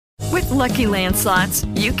Lucky Land Slots,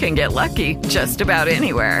 you can get lucky just about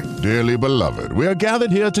anywhere. Dearly beloved, we are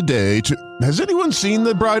gathered here today to... Has anyone seen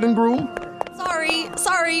the bride and groom?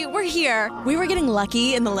 Sorry, we're here. We were getting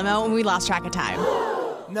lucky in the limo and we lost track of time.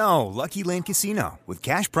 No, Lucky Land Casino, with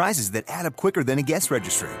cash prizes that add up quicker than a guest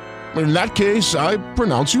registry. In that case, I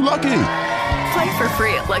pronounce you lucky. Play for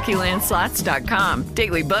free at LuckyLandSlots.com.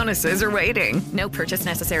 Daily bonuses are waiting. No purchase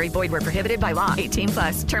necessary. Void where prohibited by law.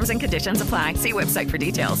 18+. Terms and conditions apply. See website for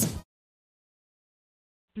details.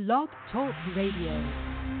 Blog Talk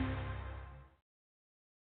Radio.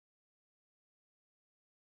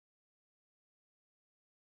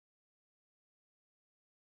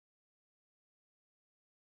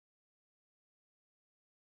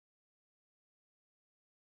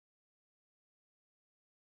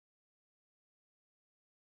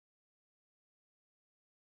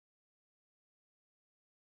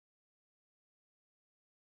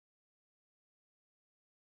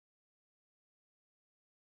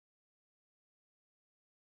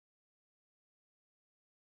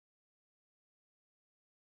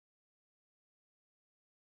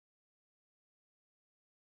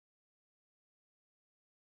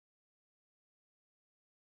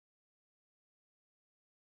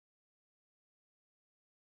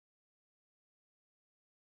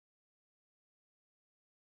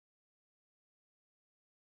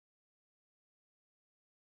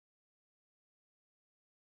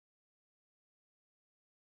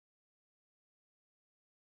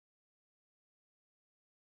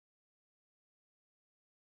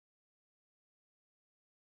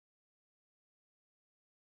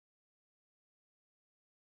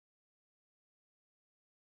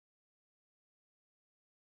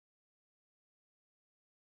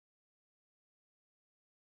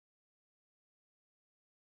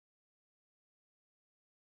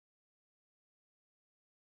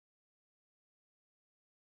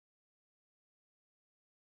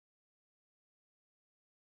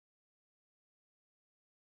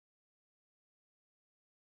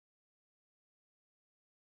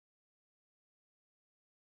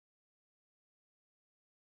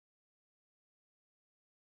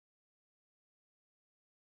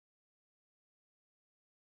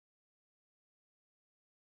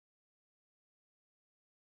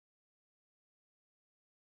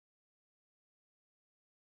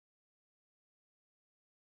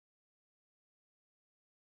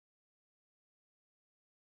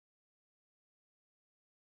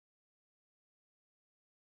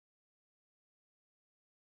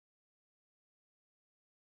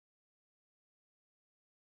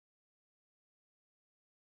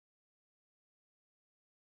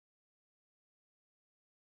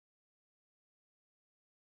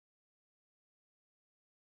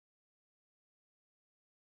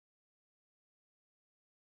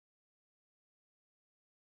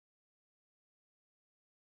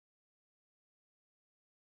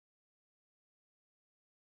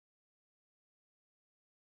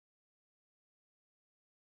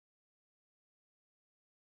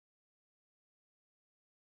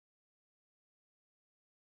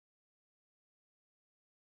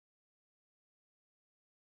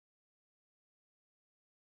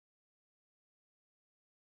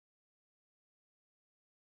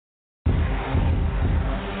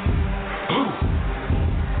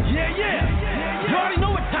 You already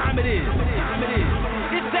know what time it is.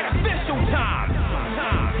 It's that official time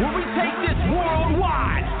where we take this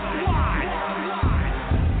worldwide.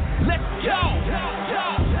 Let's go.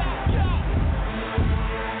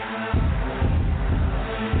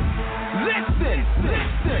 Listen.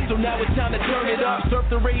 So now it's time to turn it up. Surf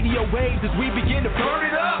the radio waves as we begin to burn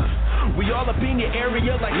it up. We all up in your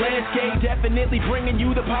area like landscape. Definitely bringing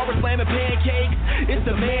you the Powerslam and Pancakes. It's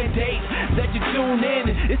a mandate that you tune in.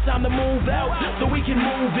 It's time to move out so we can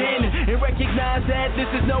move in and recognize that this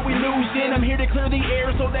is no illusion. I'm here to clear the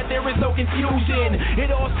air so that there is no confusion.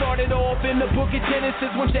 It all started off in the book of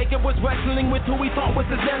Genesis when Jacob was wrestling with who he thought was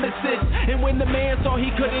his nemesis. And when the man saw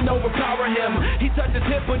he couldn't overpower him, he touched his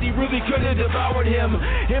hip but he really could have devoured him.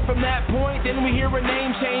 And from that point then we hear a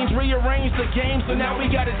name change, rearrange the game, so now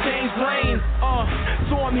we gotta change lanes.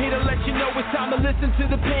 So I'm here to let you know it's time to listen to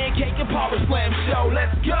the Pancake and Powerslam show.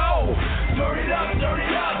 Let's go! Turn it up, it's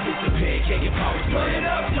the Pancake and Powerslam. Turn it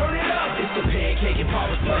up, it's the Pancake and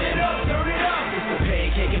Powerslam. Turn it up, it's the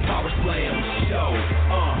Pancake and Powerslam show.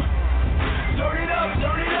 Turn it up,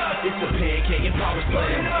 it's the Pancake and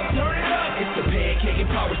Powerslam. Turn it up, it's the Pancake and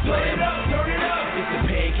Powerslam. Turn it up, it's the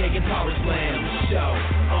Pancake and Powerslam show.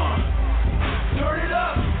 Turn it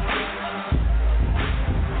up.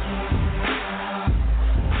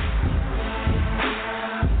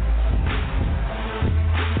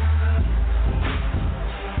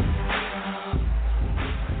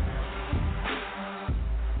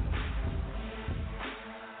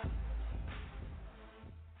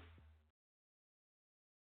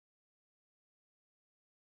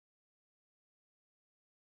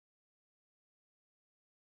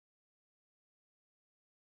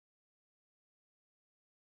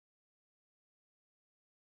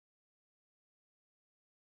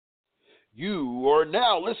 You are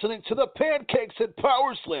now listening to the Pancakes and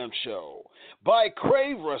Powerslams show by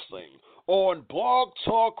Crave Wrestling on Blog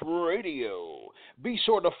Talk Radio. Be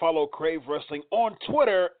sure to follow Crave Wrestling on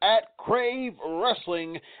Twitter at Crave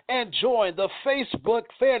Wrestling and join the Facebook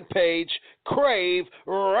fan page Crave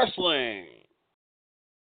Wrestling.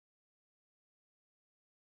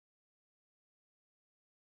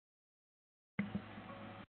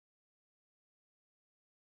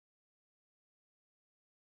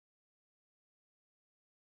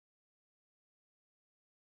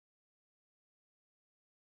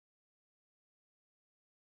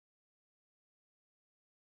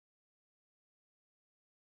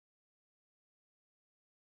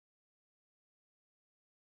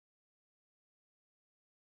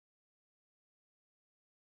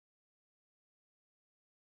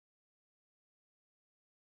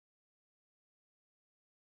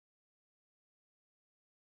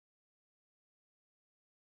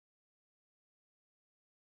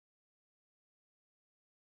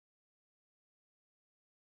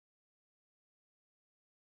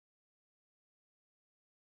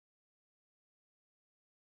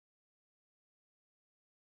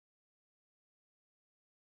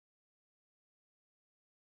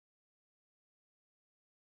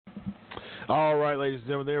 All right, ladies and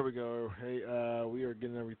gentlemen, there we go. Hey, we are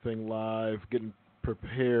getting everything live, getting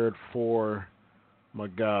prepared for my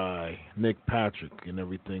guy, Nick Patrick, and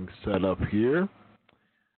everything set up here.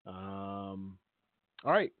 All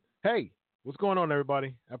right. Hey, what's going on,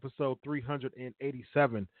 everybody? Episode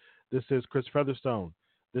 387. This is Chris Featherstone.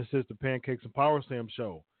 This is the Pancakes and Powerslams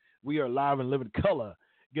show. We are live and living color,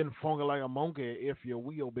 getting funky like a monkey, if you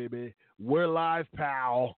will, baby. We're live,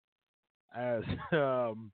 pal. As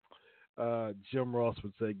Jim Ross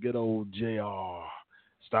would say, good old JR,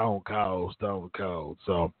 Stone Cold.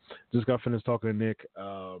 So, just got finished talking to Nick.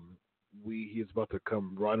 He's about to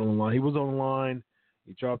come right on the line. He was on the line.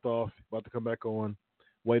 He dropped off, about to come back on.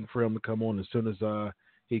 Waiting for him to come on. As soon as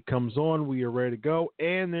he comes on, we are ready to go.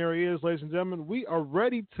 And there he is, ladies and gentlemen. We are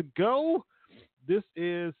ready to go. This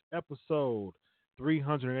is episode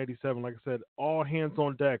 387. Like I said, all hands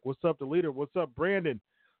on deck. What's up, the leader? What's up, Brandon?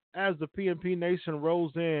 As the PNP Nation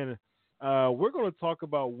rolls in, we're going to talk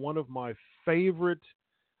about one of my favorite.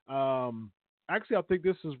 Actually, I think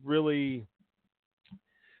this is really.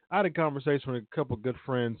 I had a conversation with a couple of good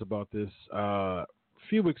friends about this a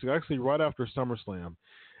few weeks ago, actually right after SummerSlam,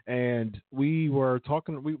 and we were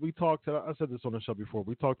talking. We talked. I said this on the show before.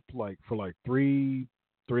 We talked for three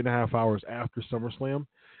and a half hours after SummerSlam,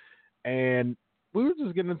 and we were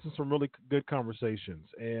just getting into some really good conversations.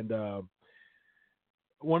 And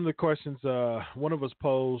one of the questions one of us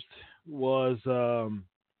posed was,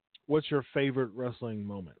 what's your favorite wrestling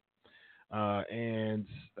moment? And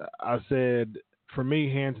I said, for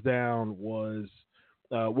me, hands down, was,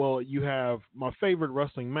 you have my favorite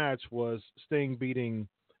wrestling match was Sting beating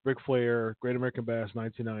Ric Flair, Great American Bash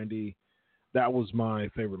 1990. That was my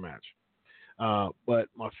favorite match. But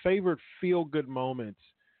my favorite feel-good moment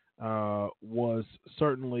was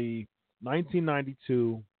certainly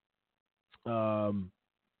 1992,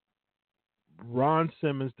 Ron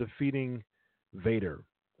Simmons defeating Vader.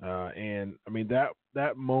 And, I mean,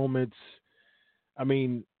 that moment, I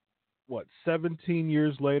mean, 17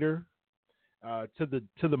 years later, to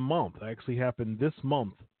the month, actually happened this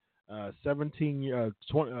month,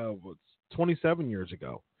 27 years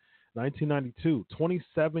ago, 1992,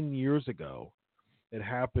 27 years ago, it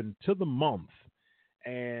happened to the month.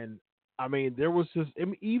 And I mean, there was just,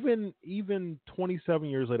 even 27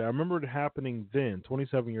 years later, I remember it happening then,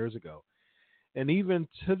 27 years ago. And even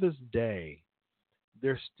to this day,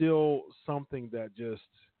 there's still something that just,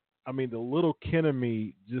 I mean, the little kid in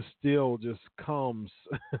me just still just comes,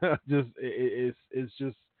 it's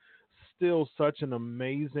just still such an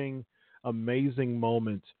amazing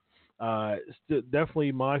moment.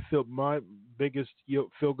 Definitely my biggest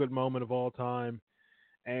feel-good moment of all time,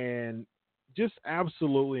 and just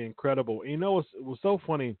absolutely incredible. You know, it was so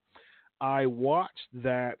funny. I watched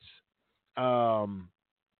that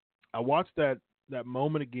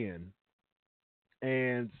moment again,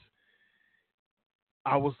 and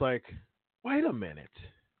I was like, wait a minute.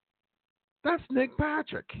 That's Nick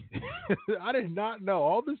Patrick. I did not know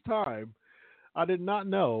all this time. I did not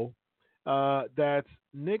know that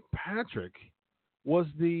Nick Patrick was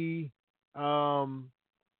the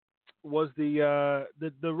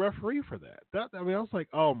referee for that. I mean, I was like,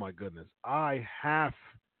 oh my goodness, I have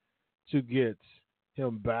to get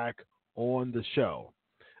him back on the show.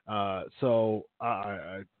 So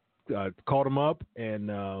I called him up, and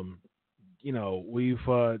you know, we've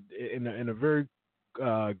in a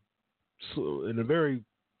very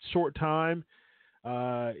short time,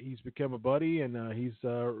 he's become a buddy, and he's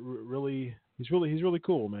really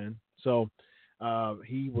cool, man. So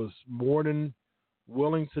he was more than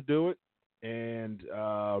willing to do it, and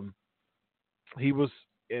he was,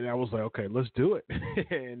 and I was like, okay, let's do it.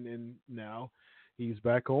 and now he's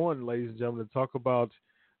back on, ladies and gentlemen, to talk about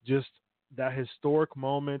just that historic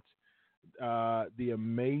moment. The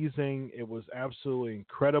amazing, it was absolutely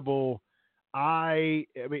incredible. I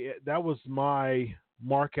mean, that was my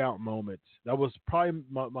mark out moment. That was probably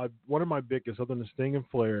my one of my biggest, other than Sting and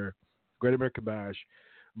Flair, Great American Bash,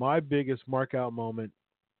 my biggest mark out moment.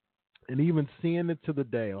 And even seeing it to the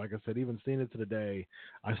day, like I said, even seeing it to the day,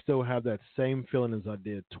 I still have that same feeling as I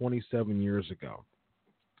did 27 years ago.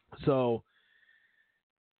 So,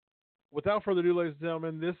 without further ado, ladies and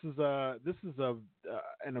gentlemen, this is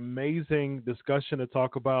an amazing discussion to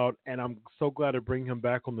talk about, and I'm so glad to bring him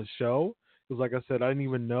back on the show. Because, like I said, I didn't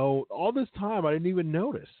even know all this time. I didn't even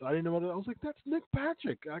notice. I didn't know. I was like, "That's Nick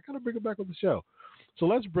Patrick. I gotta bring him back on the show." So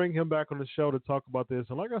let's bring him back on the show to talk about this.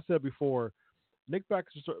 And like I said before, Nick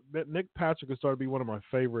Patrick has started to be one of my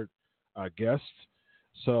favorite guests.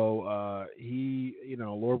 So he,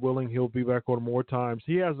 Lord willing, he'll be back on more times.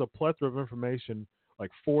 He has a plethora of information,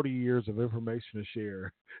 like 40 years of information to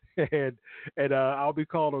share, and I'll be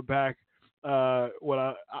calling him back.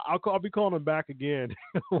 I'll be calling him back again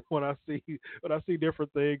when I see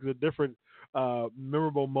different things and different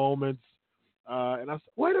memorable moments. And I said,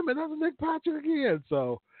 wait a minute, that's Nick Patrick again.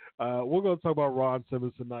 So we're going to talk about Ron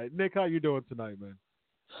Simmons tonight. Nick, how you doing tonight, man?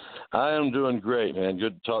 I am doing great, man.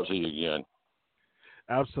 Good to talk to you again.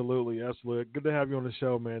 Absolutely. Good to have you on the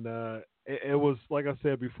show, man. It was, like I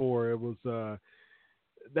said before, it was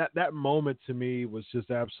that moment to me was just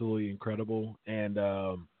absolutely incredible. And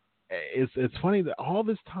it's funny that all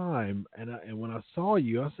this time, and when I saw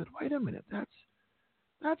you, I said, wait a minute,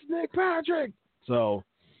 that's Nick Patrick. So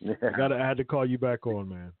yeah. I had to call you back on,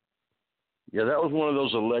 man. Yeah, that was one of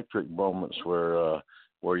those electric moments where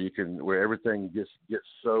everything gets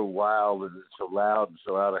so wild and it's so loud and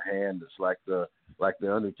so out of hand. It's like the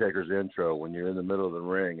Undertaker's intro when you're in the middle of the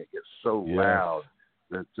ring. It gets so loud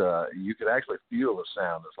that you can actually feel the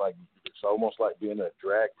sound. It's almost like being in a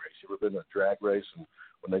drag race. You ever been in a drag race and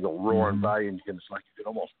when they go roaring by you, and you can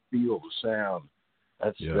almost feel the sound.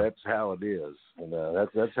 That's how it is, and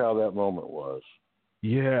that's how that moment was.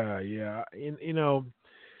 Yeah. And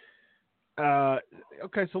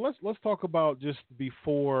okay, so let's talk about just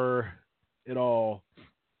before it all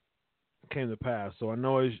came to pass. So I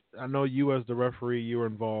know you as the referee, you were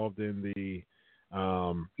involved in the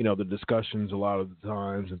the discussions a lot of the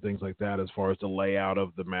times and things like that as far as the layout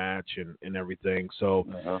of the match and everything. So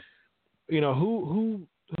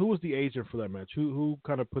who was the agent for that match? Who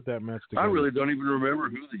kind of put that match together? I really don't even remember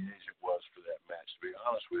who the agent was for that match, to be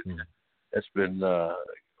honest with you. It's been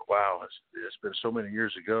it's been so many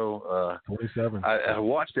years ago. 27. I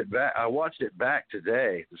watched it back. I watched it back this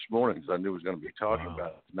morning, because I knew I was going to be talking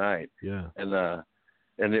about it tonight. Yeah.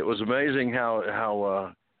 And it was amazing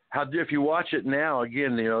how if you watch it now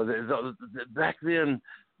again, back then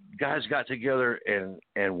guys got together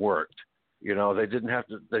and worked. They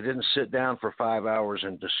didn't sit down for 5 hours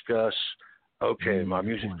and discuss, okay, my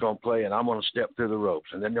music's going to play and I'm going to step through the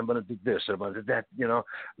ropes and then I'm going to do this and I'm going to do that.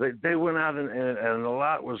 They went out and a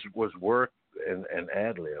lot was work and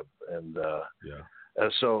ad lib. And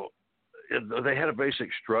so they had a basic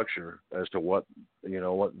structure as to what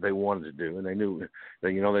they wanted to do. And they knew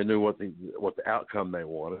what the outcome they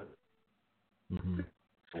wanted. Mm-hmm.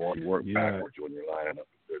 So you work backwards when you're lining up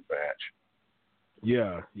a good match.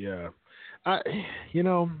 Yeah.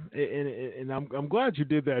 And I'm glad you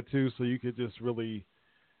did that too, so you could just really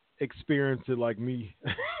experience it like me,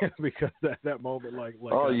 because that moment, like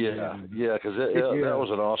because that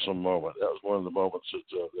was an awesome moment. That was one of the moments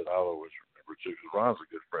that I'll always remember too, because Ron's a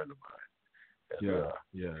good friend of mine. And,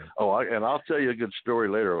 and I'll tell you a good story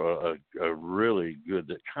later, a really good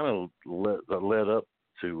that kind of led up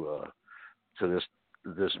to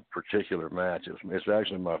this particular match. It's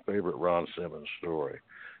actually my favorite Ron Simmons story.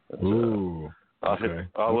 I'll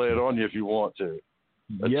lay it on you if you want to.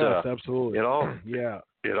 But, yes, absolutely. It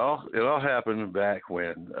all happened back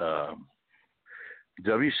when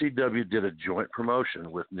WCW did a joint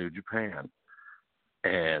promotion with New Japan,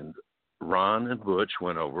 and Ron and Butch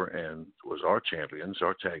went over and was our tag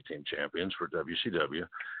team champions for WCW,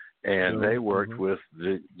 and they worked with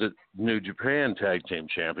the New Japan tag team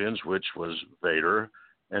champions, which was Vader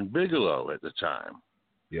and Bigelow at the time.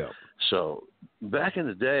 Yeah. So back in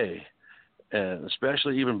the day, and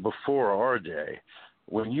especially even before our day,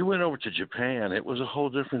 when you went over to Japan, it was a whole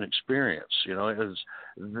different experience.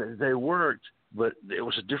 They worked, but it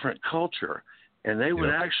was a different culture, and they would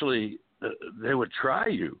actually they would try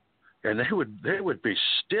you, and they would be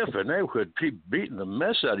stiff, and they would be beating the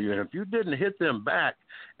mess out of you. And if you didn't hit them back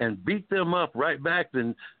and beat them up right back,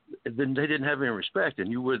 then they didn't have any respect,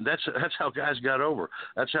 and you wouldn't. That's how guys got over.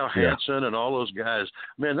 That's how Hanson and all those guys,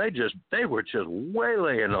 man, they were just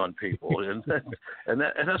waylaying on people, and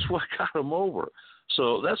that's what got them over.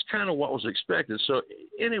 So that's kind of what was expected. So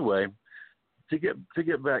anyway, to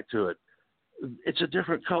get back to it, it's a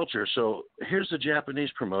different culture. So here's the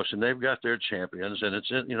Japanese promotion. They've got their champions, and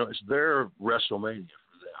it's their WrestleMania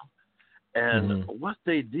for them. And what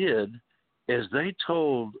they did is they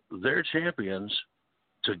told their champions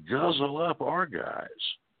to guzzle up our guys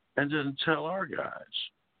and didn't tell our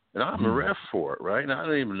guys. And I'm the ref for it, right? And I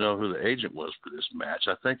don't even know who the agent was for this match.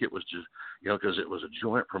 I think it was just, because it was a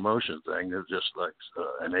joint promotion thing. It was just like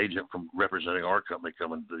an agent from representing our company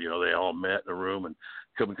coming. They all met in a room and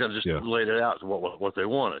just laid it out to what they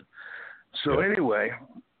wanted. So anyway,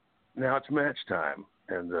 now it's match time,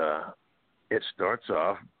 and it starts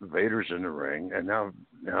off. Vader's in the ring, and now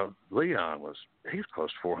Leon was close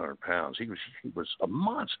to 400 pounds. He was a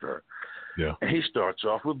monster. Yeah, and he starts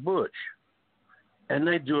off with Butch. And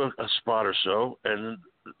they do a spot or so, and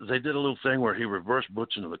they did a little thing where he reversed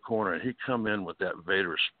Butch into the corner, and he come in with that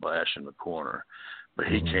Vader splash in the corner. But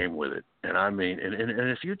he came with it. And I mean, and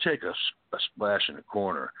if you take a splash in the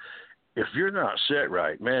corner, if you're not set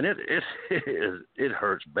right, man, it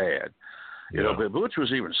hurts bad. But Butch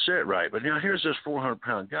was even set right. But here's this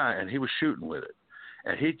 400-pound guy, and he was shooting with it.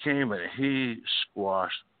 And he came and he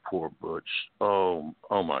squashed poor Butch. Oh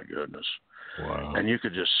my goodness. Wow. And you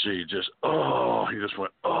could just see he just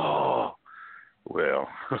went, oh. Well,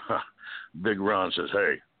 Big Ron says,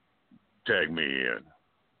 hey, tag me in.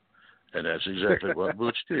 And that's exactly what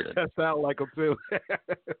Butch did. That sounds like him too.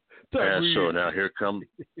 And so now here comes,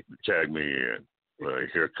 tag me in. Well,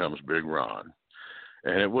 here comes Big Ron.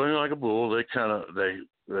 And it wasn't like a bull. They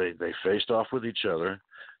faced off with each other.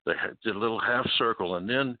 They did a little half circle, and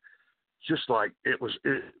then just like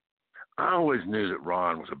I always knew that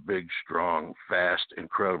Ron was a big, strong, fast,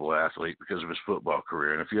 incredible athlete because of his football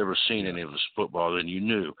career. And if you ever seen any of his football, then you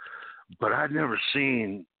knew. But I'd never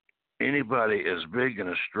seen anybody as big and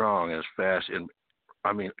as strong, as fast, and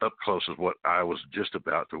up close as what I was just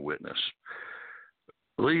about to witness.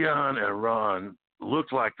 Leon and Ron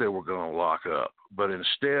looked like they were going to lock up, but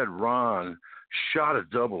instead Ron shot a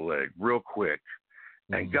double leg real quick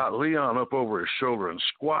and got Leon up over his shoulder and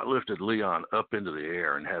squat lifted Leon up into the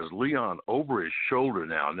air and has Leon over his shoulder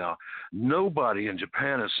now. Now, nobody in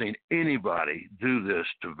Japan has seen anybody do this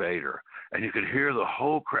to Vader. And you could hear the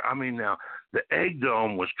whole crowd. Now, the Egg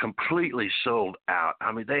Dome was completely sold out.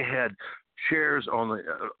 They had chairs on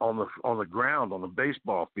the ground on the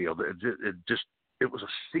baseball field. It was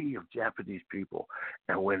a sea of Japanese people.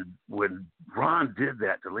 And when Ron did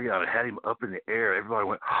that to Leon and had him up in the air, everybody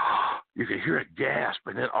went, oh, you could hear it gasp.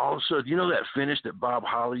 And then all of a sudden, that finish that Bob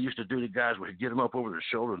Holly used to do to guys where he'd get him up over their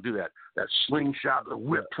shoulder and do that slingshot, the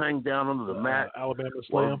whip thing down under the mat. Alabama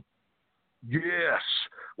Slam? Yes.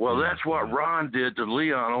 Well, that's what Ron did to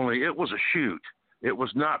Leon, only it was a shoot. It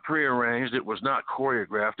was not prearranged. It was not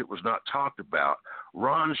choreographed. It was not talked about.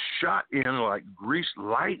 Ron shot in like greased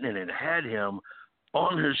lightning and had him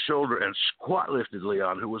on his shoulder and squat lifted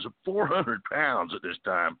Leon, who was 400 pounds at this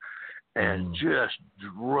time, and just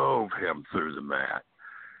drove him through the mat.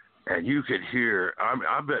 And you could hear,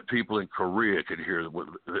 I bet people in Korea could hear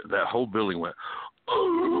that whole building went,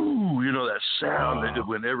 ooh, that sound they did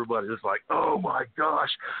when everybody was like, oh my gosh,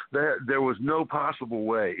 there was no possible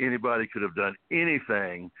way anybody could have done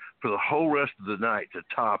anything for the whole rest of the night to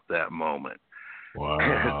top that moment. Wow.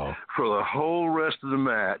 And for the whole rest of the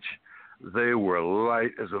match, they were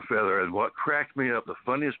light as a feather. And what cracked me up, the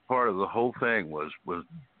funniest part of the whole thing was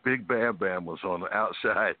Big Bam Bam was on the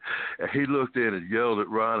outside, and he looked in and yelled at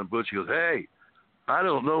Ron and Butch. He goes, hey, I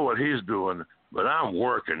don't know what he's doing, but I'm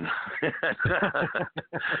working.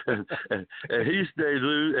 and he stayed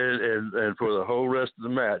loose, and for the whole rest of the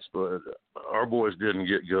match, but our boys didn't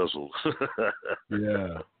get guzzled.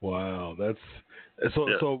 Yeah, wow, that's so.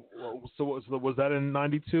 Yeah. So was that in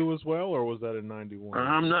 '92 as well, or was that in '91?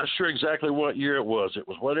 I'm not sure exactly what year it was. It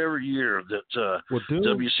was whatever year that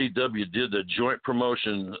WCW did the joint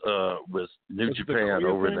promotion with New Japan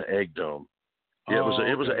over in the Egg Dome. Yeah,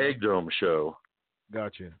 it was an Egg Dome show.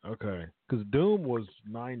 Gotcha. Okay. Because Doom was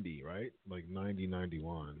 90, right? Like 90,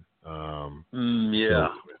 91. Yeah,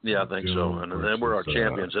 I think so. And they were our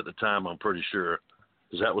champions at the time, I'm pretty sure.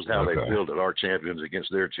 Because that was how they billed it, our champions against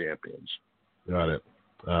their champions. Got it.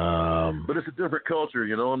 But it's a different culture,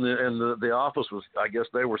 and the office was, I guess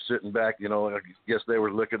they were sitting back, I guess they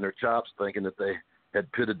were licking their chops thinking that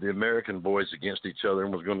had pitted the American boys against each other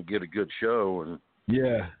and was going to get a good show. And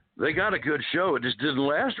they got a good show. It just didn't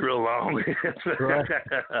last real long. Right.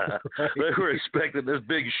 They were expecting this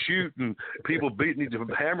big shoot and people beating each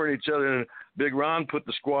other, hammering each other. And Big Ron put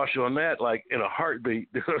the squash on that like in a heartbeat.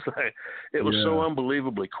 It was so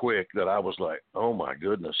unbelievably quick that I was like, oh my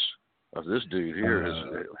goodness, this dude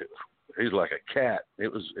here he's like a cat.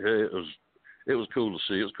 It was cool to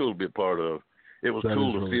see. It was cool to be a part of. It was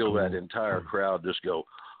cool to feel that entire crowd just go,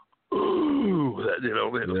 ooh, it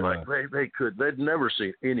was like they'd never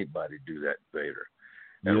seen anybody do that to Vader.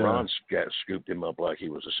 And Ron scooped him up like he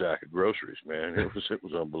was a sack of groceries, man. It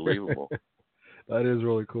was unbelievable. That is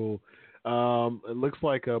really cool. It looks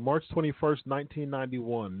like March 21st,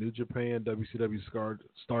 1991, New Japan, WCW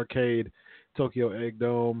Starrcade, Tokyo Egg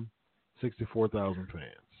Dome, 64,000 fans.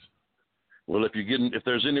 Well, if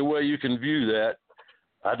there's any way you can view that,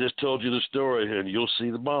 I just told you the story, and you'll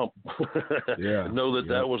see the bump. Know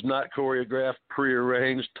that was not choreographed,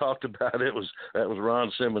 prearranged, talked about. That was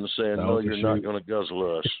Ron Simmons saying, "No, you're not going to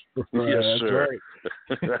guzzle us." Right, yes, sir.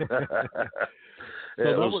 Right.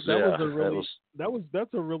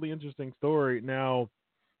 That's a really interesting story. Now,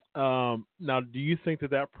 do you think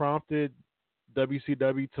that prompted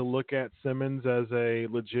WCW to look at Simmons as a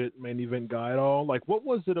legit main event guy at all? Like, what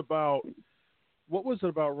was it about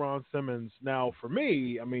Ron Simmons? Now, for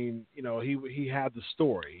me, I mean, he had the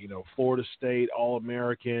story, Florida State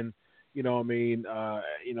All-American, as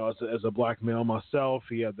a black male myself,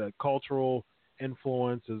 he had that cultural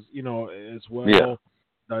influence as well,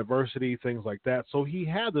 diversity, things like that. So he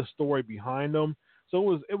had the story behind him.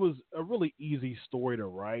 So it was a really easy story to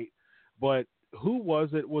write. But who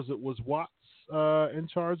was it? Was Watts in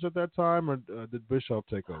charge at that time, or did Bischoff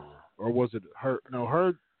take over, or was it Hurd? No,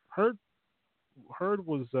 Hurd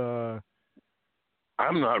was.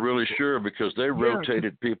 I'm not really sure because they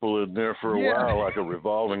rotated people in there for a while, like a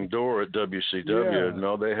revolving door at WCW.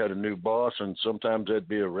 No, they had a new boss, and sometimes there'd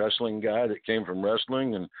be a wrestling guy that came from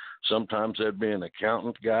wrestling, and sometimes there'd be an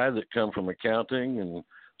accountant guy that come from accounting, and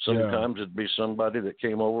sometimes it'd be somebody that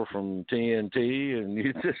came over from TNT, and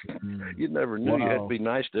you never knew. You had to be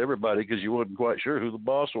nice to everybody because you wasn't quite sure who the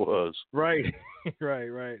boss was. Right,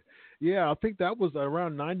 right. Yeah, I think that was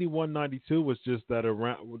around 91, 92 was just that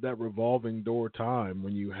revolving door time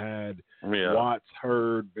when you had Watts,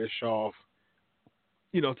 Hurd, Bischoff,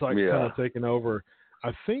 kind of taking over.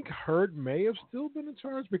 I think Hurd may have still been in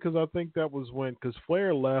charge because I think that was because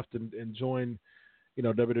Flair left and joined,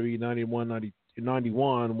 WWE 91,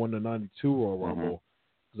 won the 92 Royal Rumble,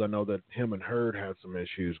 because I know that him and Hurd had some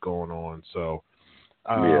issues going on. So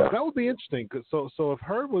that would be interesting. So if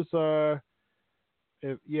Hurd was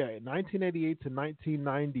 1988 to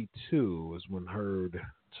 1992 is when Hurd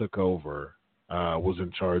took over, was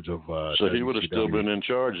in charge of. So he would have still been in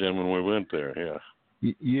charge then when we went there,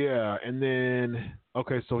 Yeah, and then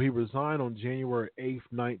so he resigned on January 8th,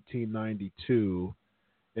 1992.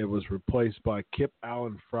 It was replaced by Kip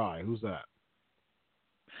Allen Fry. Who's that?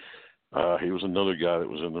 He was another guy that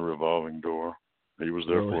was in the revolving door. He was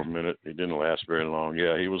there for a minute. He didn't last very long.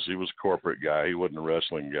 Yeah, he was a corporate guy. He wasn't a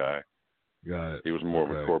wrestling guy. Got it. He was more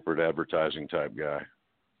of a corporate advertising type guy.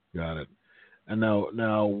 Got it. And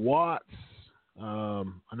now Watts, I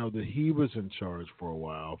know that he was in charge for a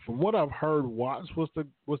while. From what I've heard, Watts was the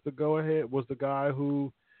go ahead, was the guy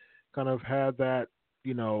who kind of had that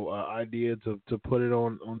idea to put it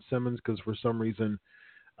on Simmons, because for some reason,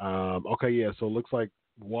 so it looks like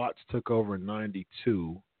Watts took over in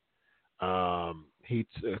 92.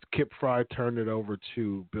 Kip Fry turned it over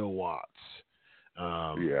to Bill Watts.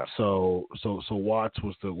 So Watts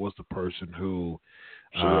was the person who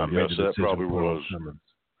made the decision that probably to put was on Simmons.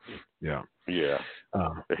 Yeah.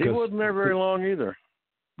 He wasn't there very long either.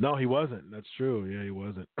 No, he wasn't. That's true. Yeah, he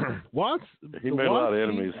wasn't. Watts. He made a lot of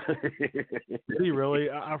enemies. Did he really?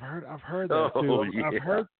 I've heard that too.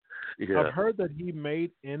 I've heard that he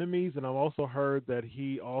made enemies, and I've also heard that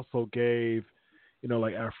he also gave,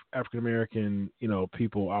 like African American,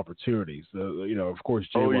 people opportunities. Of course,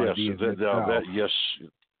 JYD. Yes, he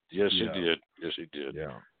did. Yes, he did.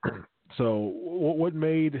 Yeah. So, what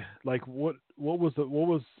made what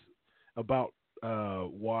was about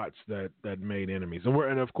Watts that made enemies?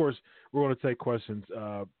 And of course we're going to take questions.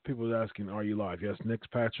 People are asking, "Are you live?" Yes, Nick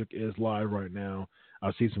Patrick is live right now.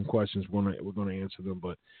 I see some questions. We're going to answer them,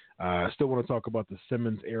 but I still want to talk about the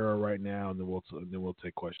Simmons era right now, and then we'll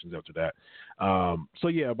take questions after that. About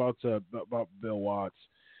Bill Watts.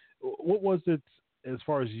 What was it, as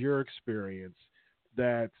far as your experience,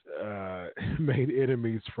 that made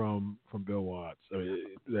enemies from Bill Watts? He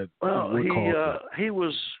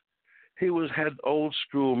had old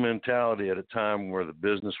school mentality at a time where the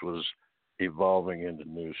business was evolving into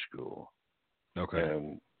New School. Okay.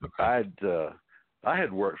 And I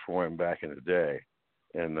had worked for him back in the day,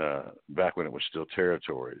 and back when it was still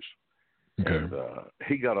Territories. Okay. And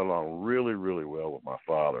he got along really, really well with my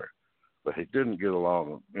father, but he didn't get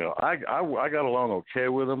along. I got along okay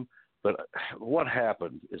with him, but what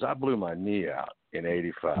happened is I blew my knee out in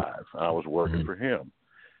 '85. I was working for him,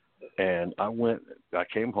 and I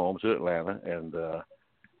came home to Atlanta, and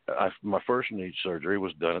my first knee surgery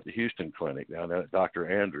was done at the Houston clinic down there at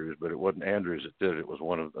Dr. Andrews, but it wasn't Andrews that did it. It was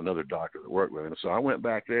another doctor that worked with him. So I went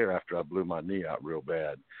back there after I blew my knee out real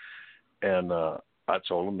bad, and I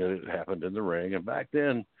told him that it happened in the ring. And back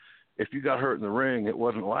then, if you got hurt in the ring, it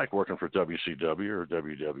wasn't like working for WCW or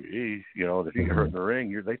WWE. If you get hurt in the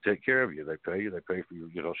ring, they take care of you. They pay you. They pay for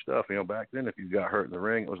your stuff. Back then, if you got hurt in the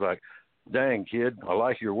ring, it was like, dang, kid, I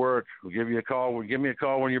like your work. We'll give you a call. Give me a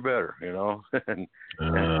call when you're better, and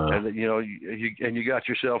you got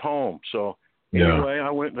yourself home. So anyway,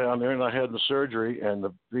 I went down there and I had the surgery, and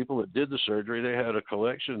the people that did the surgery, they had a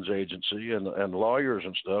collections agency and lawyers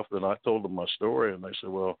and stuff. And I told them my story, and they said,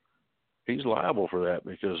 well, he's liable for that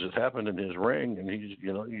because it happened in his ring, and he's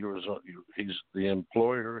the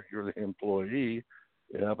employer, you're the employee.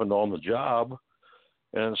 It happened on the job.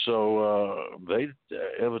 And so they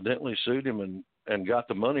evidently sued him and got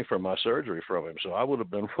the money for my surgery from him. So I would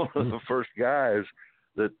have been one of the first guys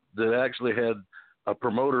that actually had a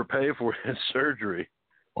promoter pay for his surgery.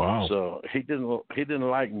 Wow. So he didn't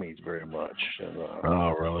like me very much. And,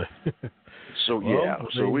 oh, really? So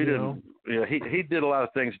we didn't. He did a lot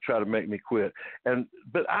of things to try to make me quit.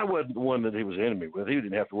 But I wasn't the one that he was enemy with. He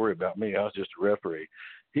didn't have to worry about me. I was just a referee.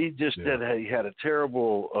 He just he had a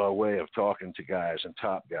terrible way of talking to guys and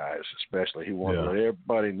top guys, especially. He wanted to let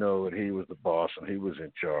everybody know that he was the boss and he was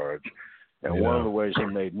in charge. And one of the ways he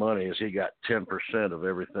made money is he got 10% of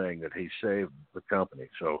everything that he saved the company.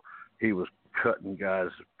 So he was cutting guys'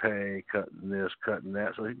 pay, cutting this, cutting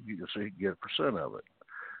that, so he could get a % of it.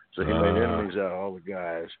 So he made enemies out of all the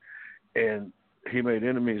guys. And he made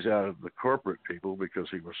enemies out of the corporate people because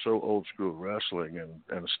he was so old school wrestling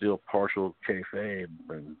and still partial kayfabe,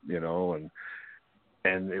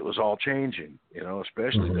 and it was all changing,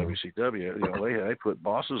 especially WCW. They put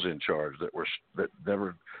bosses in charge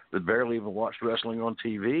that barely even watched wrestling on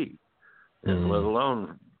TV, and let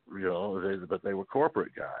alone but they were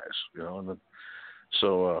corporate guys,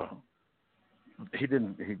 so he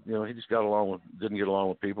didn't he just didn't get along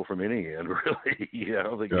with people from any end really. I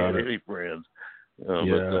don't think he had any friends. But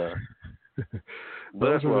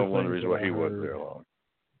that's one reason why he wasn't there long.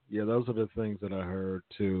 Yeah, those are the things that I heard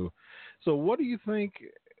too. So what do you think?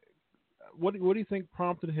 What do you think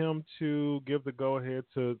prompted him to give the go ahead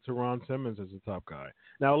to Ron Simmons as a top guy?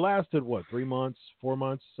 Now it lasted 3 months, 4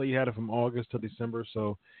 months. So you had it from August to December.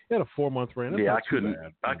 So he had a 4-month reign. That's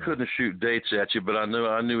I couldn't shoot dates at you, but I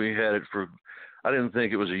knew he had it for. I didn't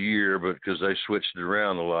think it was a year, but because they switched it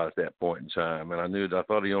around a lot at that point in time, and I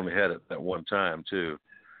thought he only had it that one time too.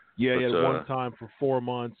 Yeah, he had it one time for 4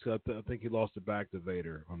 months. I think he lost it back to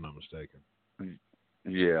Vader, if I'm not mistaken.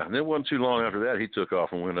 Yeah, and it wasn't too long after that he took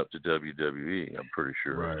off and went up to WWE. I'm pretty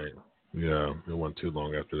sure. Right. Yeah, it wasn't too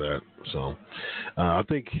long after that. So, I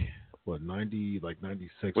think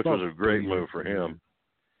 96, which was a great move for him.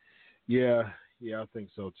 Yeah, I think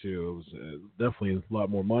so too. It was definitely a lot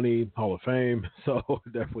more money, Hall of Fame. So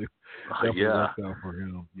definitely worked out for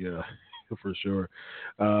him. Yeah, for sure.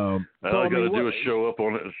 All I got to do is show up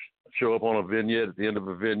on a vignette at the end of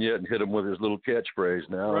a vignette and hit him with his little catchphrase.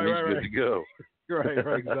 Now and he's good to go. Right,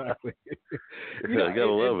 exactly. You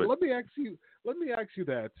gotta love it. Let me ask you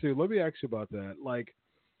that too. Let me ask you about that. Like,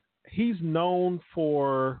 he's known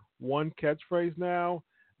for one catchphrase now,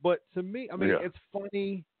 but to me, it's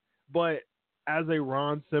funny, but as a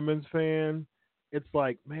Ron Simmons fan, it's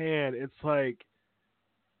like, man,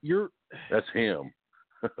 that's him.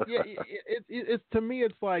 Yeah, it's to me,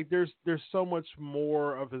 it's like there's so much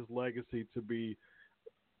more of his legacy to be.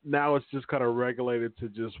 Now it's just kind of regulated to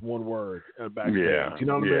just one word backstage. Yeah. You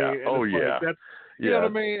know what I mean? And you know what I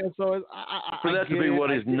mean? And so for that to be what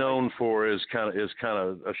he's known for is kind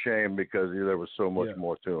of a shame because there was so much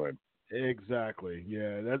more to him. Exactly.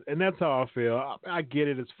 Yeah. That's how I feel. I get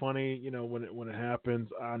it. It's funny, when it happens.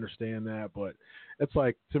 I understand that, but it's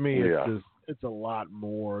like, to me, it's a lot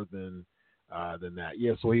more than that.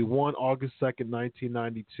 Yeah. So he won August 2nd,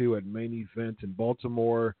 1992 at Main Event in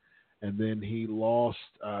Baltimore. And then he lost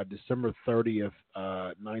December 30th,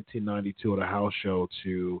 1992 at a house show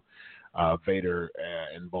to Vader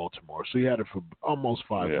in Baltimore. So he had it for almost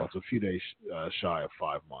 5 months, a few days shy of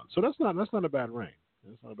 5 months. So that's not a bad reign.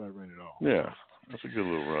 That's not a bad reign at all. Yeah, that's a good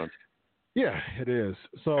little run. Yeah, it is.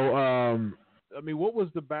 So what was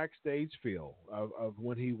the backstage feel of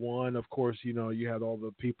when he won? Of course, you had all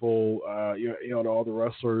the people, all the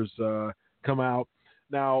wrestlers come out.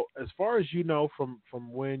 Now, as far as from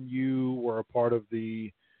when you were a part of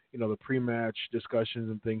the, the pre-match discussions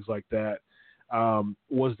and things like that,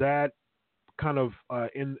 was that kind of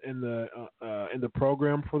in the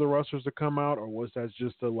program for the wrestlers to come out, or was that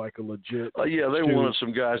just a legit? Yeah, they wanted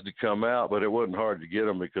some guys to come out, but it wasn't hard to get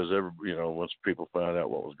them because once people found out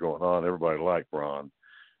what was going on, everybody liked Ron.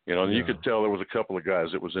 And you could tell there was a couple of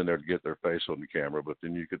guys that was in there to get their face on the camera, but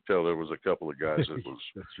then you could tell there was a couple of guys that was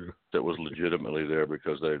That's true. that was legitimately there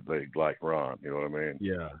because they liked Ron. You know what I mean?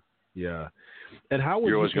 Yeah. And how would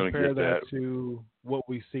you compare that to what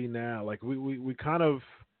we see now? Like we kind of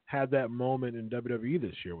had that moment in WWE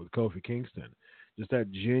this year with Kofi Kingston, just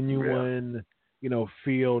that genuine,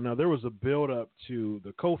 feel. Now there was a build up to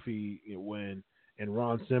the Kofi win, and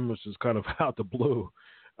Ron Simmons was kind of out the blue.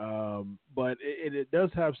 But it does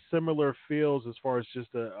have similar feels as far as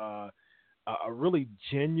just a really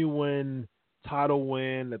genuine title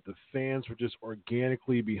win that the fans were just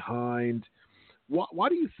organically behind. Why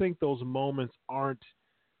do you think those moments aren't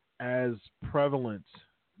as prevalent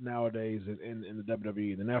nowadays in the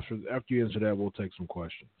WWE? And then after you answer that, we'll take some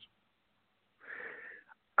questions.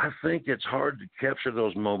 I think it's hard to capture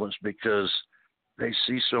those moments because they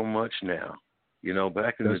see so much now.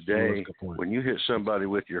 Back in the day, when you hit somebody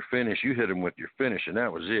with your finish, you hit them with your finish, and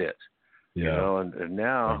that was it. Yeah. And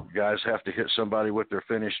now guys have to hit somebody with their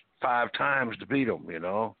finish 5 times to beat them.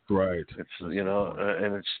 Right. It's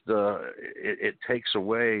and it's it takes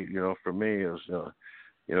away. For me, it was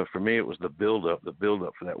for me it was the build up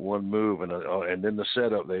for that one move, and then the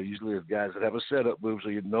setup. They usually have guys that have a setup move, so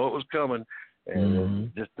you know it was coming,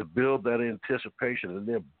 and just to build that anticipation, and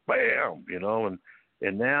then bam,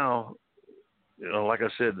 and now. Like I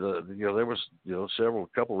said, there was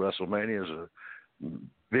couple WrestleManias,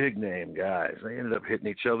 big name guys. They ended up hitting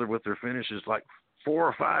each other with their finishes like 4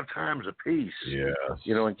 or 5 times a piece. Yeah.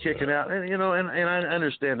 And kicking out, and and I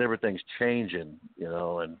understand everything's changing,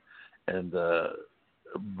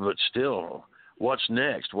 but still, what's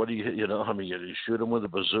next? What do you you shoot them with a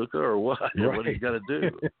bazooka or what? Right. What do you got to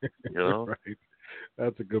do? Right.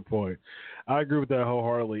 That's a good point. I agree with that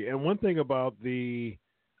wholeheartedly. And one thing about the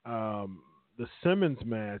Simmons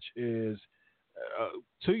match is,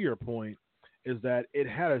 to your point, is that it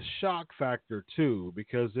had a shock factor too,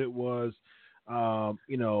 because it was,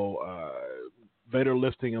 Vader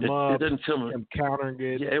lifting him up, it didn't come, him countering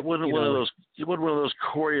it. Yeah, it wasn't one of those. It wasn't one of those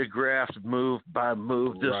choreographed move by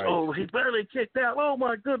move. Right. He barely kicked out. Oh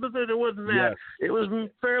my goodness, it wasn't that. Yes. It was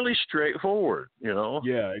fairly straightforward.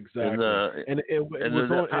 Yeah, exactly. It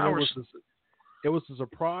was a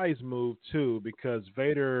surprise move too, because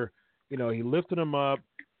Vader. He lifted him up,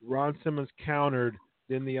 Ron Simmons countered,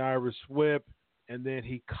 then the Irish whip, and then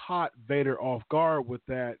he caught Vader off guard with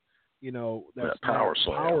that power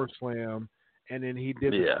slam, and then he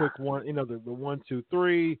did the quick one, the 1, 2,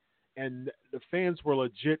 3, and the fans were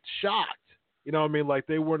legit shocked. Like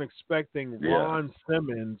they weren't expecting Ron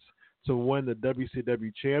Simmons to win the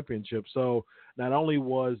WCW championship. So not only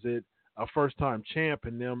was it a first-time champ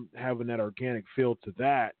and them having that organic feel to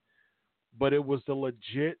that, but it was the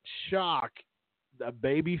legit shock. A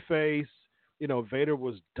baby face, Vader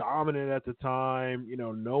was dominant at the time.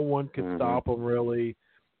 No one could stop him really.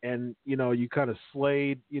 And, you kind of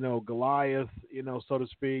slayed, Goliath, so to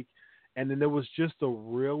speak. And then there was just a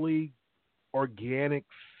really organic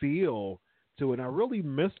feel to it. And I really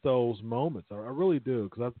miss those moments. I really do.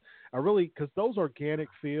 Because those organic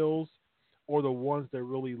feels are the ones that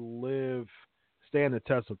really stand the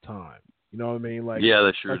test of time. You know what I mean? Like, yeah,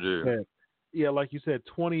 they sure do. Yeah, like you said,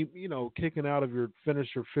 20, kicking out of your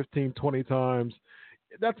finisher 15, 20 times,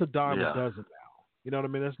 that's a dime a dozen now. You know what I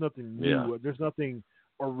mean? There's nothing new. Yeah. There's nothing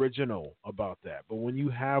original about that. But when you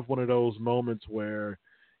have one of those moments where,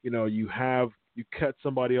 you cut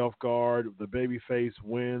somebody off guard, the babyface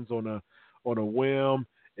wins on a whim.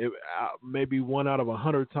 Maybe 1 out of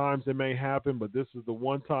 100 times it may happen, but this is the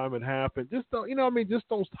one time it happened. Just just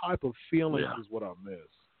those type of feelings is what I miss.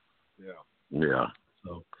 Yeah.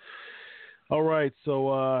 So. All right,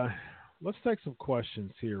 so let's take some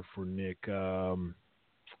questions here for Nick.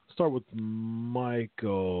 Start with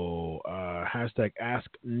Michael. Hashtag Ask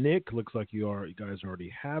Nick. Looks like you guys already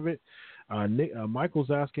have it.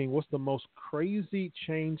 Michael's asking, what's the most crazy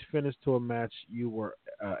change finish to a match you were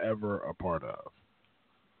ever a part of?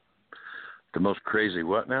 The most crazy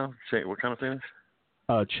what now? What kind of finish?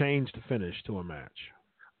 Changed finish to a match.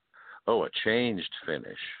 Oh, a changed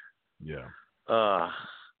finish. Yeah.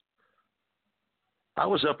 I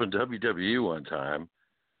was up in WWE one time,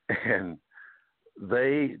 and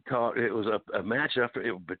they talked. It was a match after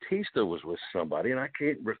Batista was with somebody, and I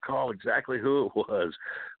can't recall exactly who it was,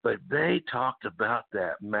 but they talked about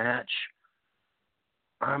that match.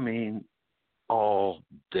 I mean, all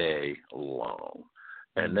day long,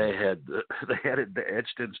 and they had it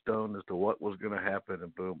etched in stone as to what was going to happen,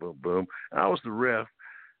 and boom, boom, boom. And I was the ref,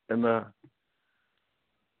 and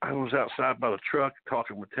I was outside by the truck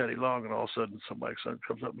talking with Teddy Long, and all of a sudden somebody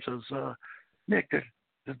comes up and says, "Nick, there's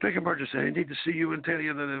a big emergency. I need to see you and Teddy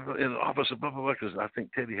in the office of blah, blah, blah," because I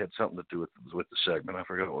think Teddy had something to do with the segment. I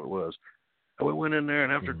forgot what it was. And we went in there,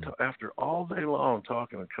 and after all day long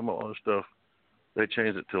talking and coming up with all this stuff, they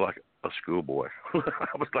changed it to like a schoolboy.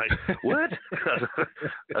 I was like, what?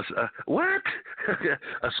 What?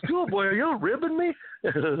 A schoolboy? Are you ribbing me?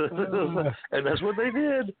 And that's what they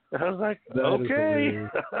did. I was like, that okay.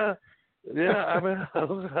 Yeah, I mean.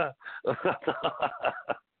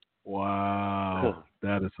 Wow.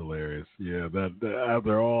 That is hilarious. Yeah, that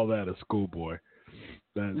after all that, a schoolboy.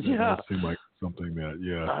 That does seem like something that,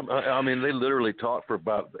 I mean, they literally talked for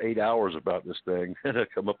about 8 hours about this thing and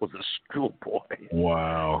come up with a schoolboy.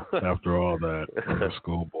 Wow. After all that, a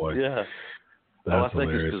schoolboy. Yeah. That's I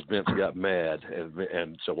think hilarious. it's because Vince got mad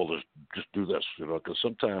and said, well, just do this, because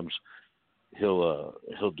sometimes he'll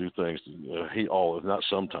do things. He's all the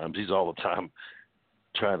time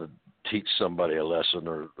trying to teach somebody a lesson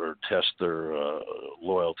or test their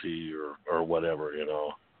loyalty or whatever,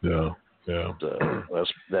 Yeah. Yeah,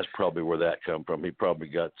 that's probably where that come from. He probably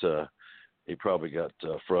got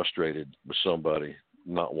frustrated with somebody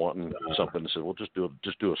not wanting something, and said, "Well, just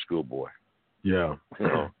do a schoolboy." Yeah,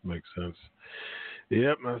 makes sense.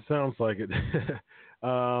 Yep, that sounds like it.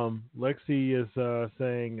 Lexi is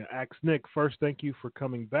saying, "Ask Nick first. Thank you for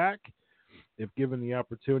coming back. If given the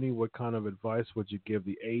opportunity, what kind of advice would you give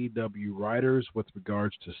the AEW writers with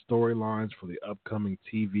regards to storylines for the upcoming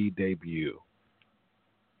TV debut?"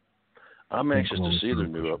 I'm anxious to see their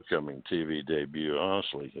new upcoming TV debut.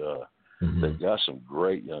 Honestly, they've got some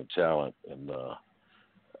great young talent, and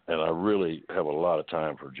I really have a lot of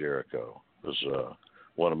time for Jericho. Because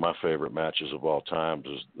one of my favorite matches of all time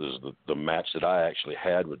is the match that I actually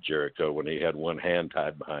had with Jericho when he had one hand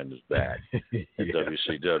tied behind his back at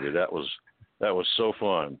WCW. That was so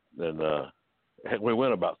fun, and we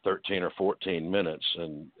went about 13 or 14 minutes,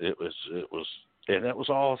 and it was. And that was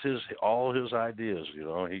all his ideas,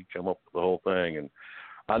 He'd come up with the whole thing, and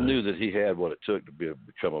I knew that he had what it took to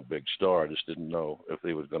become a big star. I just didn't know if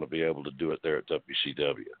he was going to be able to do it there at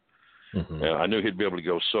WCW. And I knew he'd be able to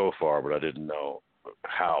go so far, but I didn't know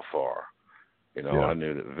how far. I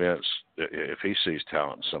knew that Vince, if he sees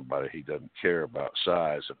talent in somebody, he doesn't care about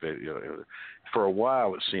size. For a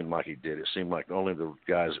while, it seemed like he did. It seemed like only the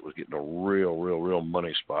guys that was getting a real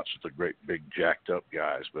money spots was the great big jacked up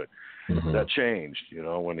guys, but. That changed,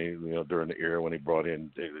 when he, during the era when he brought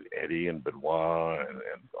in Eddie and Benoit and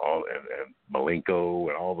Malenko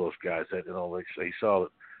and all those guys. He saw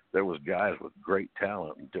that there was guys with great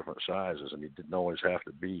talent in different sizes, and he didn't always have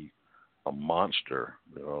to be a monster,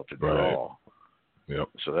 to draw. Right. Yep.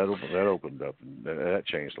 So that opened up, and that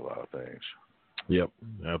changed a lot of things. Yep,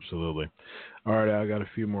 absolutely. All right, I got a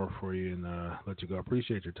few more for you and let you go. I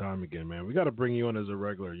appreciate your time again, man. We got to bring you on as a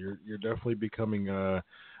regular. You're definitely becoming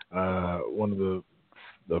one of the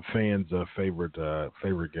fans' favorite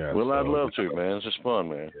guests. Well, I'd love to, man. It's just fun,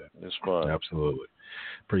 man. Yeah. It's fun. Absolutely.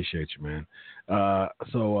 Appreciate you, man.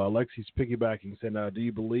 So Lexi's piggybacking, saying, do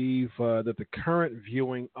you believe that the current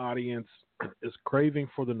viewing audience is craving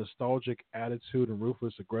for the nostalgic attitude and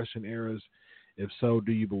ruthless aggression eras? If so,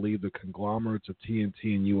 do you believe the conglomerates of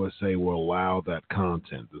TNT and USA will allow that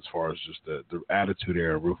content as far as just the attitude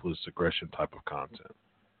era, ruthless aggression type of content?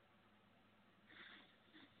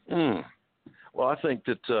 Well, I think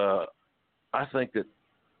that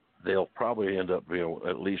they'll probably end up being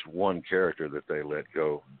at least one character that they let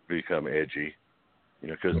go become edgy,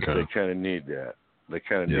 because they kind of need that. They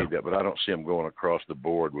kind of need that, but I don't see them going across the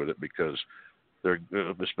board with it because they're,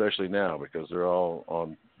 especially now, because they're all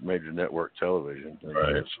on major network television. And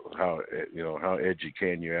that's how edgy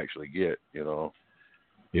can you actually get,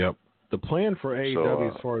 Yep. The plan for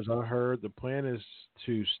AEW, as far as I heard, the plan is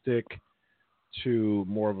to stick to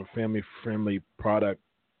more of a family-friendly product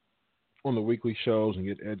on the weekly shows and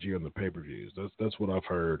get edgy on the pay-per-views. That's what I've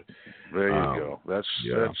heard. There you go. That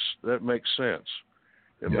makes sense.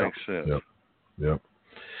 It makes sense. Yep.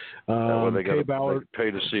 They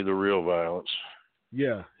pay to see the real violence.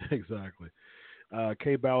 Yeah, exactly.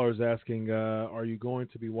 Kay Ballard is asking, are you going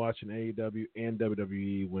to be watching AEW and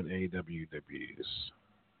WWE when AEW debuts?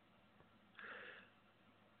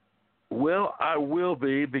 Well, I will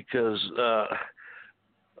be, because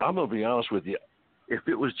I'm going to be honest with you. if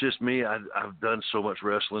it was just me, I've done so much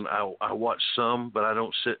wrestling. I watch some, but I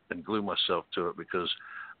don't sit and glue myself to it because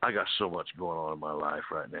I got so much going on in my life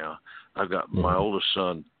right now. I've got my oldest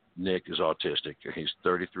son, Nick, is autistic. He's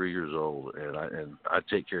 33 years old, and I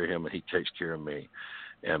take care of him, and he takes care of me.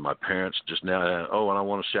 And my parents just now, and I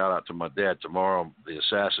want to shout out to my dad. Tomorrow, the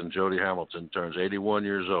assassin, Jody Hamilton, turns 81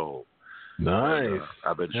 years old. Nice. And,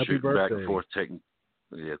 I've been Happy shooting birthday. back and forth,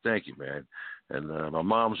 yeah, thank you, man. And my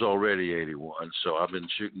mom's already 81, so I've been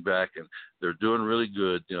shooting back, and they're doing really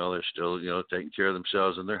good. They're still, taking care of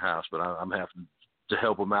themselves in their house, but I'm having to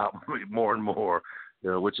help them out more and more,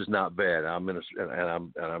 which is not bad. I'm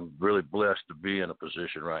really blessed to be in a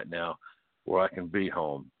position right now where I can be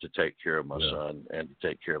home to take care of my son and to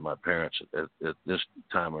take care of my parents at this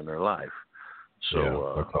time in their life.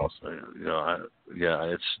 So, that's awesome.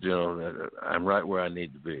 it's, I'm right where I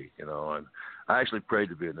need to be, and I actually prayed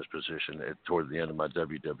to be in this position toward the end of my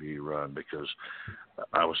WWE run because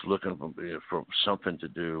I was looking for something to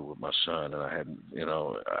do with my son, and I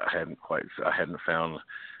hadn't found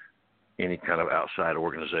any kind of outside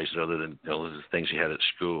organizations other than the things he had at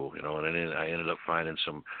school, and then I ended up finding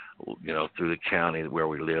some, through the county where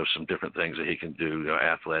we live, some different things that he can do,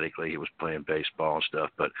 athletically. He was playing baseball and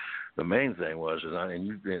stuff, but the main thing was,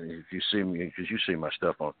 if you see me, because you see my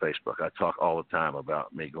stuff on Facebook, I talk all the time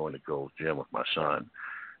about me going to Gold's Gym with my son,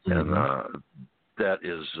 and that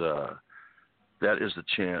is the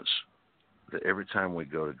chance that every time we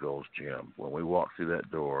go to Gold's Gym, when we walk through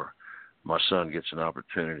that door, my son gets an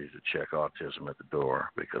opportunity to check autism at the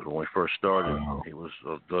door, because when we first started, he was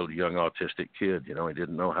a little young autistic kid. He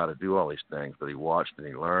didn't know how to do all these things, but he watched and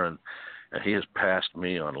he learned, and he has passed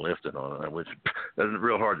me on lifting on it, which is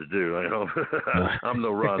real hard to do. I'm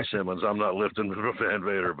no Ron Simmons. I'm not lifting with Van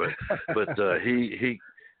Vader, but he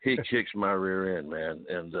kicks my rear end, man,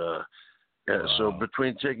 and. So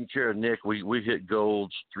between taking care of Nick, we hit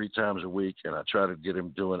Gold's 3 times a week, and I try to get him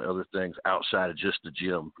doing other things outside of just the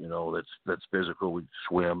gym. That's physical. We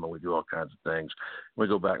swim and we do all kinds of things. We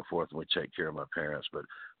go back and forth and we take care of my parents. But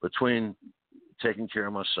between taking care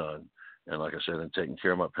of my son and, like I said, and taking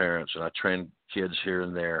care of my parents, and I train kids here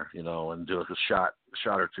and there, and do a shot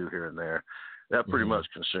or two here and there, that pretty much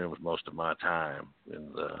consumes most of my time.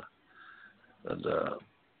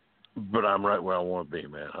 But I'm right where I want to be,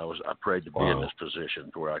 man. I prayed to be in this position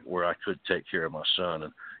where I could take care of my son,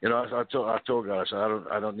 and I told God, I said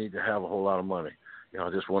I don't need to have a whole lot of money. I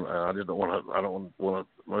don't want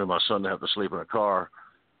my son to have to sleep in a car,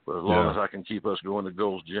 but as long as I can keep us going to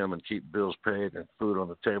Gold's Gym and keep bills paid and food on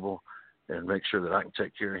the table, and make sure that I can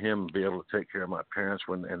take care of him and be able to take care of my parents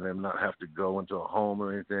and them not have to go into a home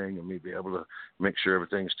or anything, and me be able to make sure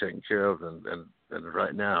everything's taken care of, and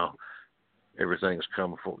right now. Everything's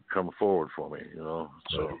come forward for me,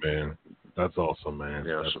 So, man, that's awesome, man.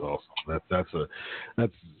 Yeah, that's awesome.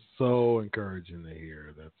 That's so encouraging to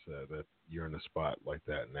hear. That you're in a spot like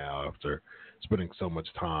that now after spending so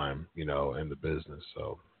much time, in the business.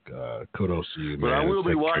 So, kudos to you, man. But I will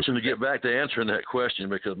be watching to get back to answering that question,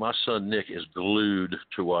 because my son Nick is glued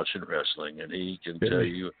to watching wrestling, and he can tell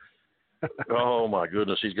you. Oh, my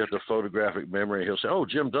goodness. He's got the photographic memory. He'll say,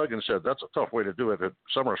 Jim Duggan said that's a tough way to do it at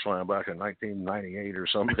SummerSlam back in 1998 or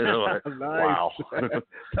something. Wow.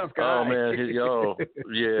 Tough guy. Oh,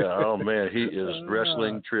 man. He is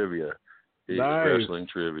wrestling trivia. He's wrestling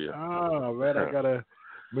trivia. Oh, man,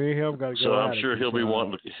 me and him got to go. So I'm sure he'll be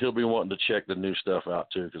wanting to check the new stuff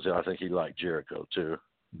out, too, because I think he liked Jericho, too.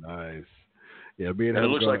 Nice. Yeah, and it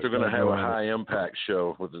looks like they're going to have a high-impact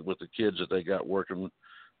show with the kids that they got working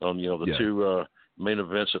on, the 2 main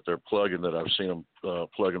events that they're plugging, that I've seen them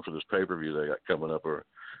plugging for this pay-per-view they got coming up, are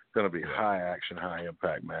going to be high-action,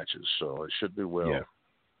 high-impact matches. So it should do well. Yeah,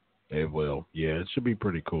 it will. Yeah, it should be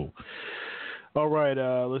pretty cool. All right,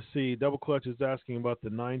 let's see. Double Clutch is asking about the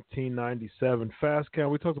 1997 Fast Count.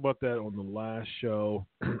 We talked about that on the last show.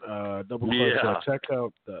 Double Clutch, check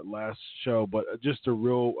out that last show. But just a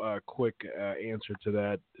real quick answer to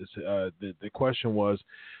that. The question was,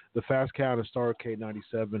 the Fast Count in Starrcade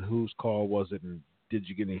 97, whose call was it, and did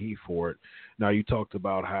you get any heat for it? Now, you talked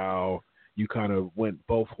about how you kind of went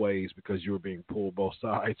both ways because you were being pulled both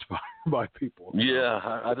sides by people. Yeah,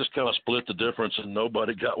 I just kind of split the difference, and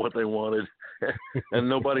nobody got what they wanted. And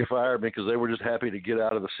nobody fired me because they were just happy to get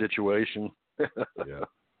out of the situation.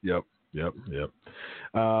 Yep.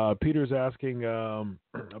 Peter's asking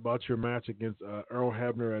about your match against Earl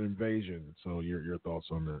Hebner at Invasion. So your thoughts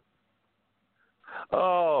on that?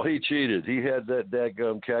 Oh, he cheated. He had that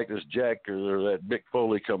dadgum Cactus Jack or that Mick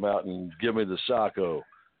Foley come out and give me the Sacco.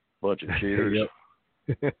 Bunch of cheaters.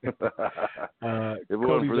 If it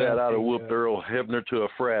wasn't for that, I'd have whooped Earl Hebner to a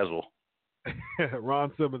frazzle.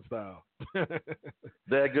 Ron Simmons style.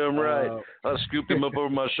 Dadgum right. I scooped him up over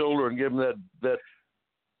my shoulder and gave him that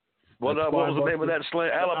what was the name of that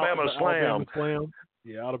slam? Alabama Slam.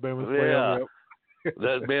 Yeah, Alabama Slam. Yeah. Yep.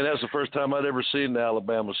 That's the first time I'd ever seen the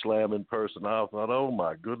Alabama Slam in person. I thought, oh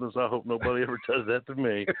my goodness, I hope nobody ever does that to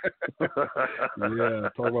me. Yeah,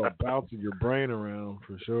 talk about bouncing your brain around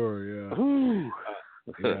for sure. Yeah.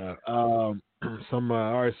 Yeah.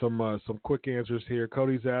 Some quick answers here.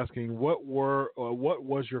 Cody's asking, what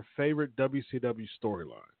was your favorite WCW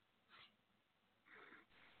storyline?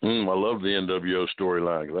 I love the NWO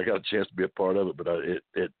storyline because I got a chance to be a part of it, but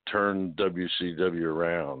it turned WCW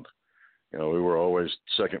around. You know, we were always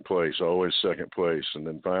second place, and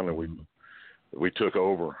then finally we took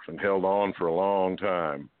over and held on for a long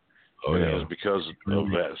time. Oh, and yeah. It was because of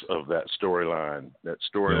that storyline,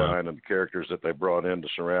 and the characters that they brought in to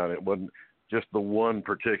surround. It wasn't just the one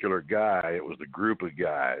particular guy; it was the group of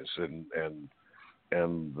guys, and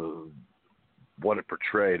what it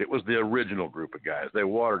portrayed. It was the original group of guys. They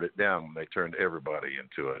watered it down when they turned everybody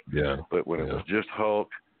into it. Yeah. But when it was just Hulk,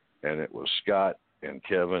 and it was Scott and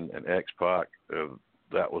Kevin and X-Pac,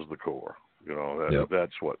 that was the core. You know,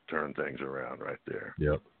 that's what turned things around right there.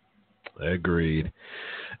 Yep. Agreed.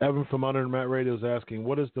 Evan from Under Matt Radio is asking,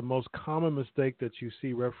 what is the most common mistake that you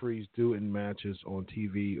see referees do in matches on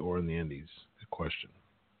TV or in the Indies? Good question.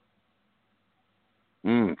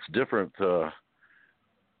 It's different.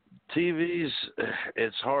 TVs,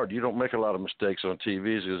 it's hard. You don't make a lot of mistakes on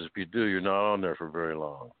TVs because if you do, you're not on there for very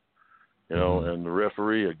long. You know, and the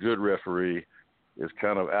referee, a good referee, is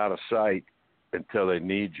kind of out of sight until they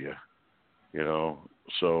need you, you know.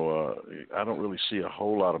 So I don't really see a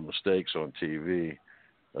whole lot of mistakes on TV.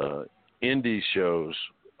 Indie shows,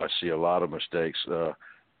 I see a lot of mistakes.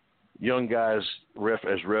 Young guys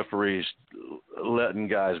as referees letting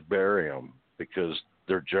guys bury them because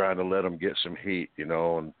they're trying to let them get some heat, you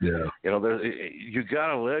know. And you know, you got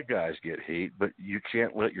to let guys get heat, but you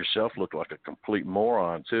can't let yourself look like a complete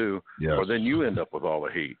moron too, or then you end up with all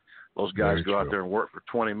the heat. Those guys go out there and work for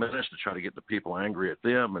 20 minutes to try to get the people angry at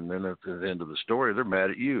them, and then at the end of the story, they're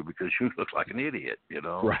mad at you because you look like an idiot, you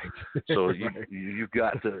know. Right. So you've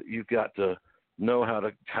got to know how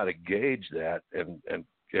to gauge that and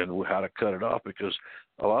how to cut it off, because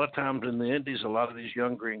a lot of times in the Indies, a lot of these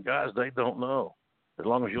young green guys, they don't know. As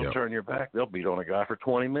long as you'll turn your back, they'll beat on a guy for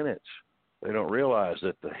 20 minutes. They don't realize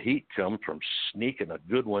that the heat comes from sneaking a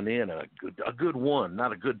good one in, a good one,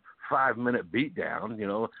 not a good 5-minute beat down. You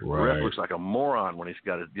know, the ref looks like a moron when he's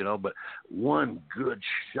got it, you know, but one good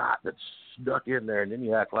shot that's stuck in there, and then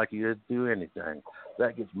you act like you didn't do anything.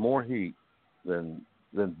 That gets more heat than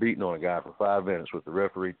beating on a guy for 5 minutes with the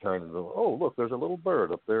referee turning. Oh, look, there's a little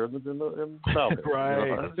bird up there in the balcony.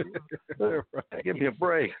 Right. You know? Give me a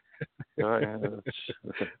break.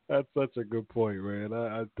 That's such a good point, man.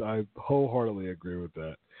 I wholeheartedly agree with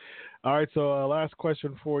that. All right, so last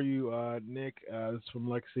question for you, Nick. This is from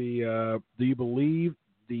Lexi. Do you believe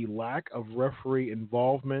the lack of referee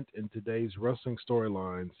involvement in today's wrestling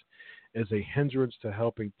storylines is a hindrance to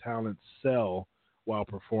helping talent sell while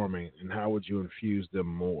performing, and how would you infuse them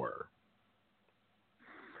more?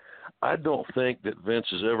 I don't think that Vince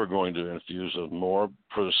is ever going to infuse them more,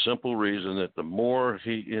 for the simple reason that the more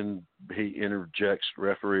he interjects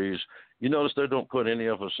referees, you notice they don't put any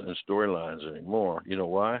of us in storylines anymore. You know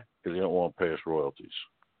why? Because they don't want to pay us royalties.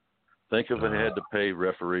 Think if it had to pay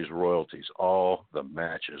referees royalties, all the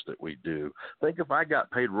matches that we do. Think if I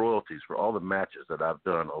got paid royalties for all the matches that I've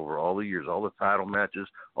done over all the years, all the title matches,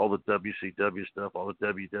 all the WCW stuff, all the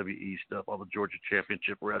WWE stuff, all the Georgia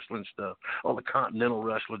Championship Wrestling stuff, all the Continental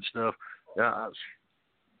Wrestling stuff.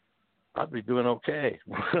 I'd be doing okay.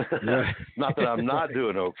 Not that I'm not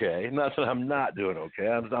doing okay.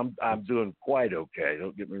 I'm doing quite okay.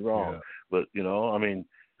 Don't get me wrong. Yeah. But, you know, I mean,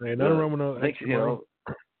 hey, nothing wrong with no extra you know,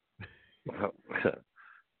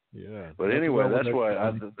 But anyway, that's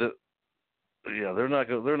why they're not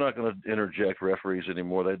going to interject referees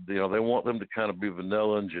anymore. They want them to kind of be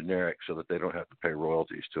vanilla and generic so that they don't have to pay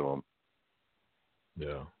royalties to them.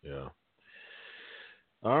 Yeah.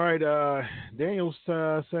 All right, Daniel's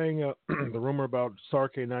saying the rumor about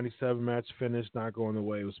Starrcade 97 match finish not going the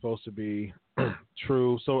way it was supposed to be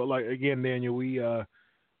true. So, like, again, Daniel, we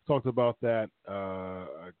talked about that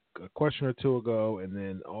a question or two ago, and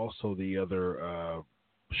then also the other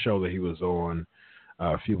show that he was on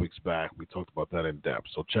a few weeks back. We talked about that in depth,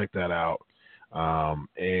 so check that out.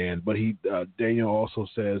 But Daniel also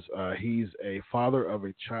says he's a father of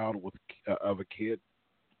a child of a kid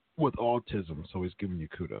with autism, so he's giving you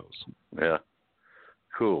kudos. Yeah,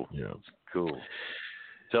 cool. Yeah, cool.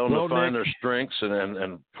 Tell them to find their strengths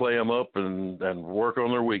and play them up and work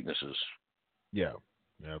on their weaknesses. Yeah,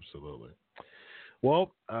 absolutely.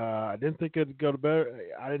 Well, I didn't think it'd go to better.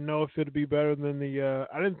 I didn't know if it'd be better than the.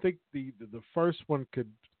 I didn't think the first one could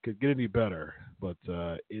get any better, but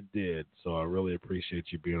it did. So I really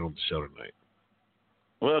appreciate you being on the show tonight.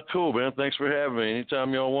 Well, cool, man. Thanks for having me.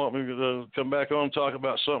 Anytime y'all want me to come back on and talk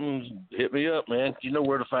about something, hit me up, man. You know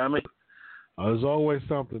where to find me. There's always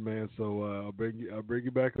something, man. So I'll bring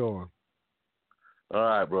you back on. All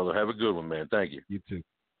right, brother. Have a good one, man. Thank you. You too.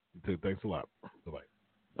 You too. Thanks a lot. Bye-bye.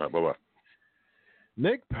 All right, bye-bye.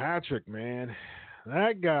 Nick Patrick, man.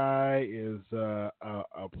 That guy is a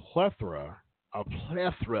plethora of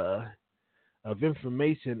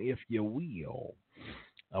information, if you will.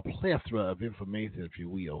 A plethora of information, if you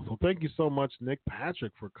will. So thank you so much, Nick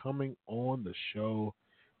Patrick, for coming on the show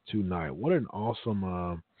tonight. What an awesome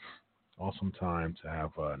time to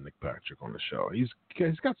have Nick Patrick on the show. He's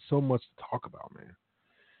got so much to talk about, man.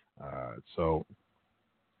 So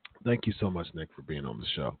thank you so much, Nick, for being on the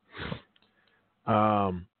show.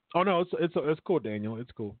 Oh no, it's cool, Daniel.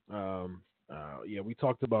 It's cool. Yeah, we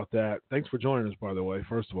talked about that. Thanks for joining us, by the way.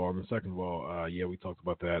 First of all, and second of all, yeah, we talked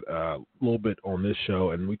about that a little bit on this show,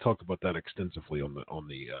 and we talked about that extensively on the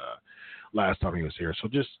last time he was here. So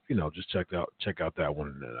just check out that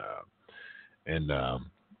one, and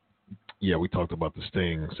yeah, we talked about the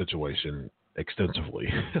Sting situation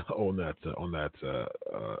extensively on that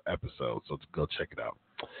episode. So go check it out.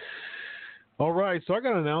 All right, so I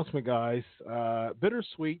got an announcement, guys.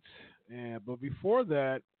 Bittersweet. But before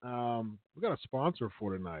that, we got a sponsor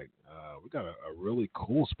for tonight. We got a really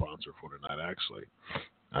cool sponsor for tonight, actually.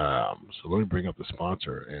 So let me bring up the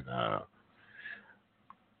sponsor. And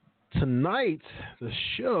tonight, the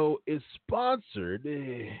show is sponsored.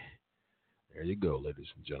 There you go,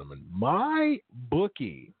 ladies and gentlemen. My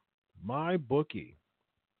Bookie.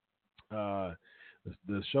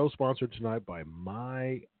 The show sponsored tonight by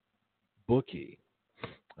My Bookie.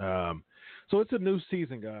 So it's a new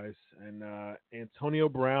season, guys, and Antonio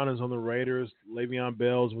Brown is on the Raiders. Le'Veon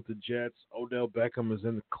Bell's with the Jets. Odell Beckham is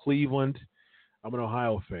in Cleveland. I'm an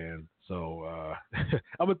Ohio fan, so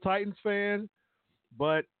I'm a Titans fan,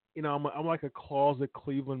 but I'm like a closet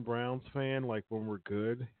Cleveland Browns fan. Like when we're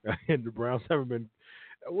good, and the Browns haven't been.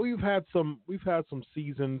 We've had some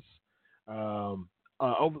seasons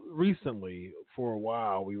recently. For a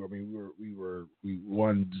while, we won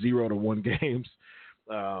 0-1 games,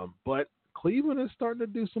 but Cleveland is starting to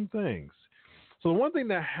do some things. So the one thing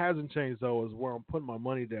that hasn't changed, though, is where I'm putting my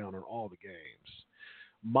money down on all the games.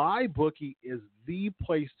 My Bookie is the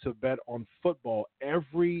place to bet on football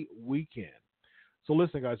every weekend. So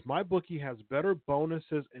listen, guys, My Bookie has better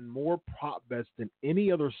bonuses and more prop bets than any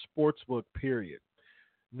other sports book, period.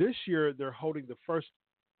 This year, they're hosting the first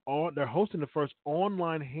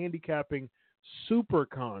online handicapping super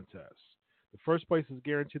contest. The first place is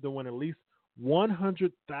guaranteed to win at least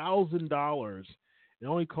 $100,000. It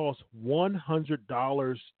only costs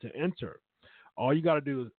 $100 to enter. All you got to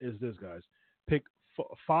do is this, guys. Pick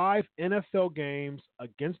 5 NFL games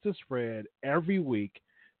against the spread every week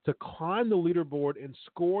to climb the leaderboard and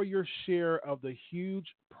score your share of the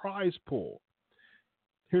huge prize pool.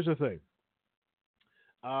 Here's the thing.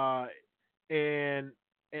 And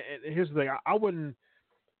here's the thing. I wouldn't.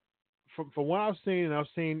 From what I've seen,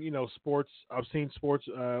 sports. I've seen sports.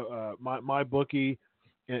 My Bookie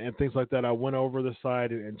and things like that. I went over the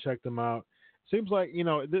site and checked them out. Seems like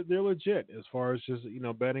they're legit as far as just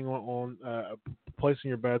betting on placing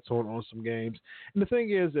your bets on some games. And the thing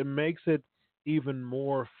is, it makes it even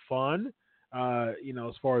more fun.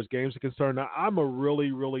 As far as games are concerned. Now, I'm a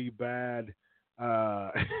really really bad.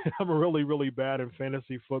 I'm really bad in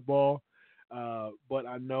fantasy football. But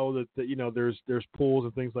I know that there's pools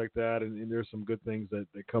and things like that, and there's some good things that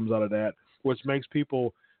comes out of that, which makes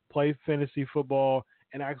people play fantasy football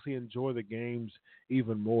and actually enjoy the games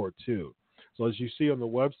even more too. So as you see on the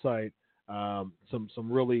website, some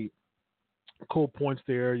really cool points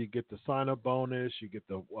there. You get the sign-up bonus, you get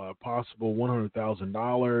the possible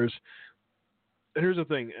 $100,000. And here's the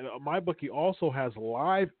thing: MyBookie also has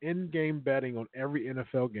live in-game betting on every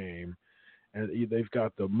NFL game. And they've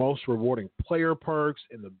got the most rewarding player perks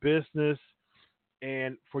in the business.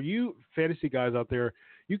 And for you fantasy guys out there,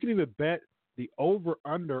 you can even bet the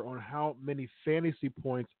over-under on how many fantasy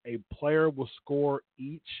points a player will score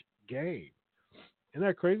each game. Isn't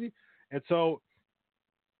that crazy? And so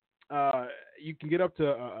you can get up to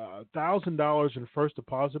 $1,000 in first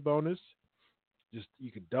deposit bonus.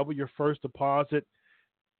 You can double your first deposit.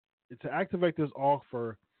 To activate this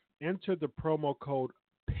offer, enter the promo code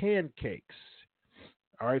Pancakes.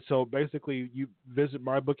 All right, so basically you visit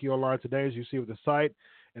MyBookie online today, as you see with the site.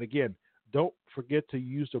 And again, don't forget to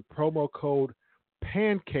use the promo code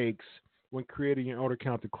Pancakes when creating your order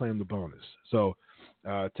count to claim the bonus. So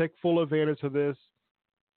take full advantage of this.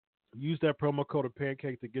 Use that promo code of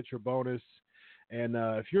Pancake to get your bonus. And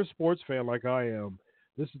if you're a sports fan like I am,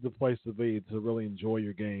 this is the place to be to really enjoy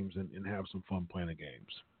your games and have some fun playing the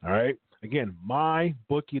games. All right? Again,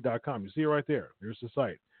 mybookie.com. You see it right there. There's the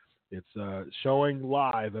site. It's showing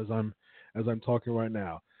live as I'm talking right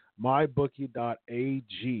now.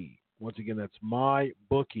 mybookie.ag. Once again, that's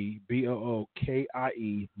mybookie,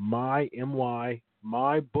 BOOKIE,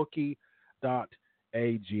 mybookie.ag,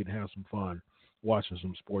 and have some fun watching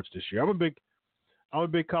some sports this year. I'm a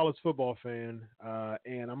big college football fan,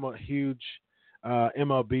 and I'm a huge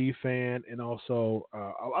MLB fan, and also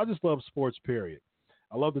I just love sports. Period.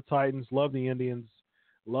 I love the Titans, love the Indians,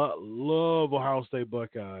 love Ohio State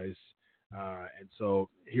Buckeyes, and so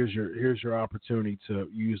here's your opportunity to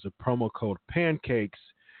use the promo code Pancakes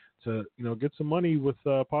to get some money with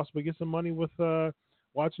possibly get some money with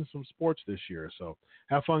watching some sports this year. So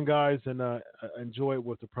have fun, guys, and enjoy it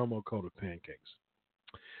with the promo code of Pancakes.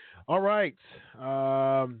 All right.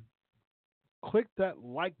 Click that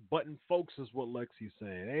like button, folks, is what Lexi's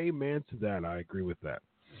saying. Amen to that. I agree with that.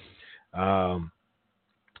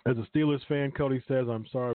 As a Steelers fan, Cody says, I'm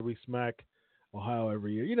sorry we smack Ohio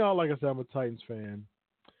every year. Like I said, I'm a Titans fan.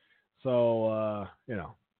 So,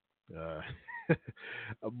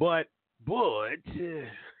 but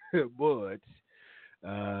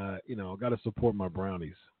got to support my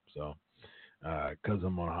Brownies. So, because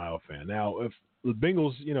I'm an Ohio fan. Now, if the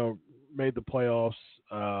Bengals, made the playoffs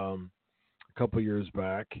a couple years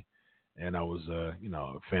back, and I was, a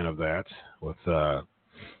fan of that with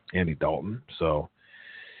Andy Dalton. So,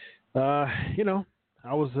 I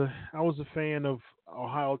was a fan of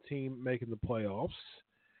Ohio team making the playoffs.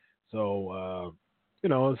 So, as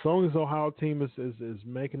long as the Ohio team is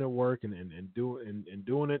making it work and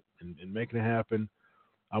doing it and making it happen,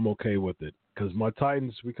 I'm okay with it. Because my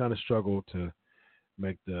Titans, we kind of struggle to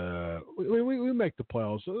make we make the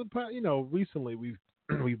playoffs. So, recently we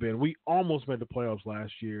almost made the playoffs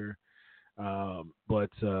last year, but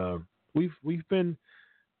we've been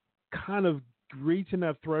kind of reaching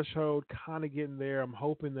that threshold, kind of getting there. I'm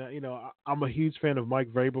hoping that I'm a huge fan of Mike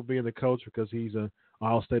Vrabel being the coach because he's an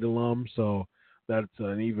Ohio State alum, so that's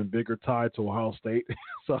an even bigger tie to Ohio State.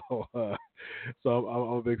 so I'm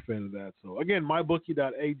a big fan of that. So again,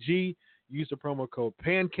 mybookie.ag. Use the promo code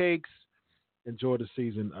Pancakes. Enjoy the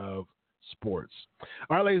season of sports.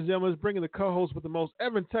 All right, ladies and gentlemen, let's bring in the co-host with the most,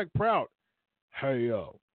 Evan Tech Proud. Hey,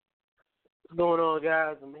 yo. What's going on,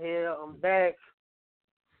 guys? I'm here. I'm back.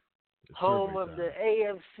 Home of the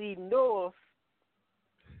AFC North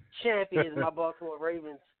champions, my Baltimore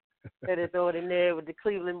Ravens. Had to throw it in there with the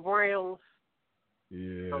Cleveland Browns.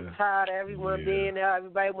 Yeah. I'm tired of everyone being there.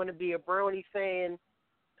 Everybody want to be a Brownie fan.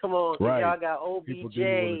 Come on, y'all got OBJ,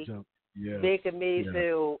 Baker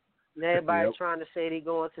Mayfield, and everybody trying to say they're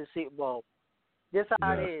going to the Super Bowl. This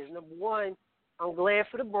how it is. Number one, I'm glad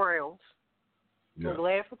for the Browns. I'm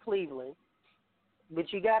glad for Cleveland.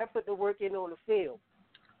 But you got to put the work in on the field.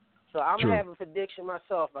 So I'm going to have a prediction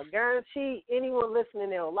myself. I guarantee anyone listening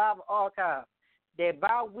there on live archive that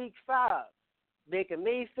by week 5, Baker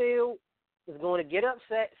Mayfield is going to get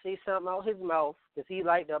upset, say something out his mouth, because he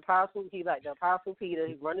like the Apostle Peter.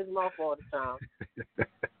 He run his mouth all the time.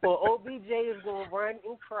 Or OBJ is going to run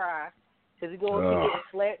and cry because he's going to keep getting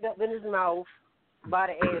slapped up in his mouth by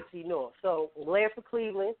the AFC North. So I'm glad for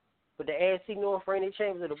Cleveland, but the AFC North reigning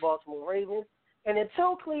champions of the Baltimore Ravens. And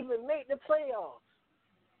until Cleveland make the playoffs,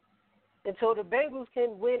 until the Bengals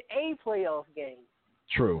can win a playoff game.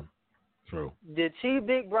 True. The two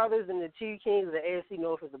big brothers and the two kings of the AFC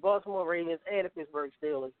North is the Baltimore Ravens and the Pittsburgh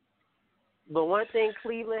Steelers. But one thing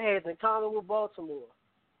Cleveland has in common with Baltimore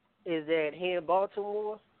is that here in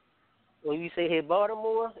Baltimore, when you say here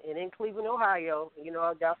Baltimore and in Cleveland, Ohio,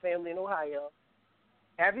 I got family in Ohio,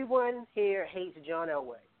 everyone here hates John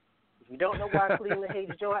Elway. If you don't know why Cleveland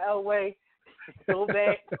hates John Elway, go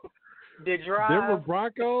back. The drive. Denver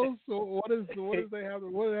Broncos. So what does they have?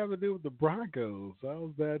 What do they have to do with the Broncos?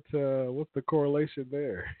 How's that? What's the correlation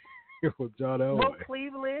there with John Elway?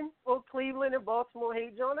 Well, Cleveland and Baltimore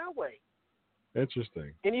hate John Elway.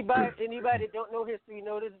 Interesting. Anybody that don't know history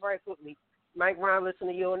know this very quickly. Mike Ryan,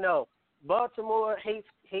 listen, you'll know. Baltimore hates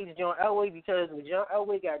John Elway because when John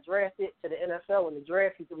Elway got drafted to the NFL in the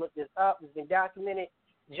draft, you can look this up. It's been documented.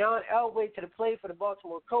 John Elway could have played for the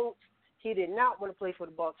Baltimore Colts. He did not want to play for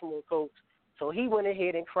the Baltimore Colts, so he went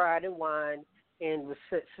ahead and cried and whined and was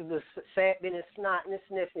sapping and snotting and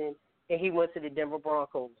sniffing, and he went to the Denver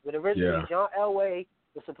Broncos. But originally, John Elway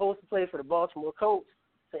was supposed to play for the Baltimore Colts.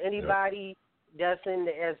 So anybody that's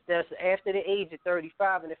after the age of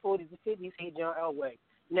 35 in the 40s and 50s hate John Elway.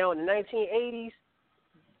 Now, in the 1980s,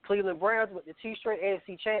 Cleveland Browns went to 2 straight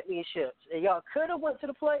AFC championships. And y'all could have went to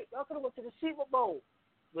the Y'all could have went to the Super Bowl.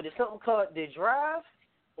 But it's something called the drive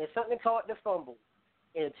and something called the fumble.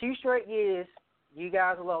 In 2 straight years, you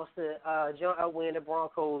guys lost to John Elway and the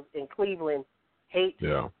Broncos in Cleveland. Hate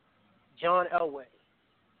John Elway.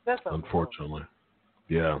 That's unfortunately.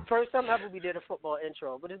 Yeah. First time ever we did a football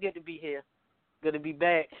intro, but it's good to be here. Good to be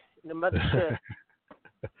back in the mothership.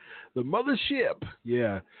 The mothership.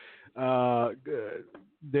 Yeah.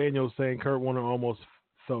 Daniel saying Kurt Warner almost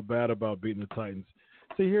felt bad about beating the Titans.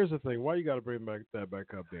 See, here's the thing. Why you got to bring that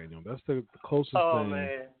back up, Daniel? That's the closest thing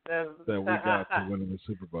that we got to winning the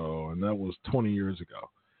Super Bowl, and that was 20 years ago.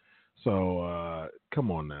 So,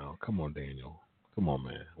 come on now. Come on, Daniel. Come on,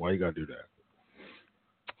 man. Why you got to do that?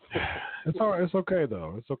 It's all right. It's okay,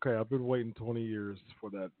 though. It's okay. I've been waiting 20 years for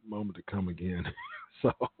that moment to come again.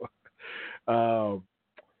 So,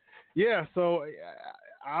 yeah, so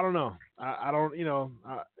I don't know. I don't,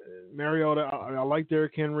 Mariota, I like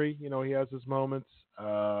Derrick Henry. He has his moments.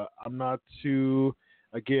 I'm not too,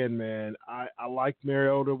 again, man, I liked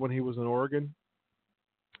Mariota when he was in Oregon.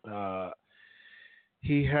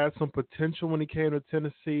 He had some potential when he came to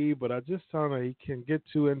Tennessee, but I just don't know, he can get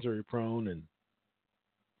too injury prone, and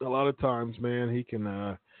a lot of times, man, he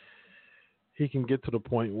can get to the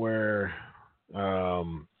point where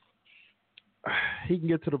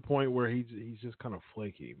he's just kind of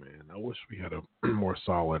flaky, man. I wish we had a more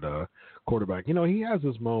solid quarterback. He has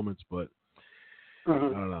his moments, but I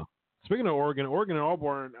don't know. Speaking of Oregon and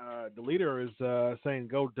Auburn, the leader is saying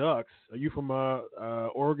go Ducks. Are you from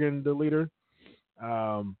Oregon, the leader?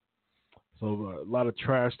 So a lot of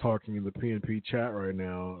trash talking in the PNP chat right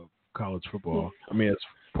now of college football. I mean, it's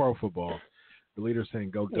pro football. The leader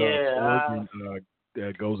saying go Ducks. Yeah. Oregon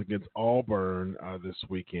goes against Auburn this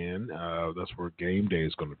weekend. That's where game day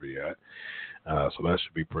is going to be at. So that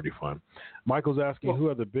should be pretty fun. Michael's asking, who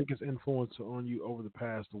had the biggest influence on you over the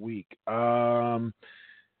past week?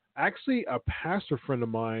 Actually, a pastor friend of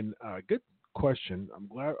mine. Good question. I'm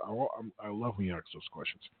glad. I love when you ask those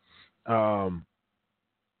questions.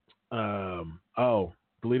 The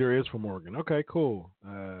leader is from Oregon. Okay, cool.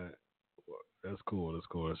 That's cool.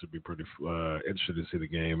 That should be pretty interesting to see the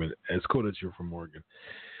game, and it's cool that you're from Oregon.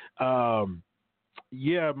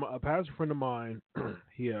 Yeah, a pastor friend of mine,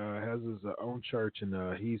 he has his own church, and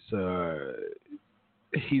I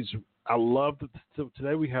love that.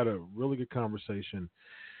 Today we had a really good conversation.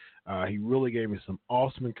 He really gave me some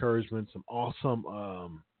awesome encouragement, some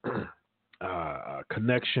awesome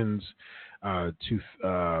connections to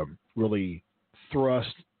really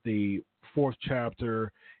thrust the 4th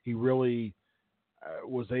chapter. He really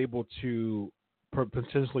was able to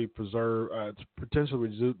potentially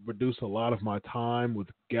reduce a lot of my time with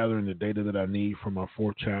gathering the data that I need from my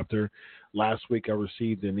 4th chapter. Last week I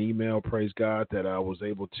received an email, praise God, that I was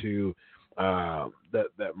able to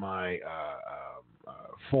that my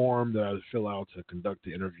form that I would fill out to conduct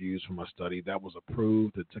the interviews for my study, that was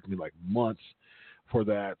approved. It took me like months for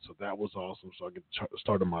that, so that was awesome. So I get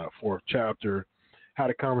started my 4th chapter. Had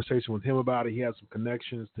a conversation with him about it. He had some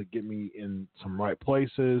connections to get me in some right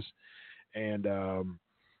places, and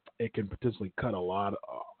it can potentially cut a lot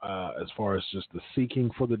as far as just the seeking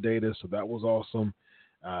for the data. So that was awesome.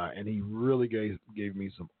 And he really gave me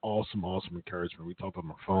some awesome encouragement. We talked on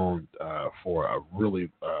the phone for a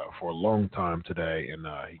long time today, and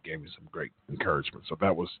he gave me some great encouragement. So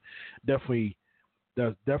that's definitely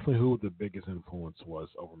who the biggest influence was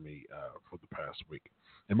over me for the past week.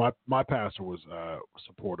 And my pastor was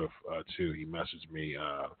supportive too. He messaged me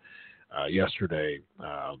yesterday,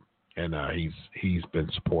 and he's been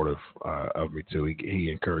supportive of me too. He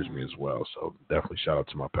encouraged me as well. So definitely shout out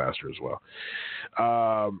to my pastor as well.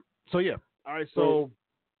 So yeah, all right. So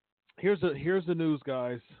here's the news,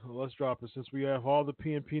 guys. Let's drop it since we have all the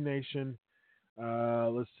PNP Nation.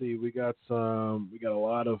 Let's see. We got a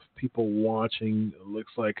lot of people watching. It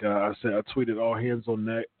looks like I tweeted all hands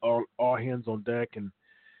on deck, and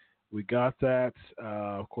we got that.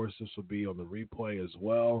 Of course, this will be on the replay as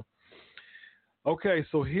well. Okay,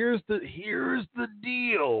 so here's the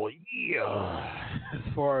deal. Yeah, as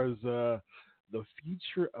far as the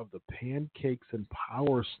future of the Pancakes and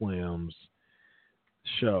Powerslams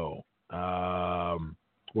show,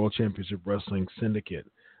 World Championship Wrestling Syndicate.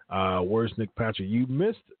 Where's Nick Patrick? You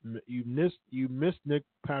missed Nick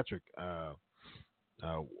Patrick.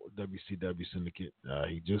 WCW Syndicate.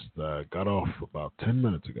 He just got off about 10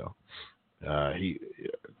 minutes ago. He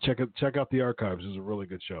check out the archives. It's a really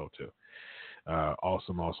good show too.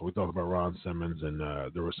 Awesome. We talked about Ron Simmons, and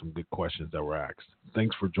there were some good questions that were asked.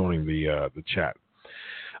 Thanks for joining the chat.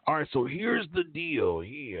 All right, so here's the deal.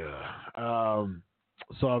 Yeah.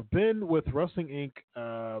 So I've been with Wrestling Inc.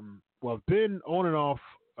 I've been on and off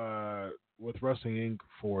with Wrestling Inc.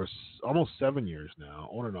 for almost 7 years now,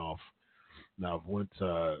 on and off. Now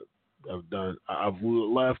I've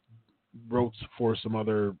left, wrote for some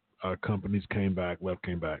other companies, came back, left,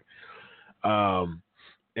 came back. And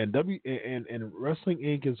Wrestling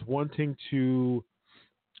Inc. is wanting to.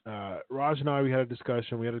 Raj and I, we had a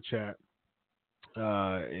discussion, we had a chat,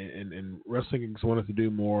 and Wrestling Inc. wanted to do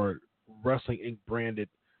more Wrestling Inc. branded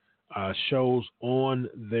shows on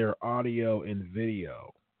their audio and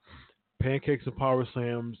video. Pancakes and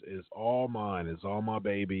Powerslams is all mine. It's all my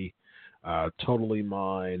baby. Totally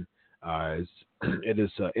mine. It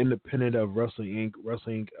is independent of Wrestling Inc.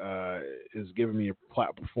 Wrestling Inc. Is giving me a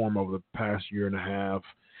platform over the past year and a half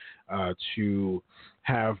to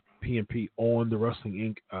have PNP on the Wrestling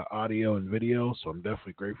Inc. Audio and video. So I'm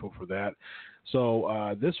definitely grateful for that.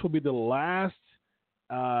 So this will be the last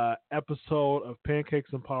episode of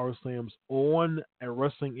Pancakes and Powerslams on a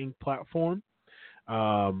Wrestling Inc. platform.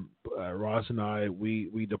 Ross and I,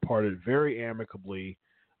 we departed very amicably.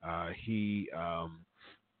 He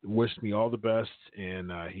wished me all the best,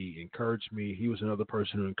 and he encouraged me. He was another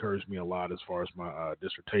person who encouraged me a lot as far as my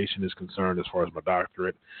dissertation is concerned, as far as my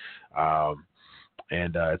doctorate.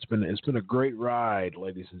 And it's been a great ride,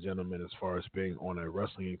 ladies and gentlemen, as far as being on a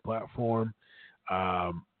Wrestling Inc. platform.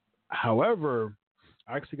 However,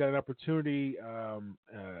 I actually got an opportunity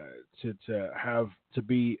to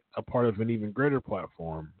be a part of an even greater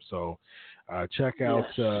platform. So check out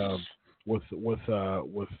so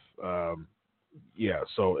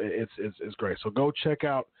it's great. So go check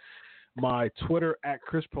out my Twitter at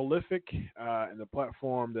Chris Prolific, and the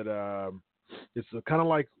platform that it's kind of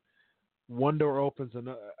like one door opens and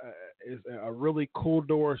is a really cool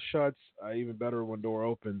door shuts, even better when door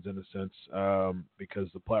opens in a sense, because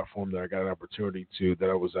the platform that I got an opportunity that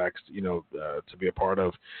I was asked, to be a part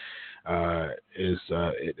of, is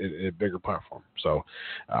a bigger platform. So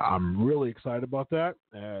I'm really excited about that.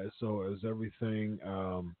 So as everything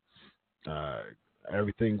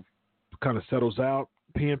kind of settles out,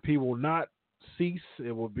 PNP will not cease.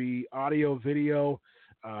 It will be audio, video,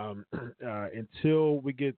 until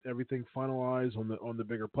we get everything finalized on the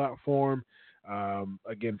bigger platform.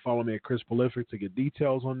 Again, follow me at Chris Prolific to get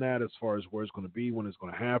details on that as far as where it's going to be, when it's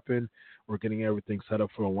going to happen. We're getting everything set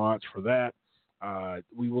up for the launch for that.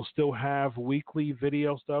 We will still have weekly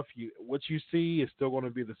video stuff. What you see is still going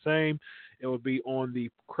to be the same. It will be on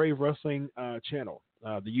the Crave Wrestling channel,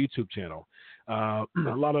 the YouTube channel. A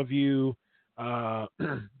lot of you, the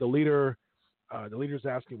leader's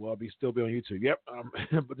asking, will I still be on YouTube? Yep,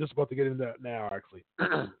 but just about to get into that now, actually.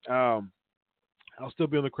 I'll still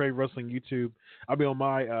be on the Crave Wrestling YouTube. I'll be on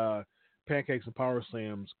my Pancakes and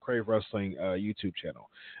Powerslams Crave Wrestling YouTube channel.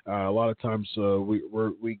 A lot of times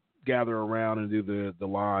we gather around and do the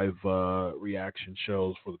live reaction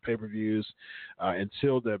shows for the pay-per-views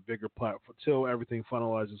until that bigger platform, until everything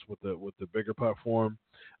finalizes with the bigger platform.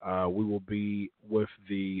 We will be with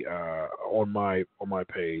the on my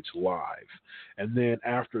page live, and then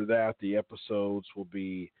after that, the episodes will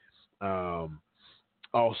be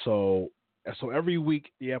also. So every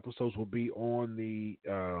week, the episodes will be on the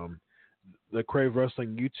Crave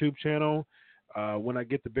Wrestling YouTube channel. When I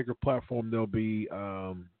get the bigger platform, they'll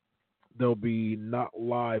be not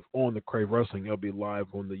live on the Crave Wrestling. They'll be live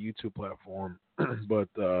on the YouTube platform, but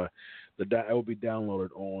it will be downloaded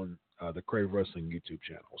on the Crave Wrestling YouTube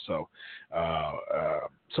channel. So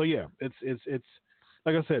yeah, it's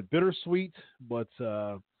like I said, bittersweet, but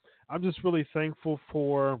I'm just really thankful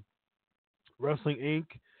for Wrestling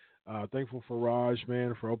Inc. Thankful for Raj,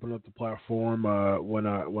 man, for opening up the platform. When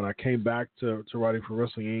I came back to writing for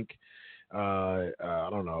Wrestling Inc. I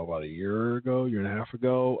don't know, about a year and a half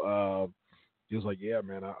ago, he was like, yeah,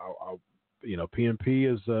 man, I'll PNP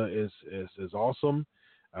is awesome.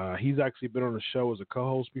 He's actually been on the show as a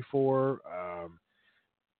co-host before.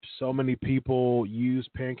 So many people use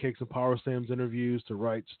Pancakes and Powerslams interviews to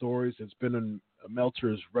write stories. It's been in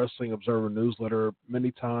Meltzer's Wrestling Observer newsletter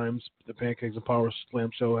many times. The Pancakes and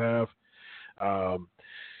Powerslam show have.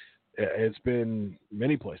 It's been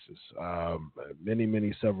many places, several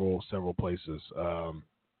places.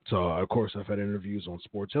 So, of course, I've had interviews on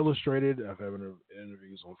Sports Illustrated. I've had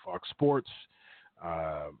interviews on Fox Sports,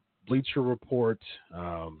 Bleacher Report.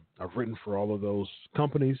 I've written for all of those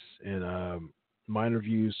companies, and my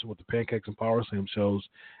interviews with the Pancakes and Powerslam shows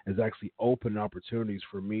has actually opened opportunities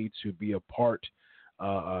for me to be a part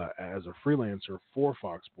as a freelancer for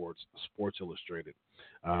Fox Sports, Sports Illustrated.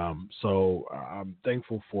 So I'm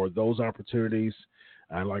thankful for those opportunities.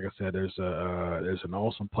 And like I said, there's an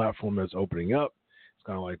awesome platform that's opening up. It's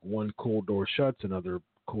kind of like one cool door shuts, another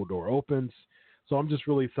cool door opens. So I'm just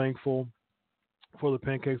really thankful for the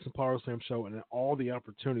Pancakes and Powerslams show and all the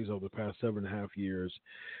opportunities over the past 7.5 years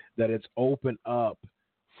that it's opened up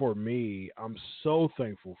for me. I'm so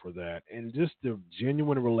thankful for that. And just the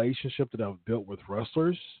genuine relationship that I've built with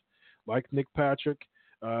wrestlers like Nick Patrick,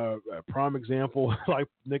 a prime example, like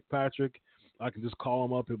Nick Patrick. I can just call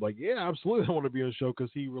him up and be like, yeah, absolutely, I want to be on the show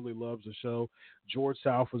because he really loves the show. George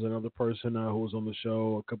South was another person who was on the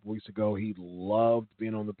show a couple weeks ago. He loved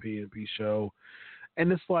being on the PNP show.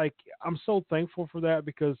 And it's like, I'm so thankful for that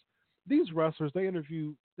because these wrestlers, they get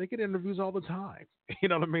interviews all the time. You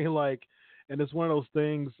know what I mean? Like, and it's one of those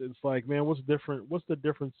things, it's like, man, what's the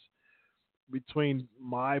difference between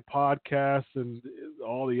my podcast and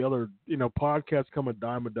all the other, podcasts come a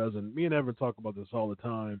dime a dozen. Me and Evan talk about this all the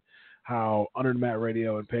time, how Under the Mat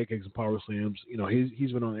Radio and Pancakes and Powerslams,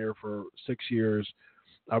 he's been on air for 6 years.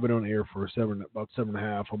 I've been on air for about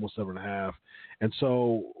 7.5, almost 7.5. And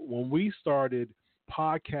so when we started,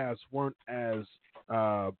 podcasts weren't as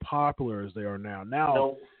popular as they are now.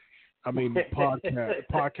 Now, I mean,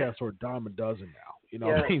 podcasts are a dime a dozen now. You know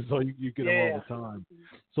what I mean? So you get them all the time.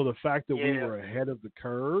 So the fact that we were ahead of the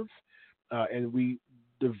curve and we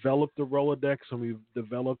developed the Rolodex, and we've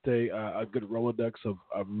developed a good Rolodex of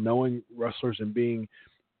knowing wrestlers and being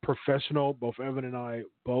professional, both Evan and I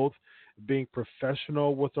both being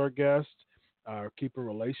professional with our guests, keeping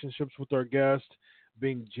relationships with our guests,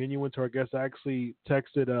 being genuine to our guests. I actually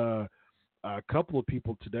texted a couple of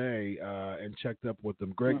people today and checked up with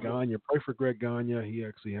them. Greg Gagne, pray for Greg Gagne. He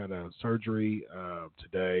actually had a surgery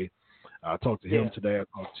today. I talked to him today. I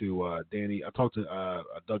talked to Danny. I talked to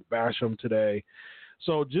Doug Basham today.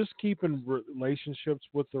 So just keeping relationships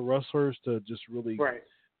with the wrestlers to just really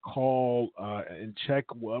call and check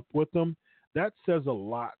up with them, that says a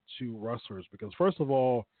lot to wrestlers because, first of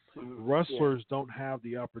all, wrestlers don't have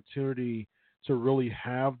the opportunity to really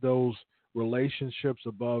have those relationships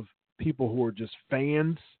above people who are just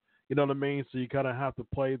fans. You know what I mean? So you kind of have to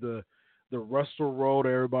play the wrestler role to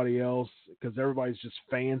everybody else because everybody's just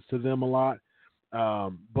fans to them a lot.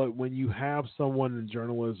 But when you have someone in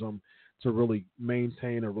journalism to really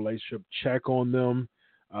maintain a relationship, check on them,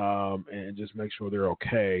 and just make sure they're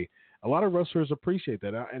okay, a lot of wrestlers appreciate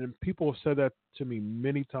that. And people have said that to me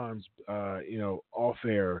many times, off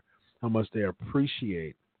air, how much they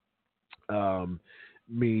appreciate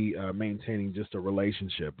me maintaining just a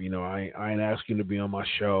relationship. I ain't asking you to be on my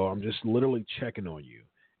show. I'm just literally checking on you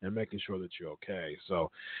and making sure that you're okay. So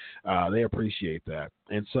they appreciate that.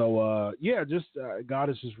 And so, God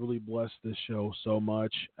has just really blessed this show so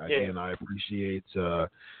much. Again, I appreciate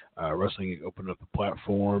Wrestling opening up the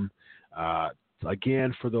platform.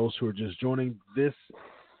 Again, for those who are just joining, this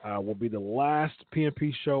will be the last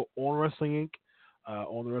PNP show on Wrestling Inc.,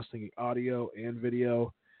 on the Wrestling Inc. audio and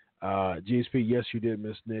video. GSP, yes, you did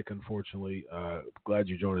miss Nick, unfortunately. Glad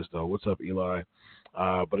you joined us, though. What's up, Eli?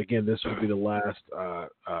 But again, this will be the last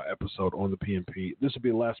episode on the PNP. This will be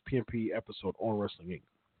the last PNP episode on Wrestling Inc.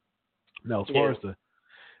 Now, as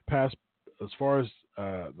far as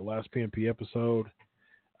the last PNP episode,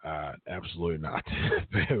 absolutely not.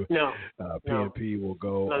 PNP will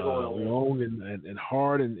go long and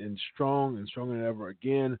hard and strong and stronger than ever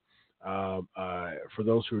again. For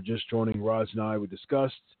those who are just joining, Raj and I, we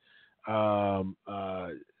discussed transitioning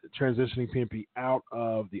PNP out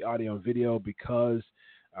of the audio and video because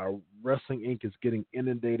Wrestling Inc. is getting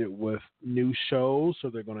inundated with new shows, so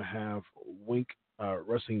they're going to have Wink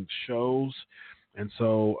Wrestling shows, and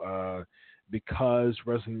so because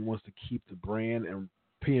Wrestling wants to keep the brand, and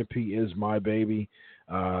PNP is my baby,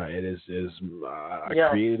 it is I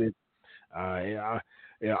created it.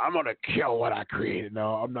 I'm gonna kill what I created.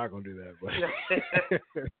 No, I'm not gonna do that. But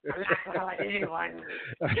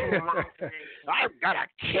I'm gonna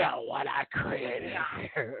kill what I created.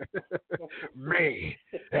 Me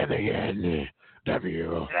and the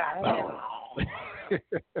NW.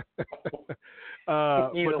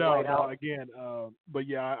 But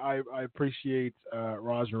I appreciate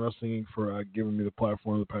Raj and Wrestling for giving me the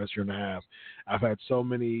platform the past year and a half. I've had so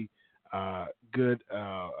many good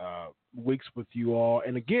weeks with you all,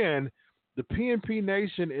 and again, the PNP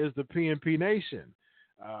Nation is the PNP Nation.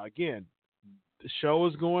 Again, the show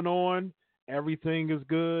is going on. Everything is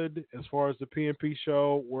good as far as the PNP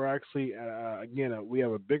show. We're actually we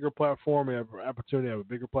have a bigger platform. We have an opportunity to have a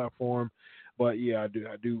bigger platform. But yeah, I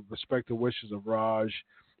do respect the wishes of Raj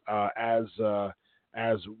as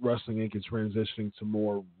Wrestling Inc. is transitioning to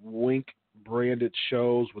more Wink branded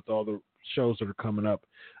shows with all the shows that are coming up.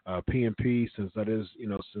 PNP, since this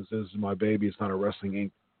is my baby, it's not a Wrestling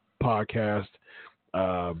Inc. podcast.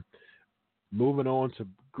 Moving on to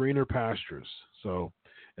greener pastures, so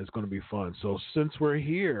it's going to be fun. So since we're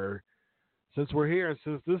here, since we're here, and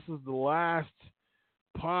since this is the last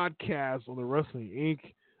podcast on the Wrestling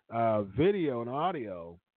Inc. Video and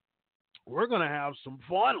audio, we're going to have some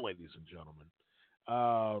fun, ladies and gentlemen.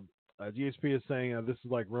 GSP is saying this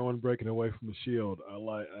is like Roman breaking away from the Shield.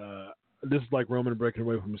 This is like Roman breaking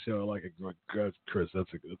away from the Shield. I like it, Chris.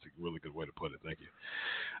 That's a really good way to put it. Thank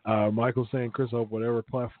you. Michael's saying, Chris, I hope whatever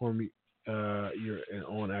platform you're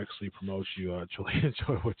on actually promotes you. Truly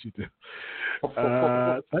enjoy what you do.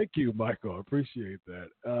 Thank you, Michael. I appreciate that.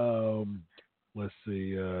 Let's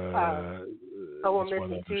see. I want to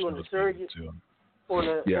mention too on the surgeon. Go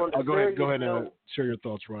ahead and share your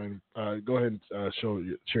thoughts, Ryan. Go ahead and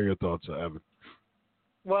share your thoughts, Evan.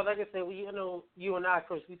 Well, like I said, you and I,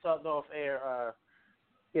 Chris, we talked off air.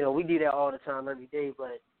 We do that all the time, every day.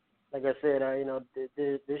 But like I said,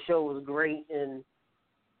 the show was great, and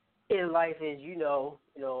in life, as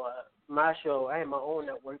my show, I had my own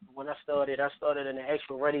network. When I started in an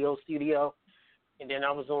actual radio studio, and then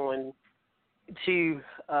I was on 2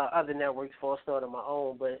 other networks before I started my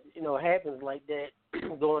own. But it happens like that.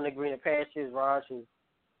 Going to greener pastures, Raj is,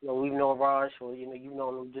 we've known Raj for, you've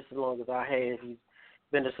known him just as long as I have. He's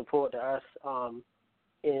been a support to us.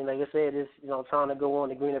 And like I said, it's, time to go on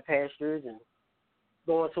to greener pastures and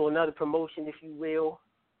go into another promotion, if you will.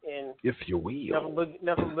 And if you will.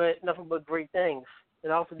 Nothing but great things.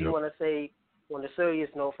 And I also do want to say, on the serious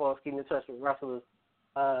note, for us keeping in touch with wrestlers,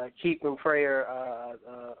 keep in prayer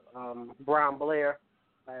Brian Blair.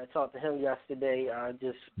 I talked to him yesterday.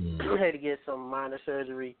 Just had to get some minor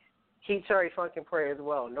surgery. Keep Terry Funk in prayer as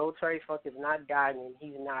well. No, Terry Funk is not dying.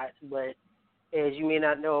 He's not. But as you may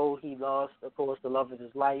not know, he lost, of course, the love of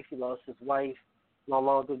his life. He lost his wife not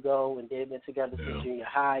long ago, and they've been together since junior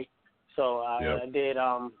high. So I did,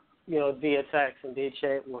 via text and did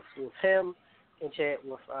chat with him and chat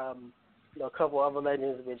with a couple other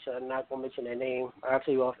legends, which I'm not going to mention their name. I'll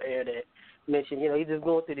tell you off air that mentioned, he's just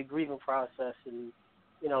going through the grieving process and,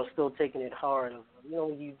 still taking it hard.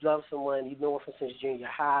 When you love someone, you've known them since junior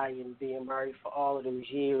high and being married for all of those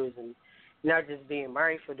years, and not just being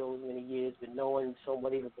married for those many years, but knowing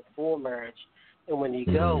someone even before marriage. And when you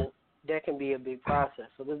go, that can be a big process.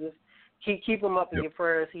 So just keep him up in your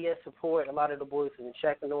prayers. He has support. A lot of the boys have been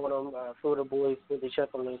checking on him. Florida boys, they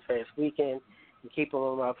checked on him this past weekend and keeping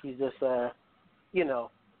him up. He's just, just a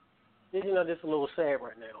little sad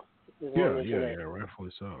right now. Yeah, rightfully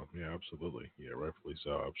so. Yeah, absolutely. Yeah, rightfully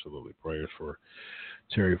so. Absolutely. Prayers for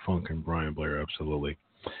Terry Funk and Brian Blair. Absolutely.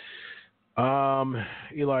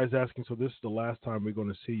 Eli is asking, so this is the last time we're going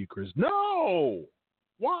to see you, Chris? No!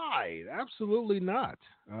 Why? Absolutely not.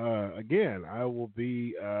 Again, I will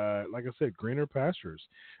be, like I said, greener pastures.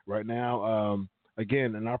 Right now,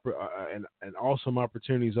 again, an awesome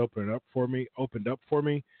opportunities opened up for me.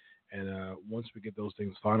 And once we get those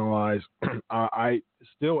things finalized, I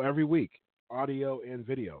still every week, audio and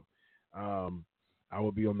video. I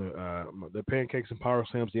will be on the Pancakes and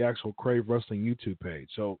Powerslams, the actual Crave Wrestling YouTube page.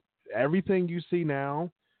 So everything you see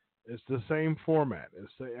now is the same format.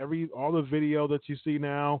 It's all the video that you see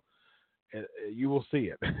now, you will see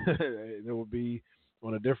it. It will be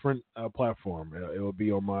on a different platform. It will be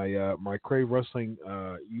on my my Crave Wrestling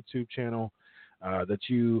YouTube channel that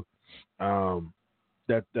you.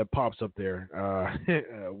 That pops up there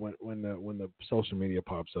when the social media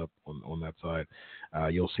pops up on that side.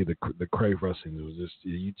 You'll see the Crave Wrestling. It was just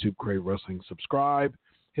YouTube Crave Wrestling. Subscribe,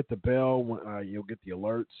 hit the bell. You'll get the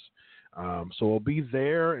alerts. So we'll be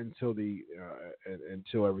there until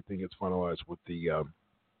until everything gets finalized with the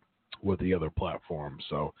other platforms.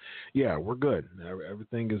 So yeah, we're good.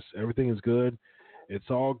 Everything is good. It's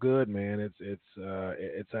all good, man.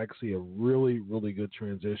 It's actually a really, really good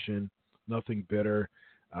transition. Nothing bitter,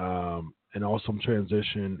 an awesome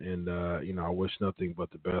transition, and I wish nothing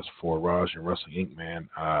but the best for Raj and Wrestling Inc. Man,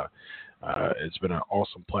 it's been an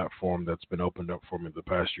awesome platform that's been opened up for me the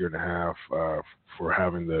past year and a half for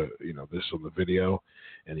having this on the video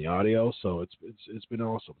and the audio. So it's been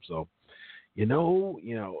awesome. So it's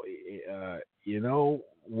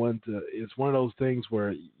one of those things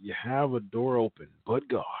where you have a door open, but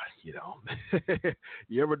God,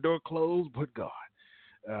 you have a door closed, but God.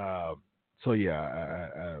 So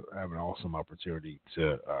yeah, I have an awesome opportunity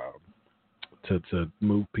to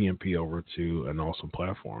move PMP over to an awesome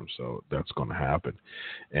platform. So that's going to happen,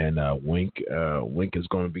 and Wink is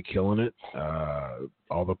going to be killing it.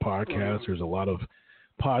 All the podcasts, there's a lot of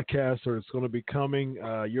podcasts that's going to be coming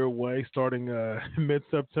your way starting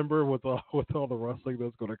mid-September with all the wrestling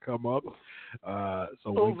that's going to come up.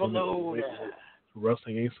 So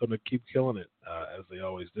Wrestling Inc. going to keep killing it as they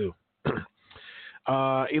always do.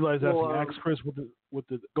 Eli's asking, ask Chris with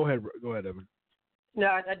the. Go ahead, Evan. No,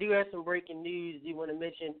 I do have some breaking news. You want to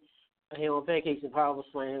mention here on Pancakes and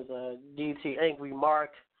Powerslams, DT Angry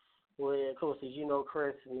Mark, where, of course, as you know,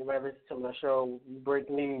 Chris, and you might listen to my show, we break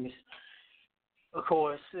news, of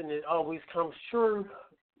course, and it always comes true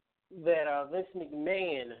that Vince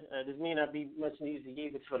McMahon, this may not be much news to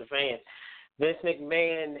give it for the fans, Vince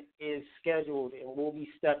McMahon is scheduled and will be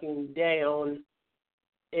stepping down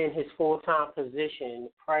in his full-time position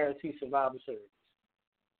prior to Survivor Series.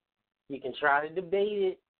 You can try to debate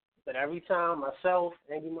it, but every time myself,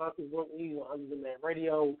 Angry Marcus, broke news on Underdemand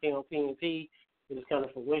Radio, on PNP, it was kind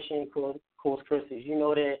of fruition. Of course, Chris, as you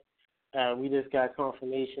know that, we just got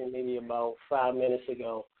confirmation maybe about 5 minutes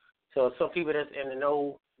ago. So some people that's in the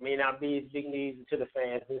know may not be as big news to the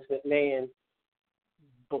fans. Vince McMahon,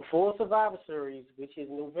 before Survivor Series, which is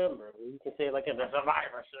November, you can say like in the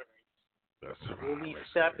Survivor Series, will be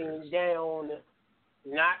stepping down,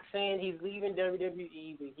 not saying he's leaving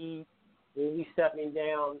WWE, but he will be stepping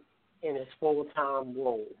down in his full-time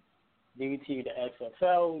role due to the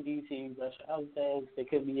XFL, due to a bunch of other things. That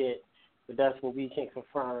could be it, but that's what we can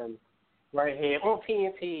confirm right here on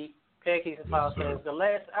PNP, Pancakes and Powerslams. The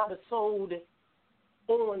last episode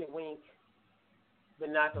on Wink, but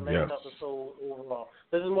not the last episode overall.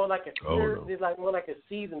 This is more like a This is like more like a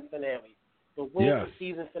season finale. The Wink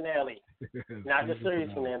season finale, not the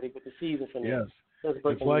series finale, but the season finale. Yes,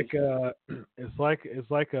 it's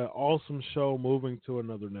like an awesome show moving to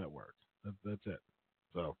another network. That's it.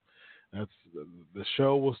 So that's the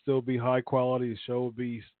show will still be high quality. The show will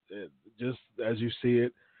be just as you see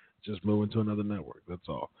it, just moving to another network. That's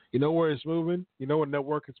all. You know where it's moving? You know what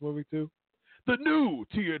network it's moving to? The new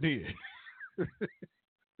TNT.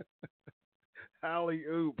 Alley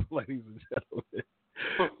oop, ladies and gentlemen.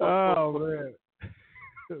 Oh man,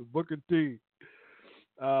 Booker T.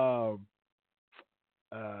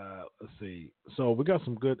 Let's see. So we got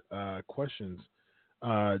some good questions.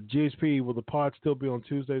 GHP, will the pod still be on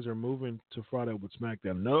Tuesdays or moving to Friday with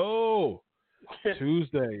SmackDown? No,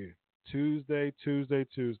 Tuesday.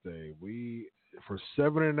 We for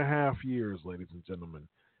 7.5 years, ladies and gentlemen,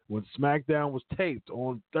 when SmackDown was taped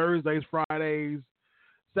on Thursdays, Fridays,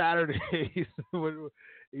 Saturdays,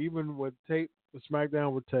 even when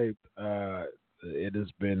SmackDown was taped, it has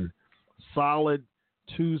been solid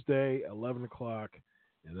Tuesday, 11 o'clock,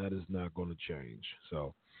 and that is not going to change.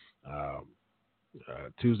 So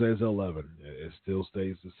Tuesdays at 11. It still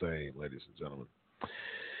stays the same, ladies and gentlemen.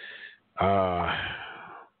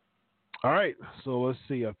 All right, so let's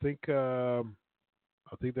see. I think that's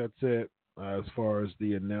it as far as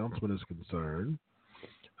the announcement is concerned.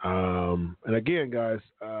 And again, guys,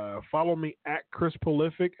 follow me at Chris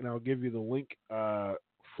Prolific, and I'll give you the link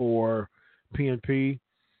for PNP.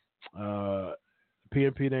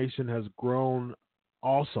 PNP Nation has grown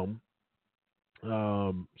awesome,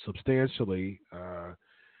 substantially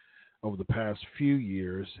over the past few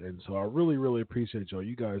years, and so I really, really appreciate y'all.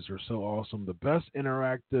 You guys are so awesome. The best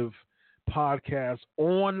interactive podcast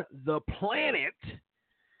on the planet,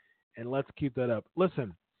 and let's keep that up.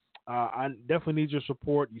 Listen, I definitely need your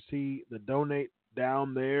support. You see the donate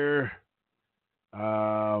down there,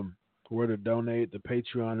 where to donate, the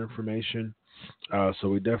Patreon information. So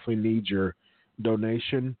we definitely need your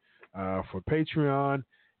donation for Patreon,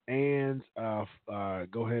 and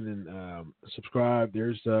go ahead and subscribe.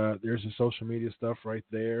 There's the social media stuff right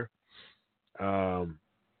there. There's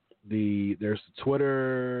the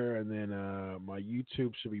Twitter, and then my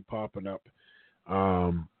YouTube should be popping up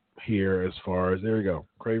here as far as, there we go,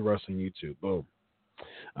 Crave Wrestling YouTube. Boom.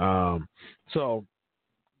 So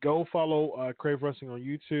go follow Crave Wrestling on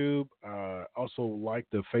YouTube. Also like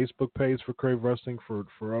the Facebook page for Crave Wrestling for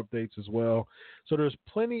updates as well. So there's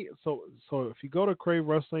plenty. So if you go to Crave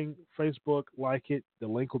Wrestling Facebook, like it, the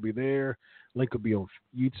link will be there. Link will be on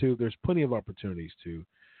YouTube. There's plenty of opportunities to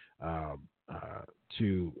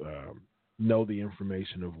know the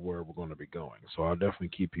information of where we're going to be going. So I'll definitely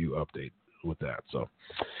keep you updated with that. So,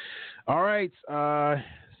 all right.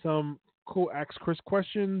 Some cool Ask Chris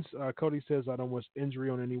questions. Cody says, I don't wish injury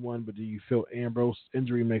on anyone, but do you feel Ambrose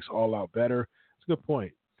injury makes All Out better? It's a good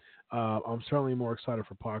point. I'm certainly more excited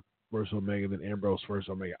for Pac versus Omega than Ambrose versus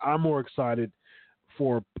Omega. I'm more excited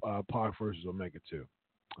for Pac versus Omega too.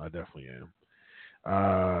 I definitely am.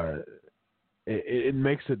 It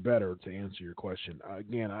makes it better, to answer your question.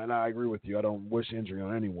 Again, and I agree with you. I don't wish injury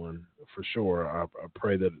on anyone, for sure. I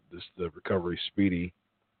pray that the recovery is speedy.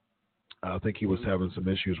 I think he was having some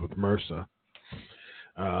issues with MRSA.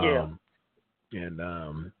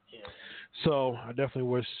 So I definitely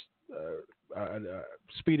wish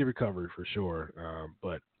speedy recovery for sure.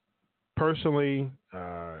 But personally,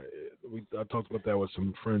 I talked about that with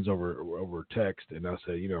some friends over text, and I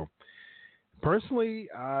said, personally,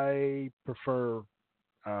 I prefer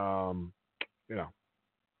you know,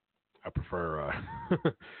 I prefer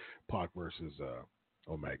Pac versus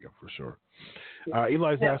Omega for sure.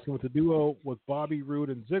 Eli's asking, with the duo with Bobby Roode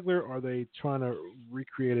and Ziggler, are they trying to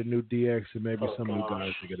recreate a new DX and maybe some new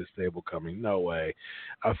guys to get a stable coming? No way.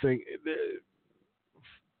 I think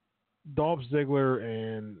Dolph Ziggler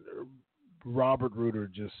and Robert Roode are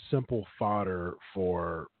just simple fodder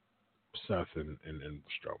for Seth and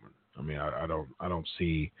Strowman. I mean, I don't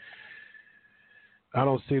see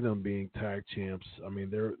them being tag champs. I mean,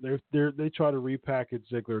 they try to repackage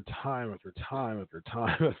Ziggler time after time after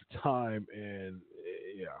time after time, and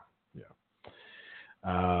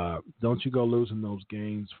don't you go losing those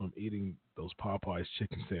gains from eating those Popeyes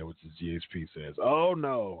chicken sandwiches? GHP says. Oh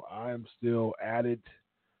no, I am still at it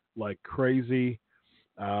like crazy.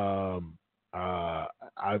 Popeyes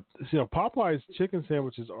chicken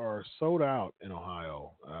sandwiches are sold out in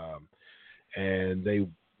Ohio, and they.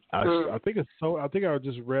 I think it's so. I think I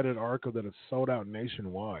just read an article that it's sold out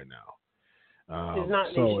nationwide now. It's not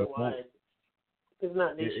nationwide. It's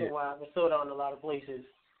not nationwide. It's sold out in a lot of places.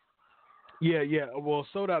 Yeah. Well,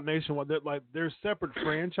 sold out nationwide. There's separate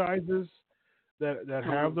franchises that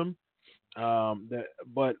have them.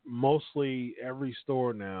 But mostly every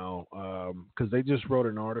store now, because they just wrote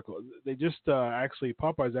an article. They just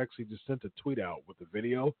Popeyes actually just sent a tweet out with the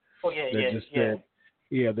video. Oh yeah. They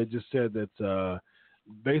just said that.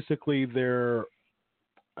 Basically, they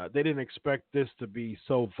didn't expect this to be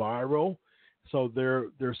so viral, so their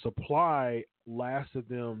supply lasted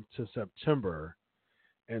them to September,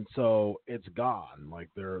 and so it's gone. Like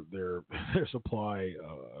their supply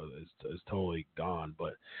is totally gone.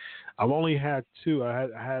 But I've only had two. I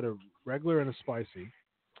had a regular and a spicy.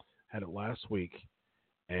 Had it last week,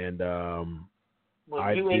 and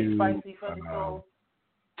you ate spicy for the phone?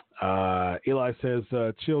 Eli says,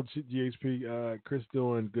 chill GHP, Chris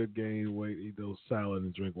doing good gain weight, eat those salad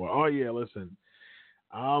and drink water. Oh yeah, listen,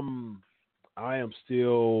 I am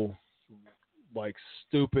still like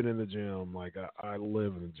stupid in the gym. Like I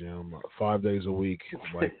live in the gym 5 days a week,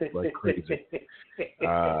 like crazy.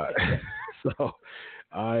 So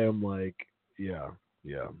I am like, yeah.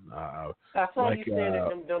 I saw you standing at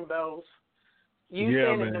them dumbbells.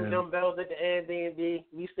 Standing at them dumbbells at the Airbnb.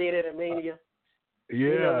 We stayed at a Mania.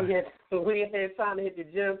 Yeah. We had time to hit the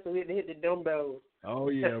gym, so we had to hit the dumbbells. Oh,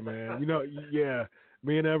 yeah, man.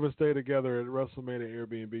 Me and Evan stay together at WrestleMania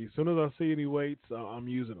Airbnb. As soon as I see any weights, I'm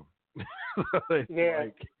using them. You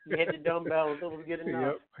hit the dumbbells. It was good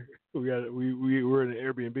enough. Yep. We were in an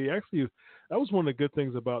Airbnb. Actually, that was one of the good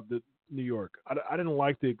things about New York. I didn't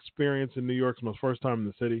like the experience in New York. It's my first time in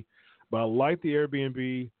the city. But I liked the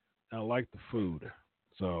Airbnb, and I liked the food.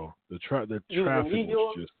 So the traffic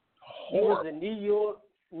was just... He was a New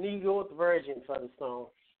York version for the song,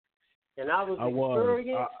 and I was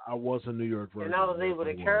a New York version, and I was able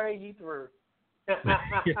to carry you through.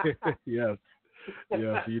 Yes,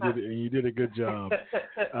 you did a good job.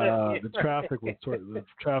 The traffic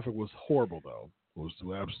was horrible though. It was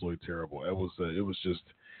absolutely terrible. It was just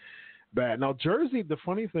bad. Now Jersey, the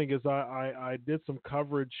funny thing is, I did some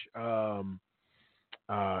coverage.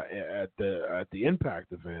 At the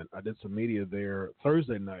Impact event, I did some media there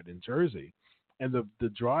Thursday night in Jersey, and the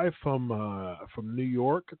drive from New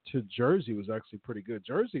York to Jersey was actually pretty good.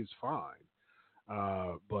 Jersey's fine,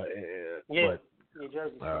 but New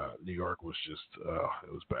York was just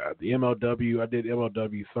it was bad. The MLW, I did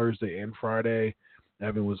MLW Thursday and Friday.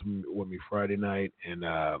 Evan was with me Friday night, and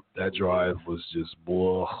that drive was just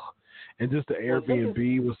blah. And just the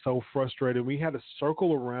Airbnb was so frustrating. We had to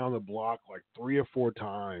circle around the block like 3 or 4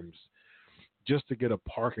 times just to get a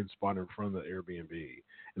parking spot in front of the Airbnb.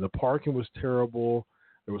 And the parking was terrible.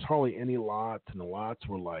 There was hardly any lots, and the lots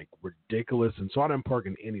were like ridiculous. And so I didn't park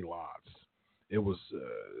in any lots. It was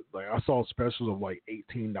like I saw specials of like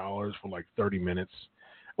 $18 for like 30 minutes.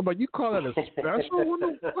 I'm like, you call that a special? What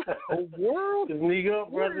in the world? New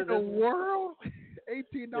York, what in the world?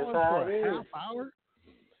 $18 for a half hour?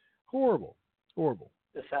 Horrible.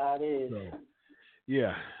 That's how it is. So,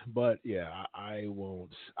 yeah, but I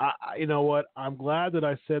won't. You know what? I'm glad that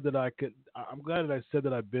I said that I could. I'm glad that I said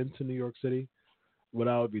that I've been to New York City, but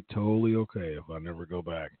I would be totally okay if I never go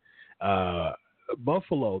back.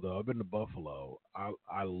 Buffalo, though, I've been to Buffalo.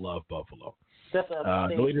 I love Buffalo.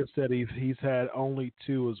 The leader said he's had only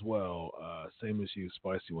 2 as well. Same as you,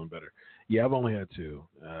 spicy one better. Yeah, I've only had 2.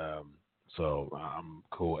 So I'm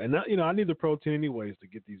cool, and I need the protein anyways to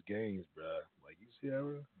get these gains, bro. Like you see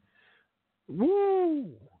that?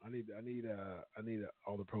 Woo! I need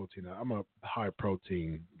all the protein. I'm a high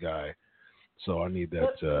protein guy, so I need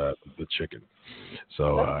that the chicken.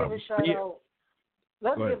 So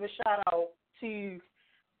let's give a shout out to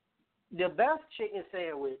the best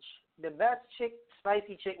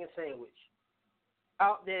spicy chicken sandwich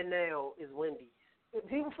out there now is Wendy's.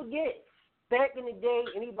 People forget. Back in the day,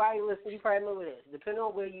 anybody listening, you probably remember this. Depending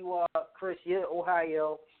on where you are, Chris, you're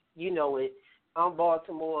Ohio, you know it. I'm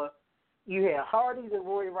Baltimore. You had Hardee's and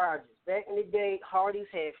Roy Rogers. Back in the day, Hardee's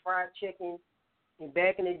had fried chicken. And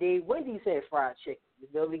back in the day, Wendy's had fried chicken.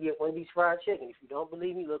 You'll be able to get Wendy's fried chicken. If you don't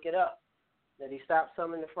believe me, look it up. Now, they stopped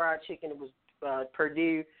selling the fried chicken. It was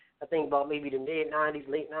Purdue, I think about maybe the mid-'90s,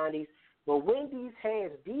 late 90s. But Wendy's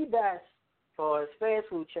has the best for its fast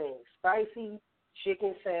food chain, spicy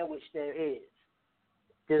chicken sandwich there is.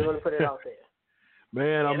 Just want to put it out there.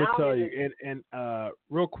 Man, I'm going to tell you. And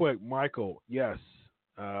real quick, Michael, yes,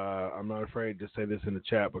 I'm not afraid to say this in the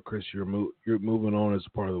chat, but Chris, you're moving on as a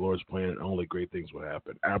part of the Lord's plan, and only great things will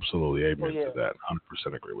happen. Absolutely. Amen to that.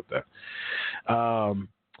 100% agree with that.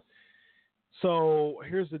 So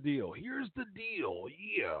here's the deal.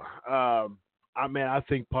 Yeah. I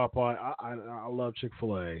think Popeye, I love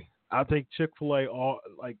Chick-fil-A. I think Chick-fil-A,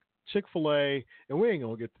 Chick-fil-A, and we ain't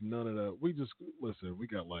going to get to none of that. We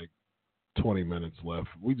got like 20 minutes left.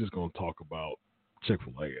 We just going to talk about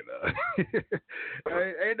Chick-fil-A.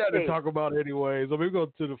 Ain't nothing to talk about anyways. I mean, we go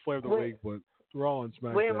to the flavor of the week, but Raw and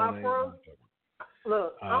SmackDown. Where am I from?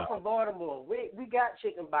 Look, I'm from Baltimore. We got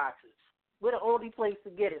chicken boxes. We're the only place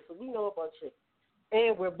to get it, so we know about chicken.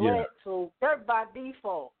 And we're black, so that by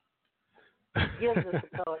default gives us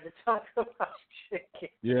a call to talk about chicken.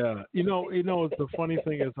 Yeah, the funny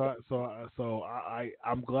thing is,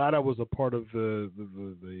 I'm glad I was a part of the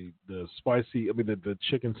spicy. the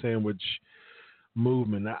chicken sandwich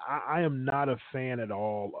movement. I am not a fan at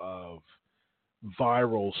all of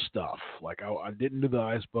viral stuff. Like I didn't do the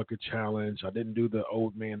ice bucket challenge. I didn't do the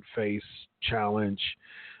old man face challenge.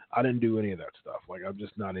 I didn't do any of that stuff. Like I'm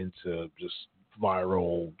just not into just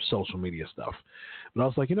viral social media stuff. But I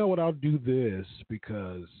was like, you know what? I'll do this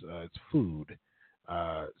because it's food.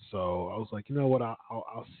 So I was like, you know what?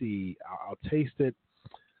 I'll see. I'll taste it.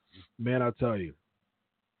 Man, I'll tell you.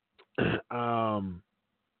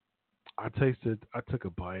 I took a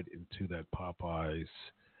bite into that Popeyes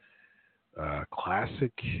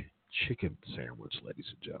classic chicken sandwich,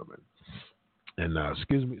 ladies and gentlemen. And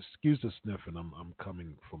excuse the sniffing. I'm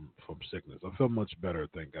coming from sickness. I feel much better,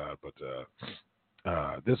 thank God. But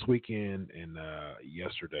this weekend and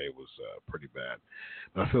yesterday was pretty bad.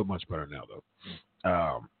 But I feel much better now,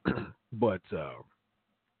 though. But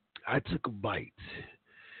I took a bite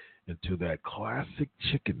into that classic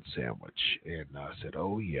chicken sandwich, and I said,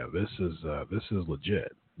 "Oh yeah, this is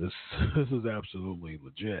legit. This is absolutely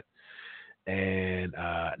legit." And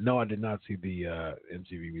no, I did not see the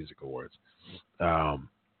MTV Music Awards.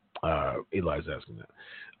 Eli's asking that.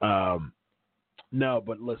 No,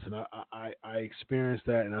 but listen, I experienced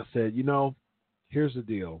that, and I said, here's the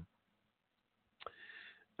deal.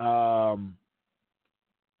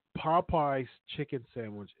 Popeye's chicken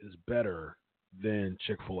sandwich is better than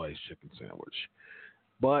Chick-fil-A's chicken sandwich.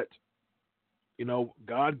 But,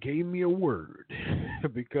 God gave me a word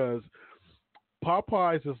because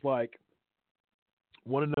Popeye's is like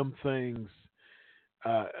one of them things.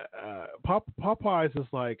 Popeye's is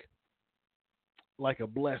like a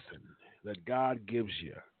blessing that God gives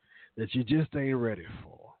you that you just ain't ready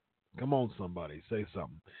for. Come on, somebody, say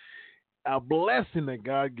something. A blessing that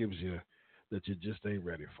God gives you that you just ain't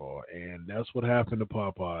ready for. And that's what happened to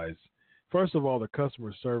Popeyes. First of all, the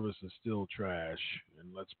customer service is still trash,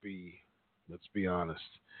 and let's be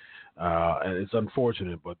honest. And it's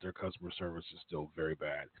unfortunate, but their customer service is still very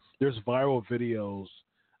bad. There's viral videos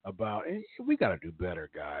about, hey, we got to do better,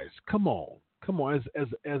 guys. Come on. As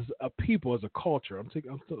a people, as a culture, I'm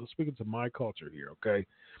speaking to my culture here. Okay,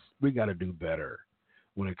 we got to do better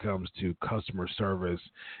when it comes to customer service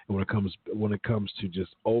and when it comes to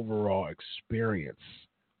just overall experience.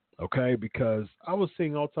 Okay, because I was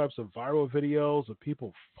seeing all types of viral videos of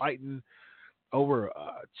people fighting over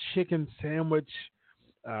a chicken sandwich,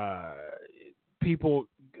 people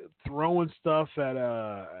throwing stuff at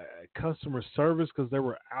customer service because they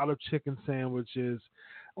were out of chicken sandwiches,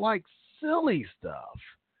 like silly stuff,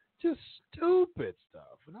 just stupid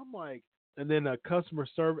stuff. And I'm like, and then the customer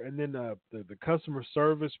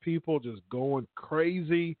service people just going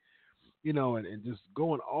crazy, and just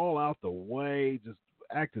going all out the way, just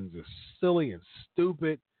acting just silly and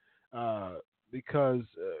stupid because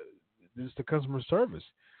it's the customer service.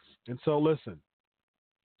 And so listen,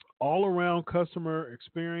 all around customer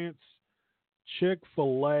experience,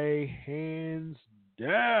 Chick-fil-A hands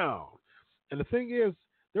down. And the thing is,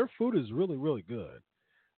 their food is really, really good.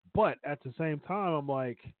 But at the same time, I'm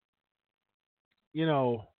like,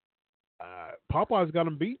 Popeye's got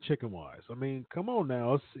them beat chicken wise. I mean, come on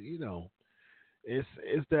now.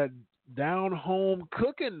 It's that down home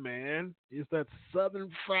cooking, man. It's that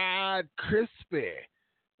Southern fried crispy.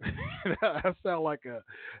 I sound like a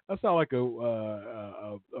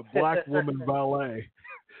black woman ballet.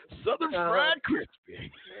 Southern fried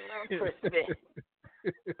crispy.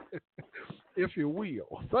 If you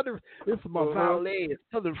will. This is my ballet.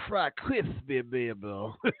 Southern fried crispy, baby.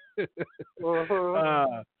 But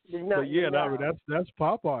yeah, that's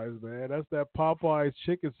Popeyes, man. That's that Popeyes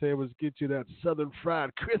chicken sandwich get you that Southern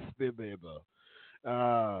fried crispy, baby.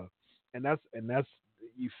 And that's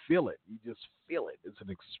you feel it. You just feel it. It's an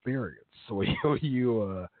experience. So when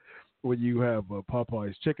you have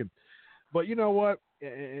Popeyes chicken. But you know what?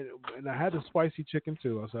 And I had the spicy chicken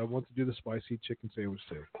too. I said I want to do the spicy chicken sandwich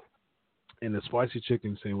too. And the spicy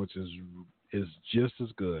chicken sandwich is just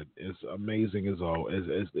as good. It's amazing as all.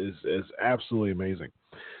 Is absolutely amazing.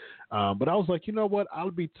 But I was like, you know what?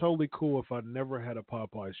 I'll be totally cool if I never had a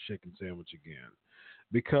Popeyes chicken sandwich again,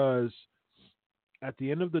 because at the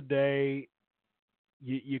end of the day,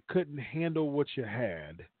 you couldn't handle what you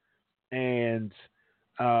had, and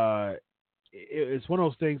it's one of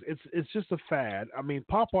those things. It's just a fad. I mean,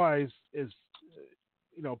 Popeyes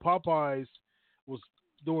Popeyes was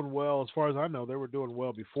doing well as far as I know. They were doing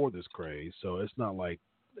well before this craze, so it's not like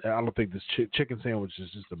I don't think this chicken sandwich is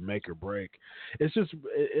just a make or break. It's just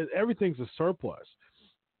everything's a surplus.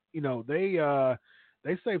 They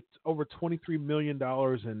saved over $23 million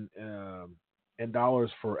in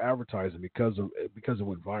dollars for advertising because it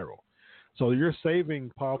went viral. So you're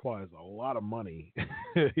saving Popeyes a lot of money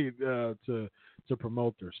to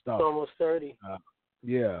promote their stuff. It's almost 30.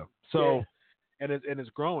 Yeah. So and it's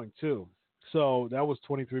growing too. So that was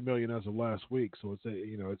 $23 million as of last week. So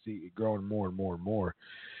it's growing more and more and more.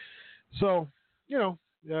 So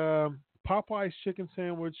Popeye's chicken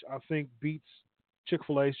sandwich I think beats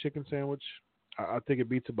Chick-fil-A's chicken sandwich. I think it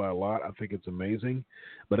beats it by a lot. I think it's amazing.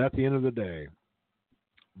 But at the end of the day,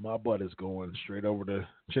 my butt is going straight over to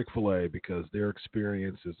Chick-fil-A because their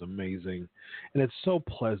experience is amazing, and it's so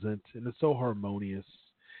pleasant and it's so harmonious.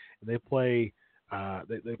 And they play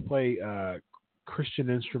Christian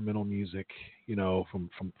instrumental music, from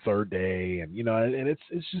Third Day, and and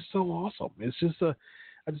it's just so awesome. It's just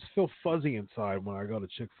I just feel fuzzy inside when I go to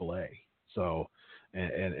Chick-fil-A. So,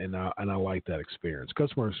 and I like that experience.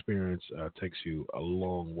 Customer experience takes you a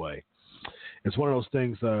long way. It's one of those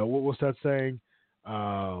things. What's that saying?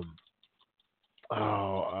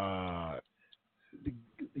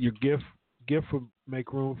 Your gift will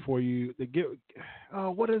make room for you. The gift.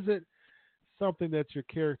 What is it? Something that your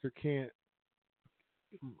character can't.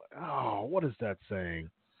 What is that saying?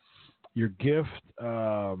 Your gift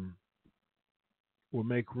will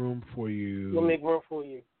make room for you. Will make room for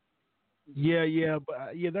you. Yeah,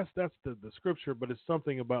 but that's the scripture. But it's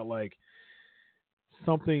something about like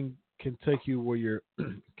something can take you where your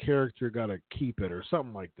character got to keep it or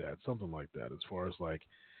something like that. Something like that. As far as like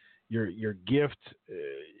your gift,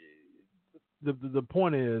 the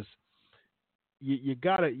point is you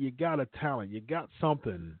got a talent. You got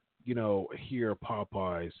something. Here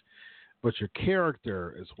Popeyes, but your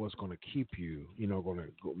character is what's going to keep you,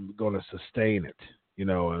 going to sustain it,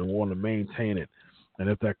 and want to maintain it. And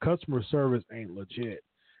if that customer service ain't legit,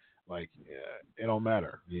 like it don't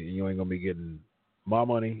matter. You ain't gonna be getting my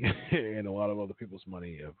money and a lot of other people's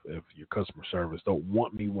money if your customer service don't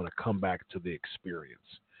want to come back to the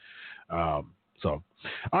experience. So, all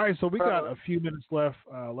right. So we got a few minutes left.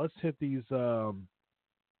 Let's hit these.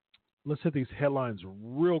 Let's hit these headlines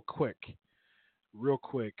real quick.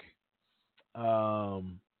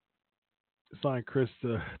 Sign Chris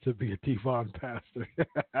to be a Devon pastor.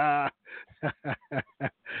 I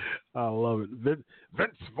love it.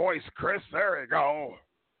 Vince voice, Chris. There you go.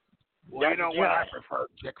 Well, you know what? I prefer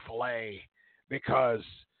Chick-fil-A because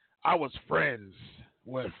I was friends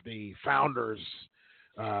with the founder's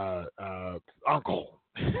uncle.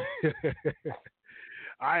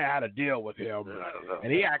 I had a deal with him,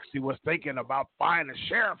 and he actually was thinking about buying a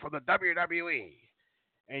share for the WWE.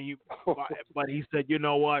 But he said, you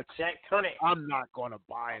know what? I'm not going to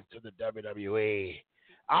buy into the WWE.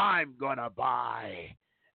 I'm going to buy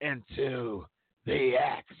into the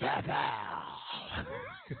XFL.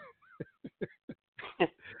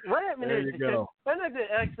 What happened is when did the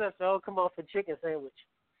XFL come off a chicken sandwich?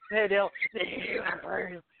 Hey, the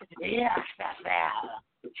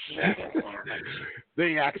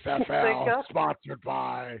XFL sponsored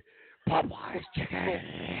by Popeyes Chicken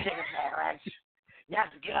Sandwich.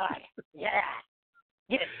 That's good. Yeah.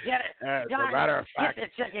 Get it. As a matter of fact,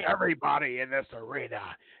 everybody in this arena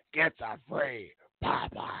gets a free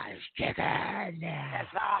Popeyes chicken.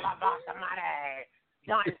 It's all about the money.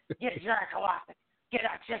 Don't get jerk off. Get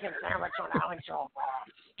a chicken sandwich on our intro.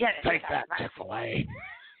 Get it. Take that, Chick-fil-A.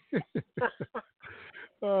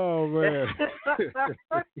 Oh, man.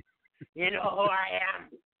 You know who I am,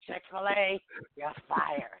 Chick-fil-A. You're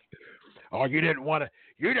fired. Oh, you didn't want to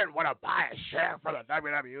buy a share for the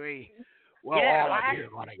WWE. Well, yeah, all of you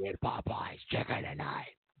want to get Popeye's chicken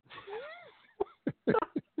tonight.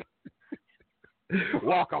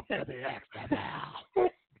 Welcome to the XFL.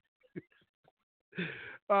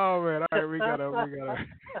 Oh man! All right, we gotta go.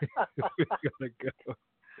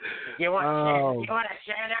 You want to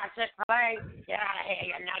share now, Chick-fil-A? Get out of here,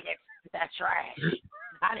 you nuggets. That's trash.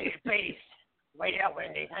 I need beef. Wait up,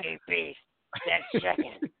 Wendy's. I need beef. That's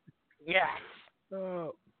chicken. Yes.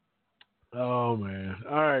 Oh man!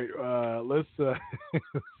 All right, let's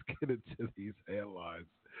get into these headlines.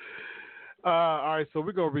 All right, so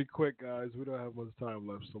we're gonna be quick, guys. We don't have much time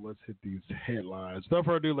left, so let's hit these headlines. Without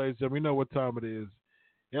further ado, ladies and gentlemen, we know what time it is.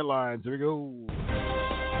 Headlines. Here we go.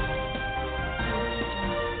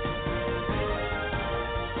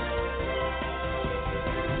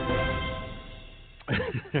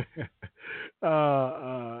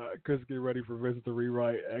 Chris, get ready for Vince to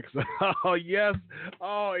rewrite X. Oh, yes.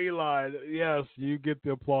 Oh, Eli. Yes, you get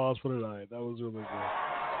the applause for tonight. That was really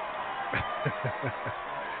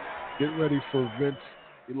good. Get ready for Vince.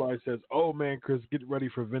 Eli says, oh, man, Chris, get ready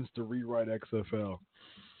for Vince to rewrite XFL.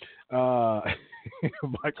 Michael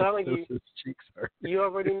says his cheeks hurt. You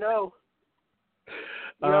already know.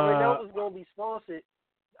 You already know who's going to be sponsored.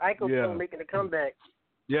 IcoPro making a comeback.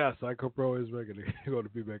 Yes, IcoPro is going to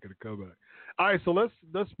be making a comeback. All right, so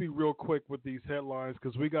let's be real quick with these headlines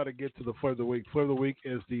because we got to get to the Flavor of the Week. Flavor of the Week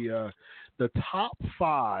is the top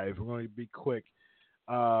 5. We're going to be quick.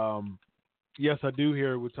 Yes, I do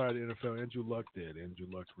hear retired NFL. Andrew Luck did. Andrew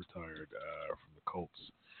Luck retired from the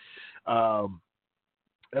Colts.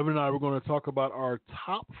 Evan and I were going to talk about our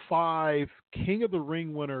top 5 King of the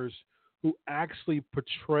Ring winners who actually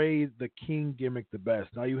portrayed the King gimmick the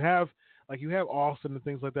best. Now you have Austin and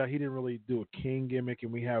things like that. He didn't really do a King gimmick,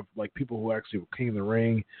 and we have like people who actually were King of the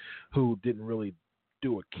Ring who didn't really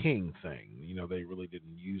do a King thing. You know, they really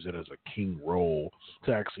didn't use it as a King role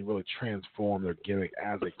to actually really transform their gimmick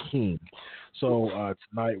as a King. So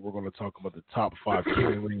tonight we're going to talk about the top 5 King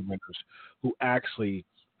of the Ring winners who actually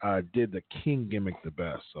did the King gimmick the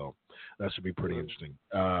best. So that should be pretty interesting.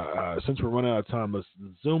 Since we're running out of time, let's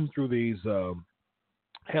zoom through these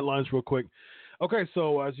headlines real quick. Okay,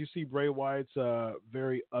 so as you see, Bray Wyatt's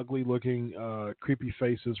very ugly looking, creepy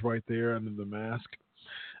faces right there under the mask.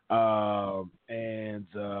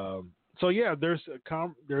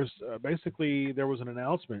 Basically there was an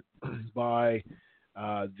announcement by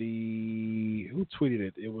who tweeted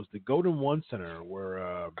it? It was the Golden One Center where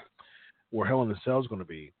Hell in a Cell is going to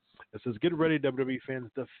be. It says, "Get ready, WWE fans!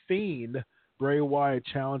 The Fiend Bray Wyatt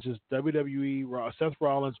challenges WWE Seth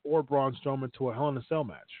Rollins or Braun Strowman to a Hell in a Cell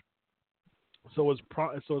match." So it's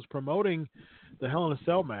promoting the Hell in a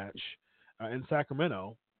Cell match in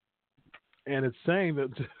Sacramento, and it's saying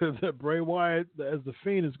that Bray Wyatt as the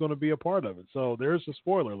Fiend is going to be a part of it. So there's a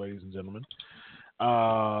spoiler, ladies and gentlemen.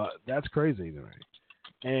 That's crazy to me.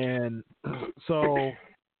 And so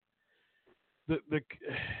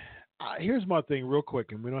here's my thing real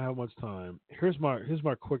quick, and we don't have much time. Here's my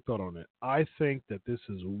quick thought on it. I think that this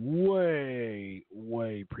is way,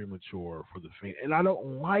 way premature for the Fiend. And I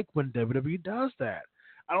don't like when WWE does that.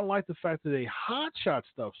 I don't like the fact that they hotshot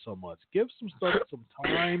stuff so much. Give some stuff some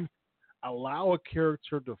time. Allow a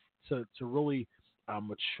character to really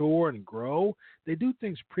mature and grow. They do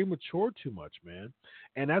things premature too much, man.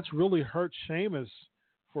 And that's really hurt Sheamus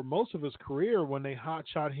for most of his career when they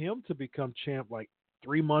hotshot him to become champ like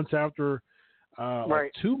 3 months after,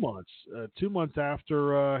 like 2 months. 2 months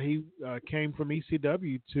after he came from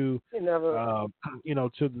ECW to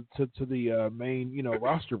the main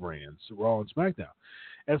roster brands, Raw and SmackDown.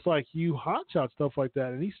 It's like you hotshot stuff like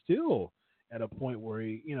that, and he's still at a point where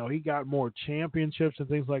he got more championships and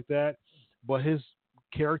things like that, but his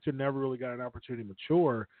character never really got an opportunity to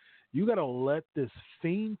mature. You got to let this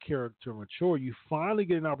Fiend character mature. You finally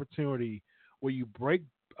get an opportunity where you break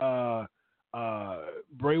Bray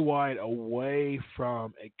Wyatt away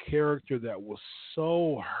from a character that was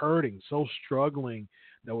so hurting, so struggling,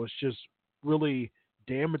 that was just really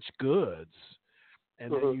damaged goods.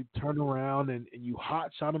 And then you turn around and you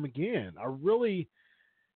hotshot him again. And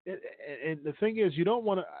the thing is, you don't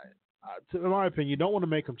want to, in my opinion, you don't want to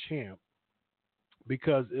make him champ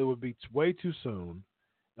because it would be way too soon.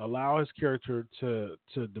 Allow his character to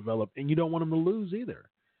develop, and you don't want him to lose either.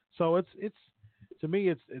 So it's to me,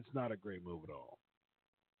 it's not a great move at all.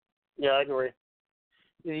 Yeah, I agree.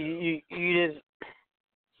 You just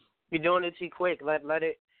you're doing it too quick. Let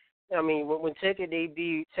it. I mean, when Taker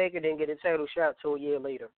debuted, Taker didn't get a title shot till a year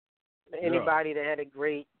later. Anybody that had a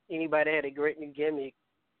great new gimmick,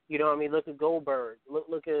 you know what I mean? Look at Goldberg.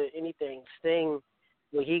 Look at anything. Sting,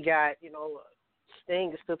 when he got,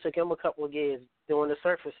 Sting still took him a couple of years doing the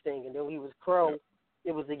Surfer Sting, and then when he was Crow,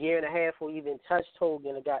 it was a year and a half where he even touched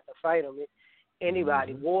Hogan and got to fight him.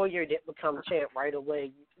 Anybody, Warrior didn't become champ right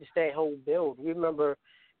away. It's that whole build. Remember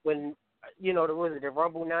when, the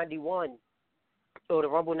Rumble 91, or the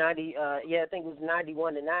Rumble 90, I think it was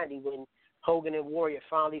 91 to 90 when Hogan and Warrior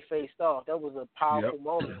finally faced off. That was a powerful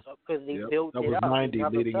moment because they built it up. That was 90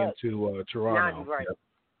 leading into Toronto. 90, right. Yep.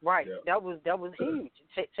 Right. Yep. That was huge.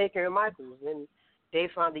 Taker and Michaels. And they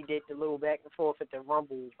finally did the little back and forth at the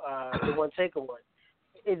Rumble, the one Taker one.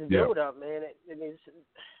 It's built up, man. It's,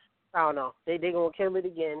 I don't know. They're going to kill it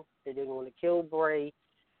again. They're going to kill Bray.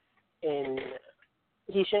 And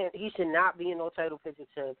he should not be in no title picture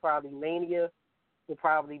till probably Mania or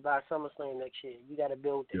probably by SummerSlam next year. You got to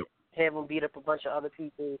build it. Yep. Have him beat up a bunch of other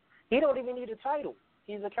people. He don't even need a title.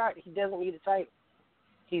 He's a character. He doesn't need a title.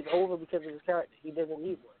 He's over because of his character. He doesn't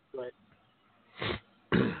need one.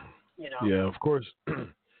 But yeah, of course. Of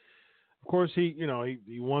course, he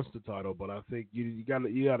wants the title, but I think you got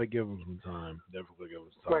to give him some time. Definitely give him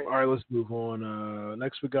some time. Right. All right, let's move on.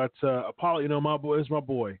 Next we got Apollo. My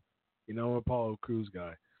boy. Apollo Crews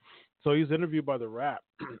guy. So he's interviewed by The Rap,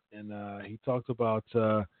 and he talked about.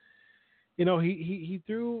 He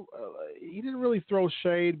threw. He didn't really throw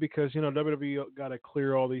shade because WWE got to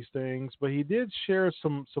clear all these things, but he did share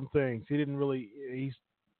some things. He didn't really. He's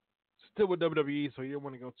still with WWE, so he didn't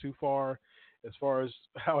want to go too far as far as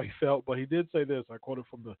how he felt. But he did say this. I quoted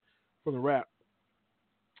from the Rap.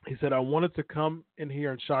 He said, "I wanted to come in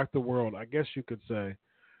here and shock the world. I guess you could say.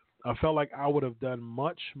 I felt like I would have done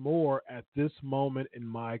much more at this moment in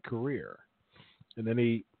my career." And then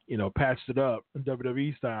he, patched it up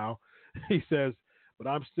WWE style. He says, "But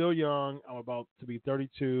I'm still young. I'm about to be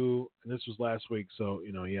 32." And this was last week, so,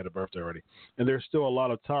 he had a birthday already. "And there's still a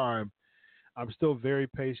lot of time. I'm still very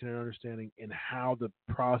patient and understanding in how the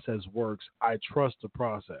process works. I trust the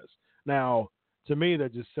process." Now, to me,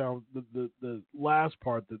 that just sounds, the last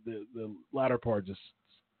part, the latter part just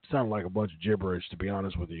sounded like a bunch of gibberish, to be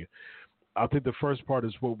honest with you. I think the first part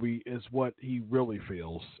is what he really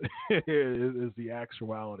feels, is the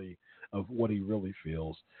actuality of what he really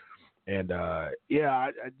feels. And, I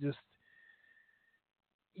just,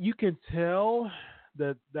 you can tell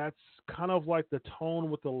that that's kind of like the tone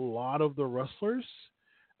with a lot of the wrestlers.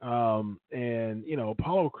 And,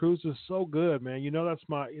 Apollo Crews is so good, man. That's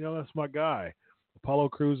my guy. Apollo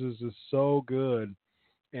Crews is just so good.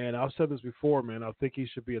 And I've said this before, man. I think he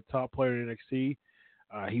should be a top player in NXT.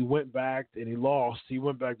 He went back and he lost. He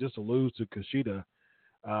went back just to lose to Kushida.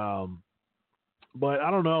 But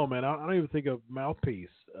I don't know, man. I don't even think a mouthpiece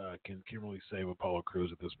can really save Apollo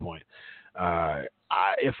Crews at this point.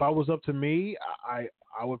 If I was up to me, I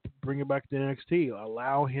would bring it back to NXT.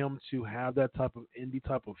 Allow him to have that type of indie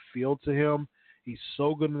type of feel to him. He's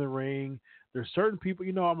so good in the ring. There's certain people,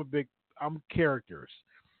 I'm characters,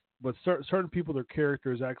 but certain people, their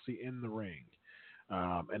character is actually in the ring.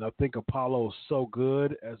 And I think Apollo is so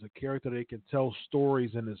good as a character that he can tell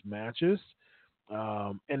stories in his matches.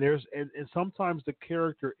 And sometimes the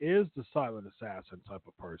character is the silent assassin type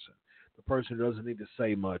of person. The person who doesn't need to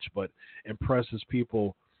say much, but impresses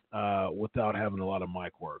people without having a lot of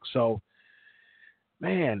mic work. So,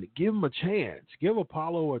 man, give him a chance. Give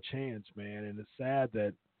Apollo a chance, man. And it's sad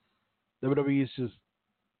that WWE is just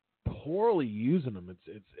poorly using him.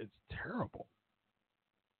 It's terrible.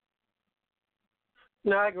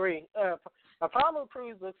 No, I agree. Apollo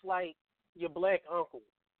Crews looks like your black uncle.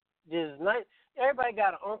 Just nice. Everybody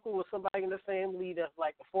got an uncle or somebody in the family that's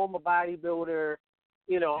like a former bodybuilder,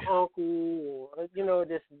 uncle, or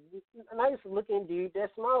this nice looking dude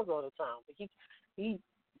that smiles all the time. But he's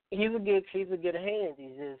a good hand.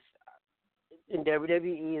 He's just in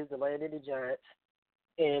WWE is the land of the giants,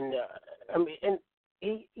 and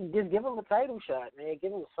he just give him a title shot, man.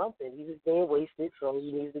 Give him something. He's just being wasted, so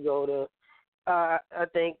he needs to go to. I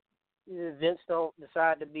think Vince don't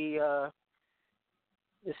decide to be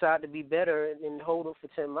better and hold him for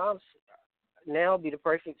 10 months. Now would be the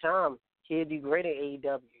perfect time. He'll do great in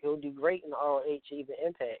AEW. He'll do great in ROH, even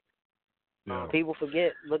Impact. Yeah. People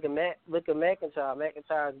forget. Look at McIntyre.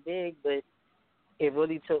 McIntyre's big, but it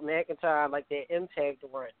really took McIntyre like that Impact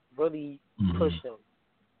run. Really pushed him.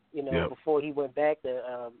 Before he went back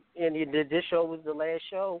to. And this show was the last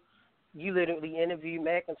show. You literally interviewed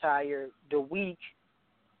McIntyre the week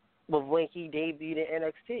of when he debuted in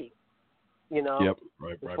NXT. Yep,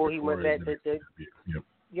 right. Before he went back to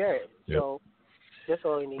Yeah. Yep. So that's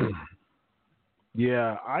all he needs.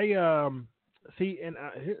 Yeah, I see, and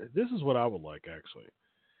this is what I would like actually.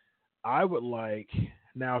 I would like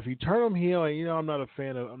now if you turn him heel, and I'm not a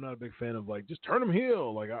big fan of like just turn him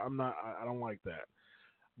heel. Like I don't like that.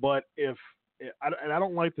 But I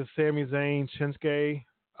don't like the Sami Zayn Shinsuke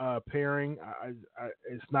pairing.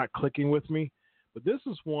 It's not clicking with me. But this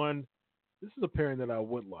is a pairing that I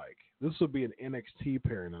would like. This would be an NXT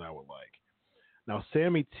pairing that I would like. Now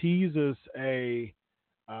Sami teases a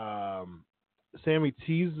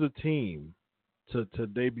team to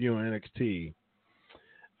debut in NXT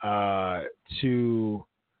to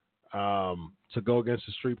go against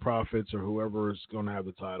the Street Profits or whoever is going to have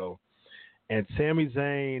the title. And Sami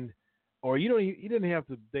Zayn, or he didn't have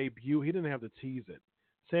to debut, he didn't have to tease it.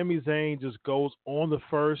 Sami Zayn just goes on the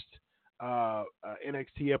first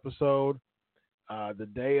NXT episode the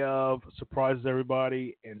day of, surprises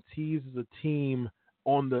everybody, and teases a team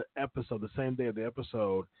on the episode, the same day of the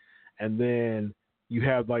episode. And then you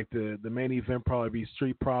have like the main event probably be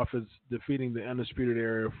Street Profits defeating the Undisputed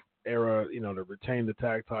Era, to retain the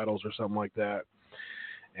tag titles or something like that.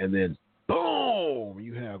 And then boom,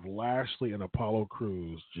 you have Lashley and Apollo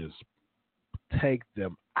Crews just take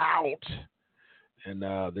them out. And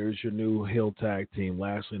there's your new heel tag team,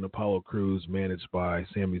 Lashley and Apollo Crews, managed by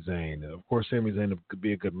Sami Zayn. Of course, Sami Zayn could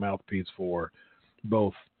be a good mouthpiece for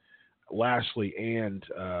both Lashley and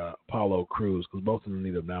Apollo Crews because both of them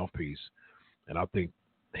need a mouthpiece. And I think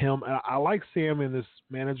I like Sam in this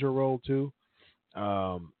manager role too.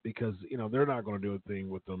 Because they're not going to do a thing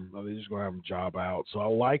with them. They're just going to have him job out. So I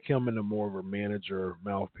like him in a more of a manager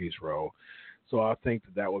mouthpiece role. So I think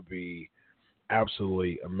that would be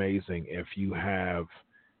absolutely amazing if you have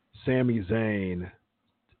Sami Zayn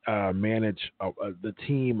manage the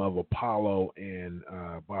team of Apollo and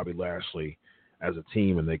Bobby Lashley as a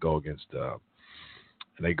team, and they go against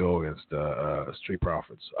Street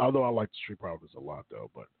Profits. Although I like the Street Profits a lot, though,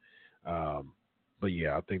 But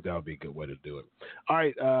yeah, I think that would be a good way to do it. All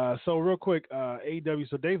right, so real quick, AEW.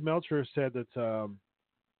 So Dave Meltzer said that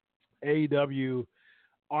AEW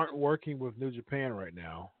aren't working with New Japan right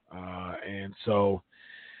now, and so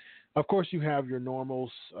of course you have your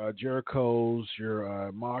normals, Jericho's,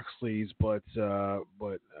 your Moxley's, but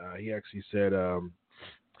he actually said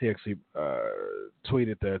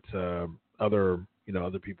tweeted that other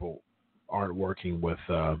people aren't working with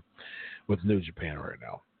New Japan right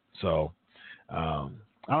now. So. I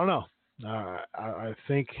don't know. I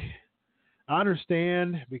think I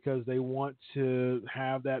understand because they want to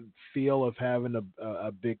have that feel of having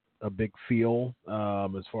a big feel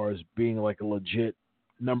as far as being like a legit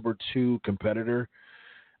number 2 competitor.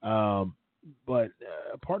 But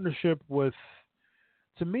a partnership with,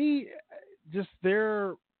 to me, just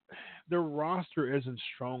their roster isn't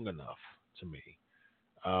strong enough to me.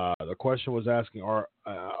 The question was asking, are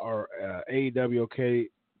AEW okay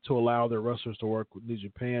to allow their wrestlers to work with New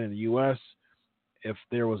Japan in the U.S. if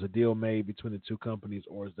there was a deal made between the two companies,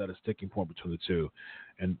 or is that a sticking point between the two?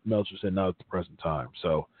 And Meltzer said not at the present time.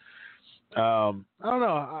 So I don't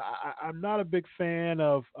know. I'm not a big fan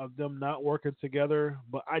of them not working together,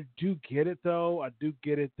 but I do get it, though. I do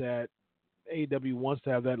get it that AEW wants to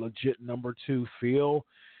have that legit number 2 feel.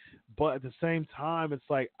 But at the same time, it's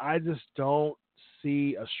like I just don't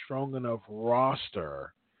see a strong enough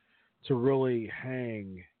roster to really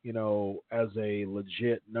hang, as a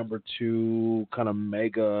legit number 2 kind of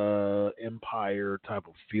mega empire type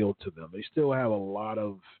of feel to them. They still have a lot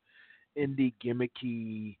of indie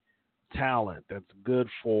gimmicky talent that's good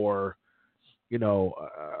for,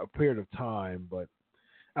 a period of time. But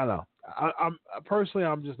I don't know. I'm personally,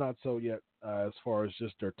 I'm just not so yet as far as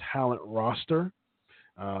just their talent roster.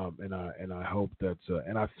 And I hope that,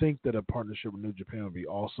 and I think that a partnership with New Japan would be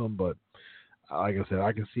awesome, but like I said,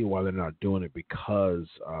 I can see why they're not doing it because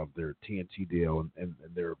of their TNT deal and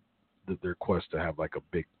their quest to have like a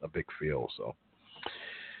big feel. So,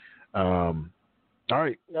 all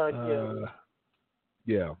right,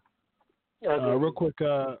 yeah. Real quick,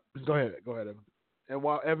 go ahead, Evan. And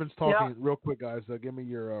while Evan's talking, real quick, guys, give me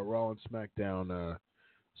your Raw and SmackDown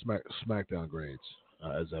SmackDown grades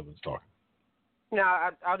as Evan's talking. No,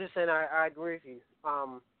 I'll just say I agree with you.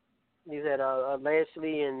 You said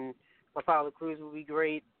Lashley and Apollo Crews would be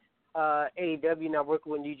great. AEW not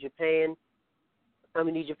working with New Japan.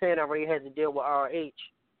 New Japan already has to deal with RH.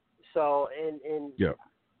 So, and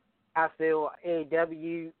I feel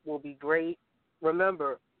AEW will be great.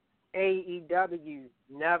 Remember, AEW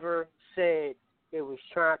never said it was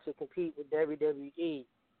trying to compete with WWE.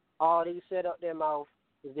 All they said up their mouth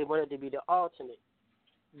is they wanted to be the alternate.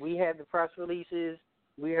 We had the press releases.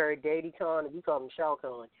 We heard Daddy Khan, and we call him Shao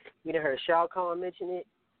Kahn. We done heard Shao Kahn mention it.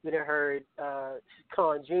 We done heard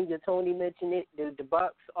Khan Jr., Tony mention it, the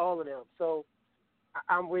Bucks, all of them. So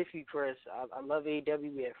I'm with you, Chris. I love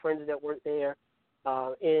AEW. We have friends that work there.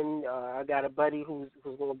 I got a buddy who's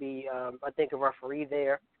going to be, I think, a referee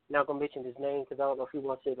there. Not going to mention his name because I don't know if he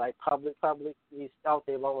wants to say, like, public. He's out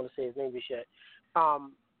there, but I don't want to say his name just yet.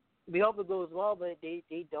 We hope it goes well, but they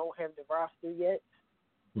don't have the roster yet.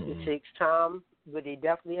 It takes time, but they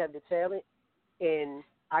definitely have the talent, and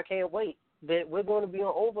I can't wait. We're going to be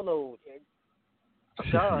on overload.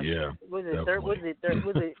 Gosh, was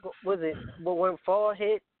it when fall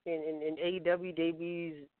hit and AEW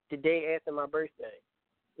debuts the day after my birthday,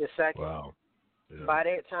 the second. Wow. Yeah. By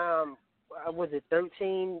that time, was it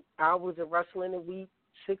 13 hours of wrestling a week?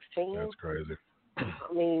 16. That's crazy.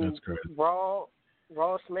 I mean, that's crazy. Raw,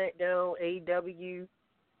 SmackDown, AEW,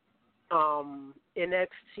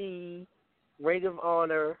 NXT, Ring of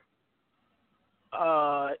Honor,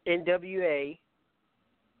 NWA,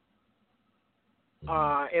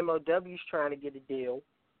 MLW's trying to get a deal.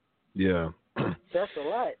 Yeah. That's a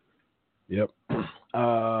lot. Yep.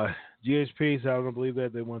 GHP, so I don't believe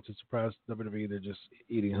that they want to surprise WWE. They're just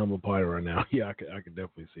eating humble pie right now. Yeah, I could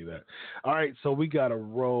definitely see that. All right, so we got a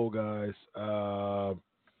roll, guys.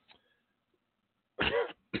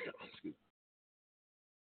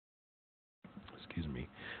 Excuse me.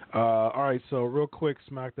 All right, so real quick,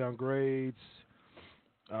 SmackDown grades.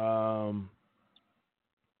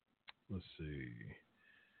 Let's see.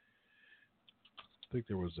 I think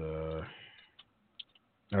there was a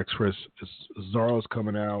Chris Cesaro's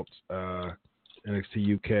coming out.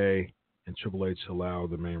 NXT UK and Triple H allow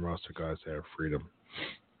the main roster guys to have freedom.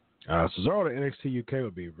 Cesaro to NXT UK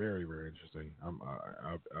would be very, very interesting.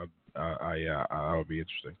 I would be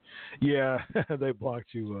interesting. Yeah, they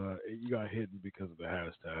blocked you. You got hidden because of the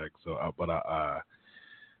hashtag. So, but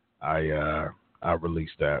I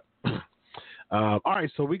released that. All right,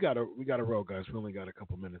 so we got a roll, guys. We only got a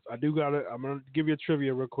couple minutes. I'm gonna give you a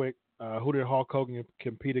trivia real quick. Who did Hulk Hogan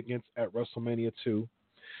compete against at WrestleMania 2?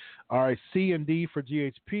 All right, C and D for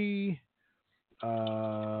GHP.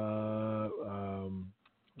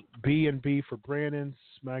 B and B for Brandon.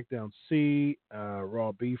 SmackDown C.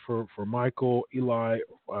 Raw B for Michael. Eli.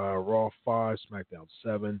 Raw 5. SmackDown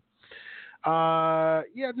 7.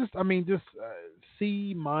 Just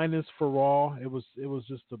C- for Raw. It was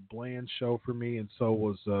just a bland show for me, and so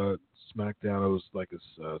was SmackDown. It was like a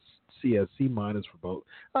C for both.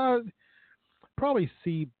 Probably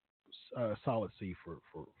C, solid C for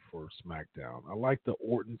SmackDown. I liked the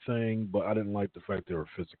Orton thing, but I didn't like the fact there were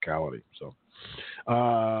physicality. So,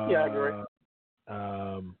 I agree.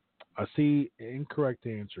 I see incorrect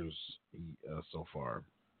answers so far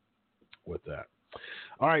with that.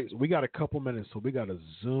 All right, so we got a couple minutes, so we got to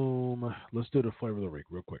zoom. Let's do the flavor of the week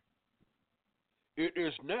real quick. It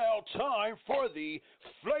is now time for the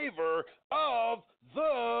flavor of the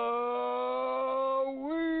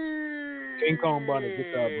week. King Kong Bunny,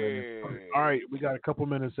 get that, Brandon. All right, we got a couple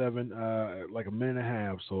minutes, Evan, like a minute and a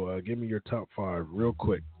half, so give me your top 5 real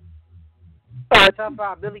quick. All right, top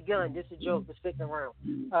 5, Billy Gunn. This is a joke, but sticking around.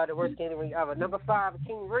 The worst King of the Ring ever. Number 5,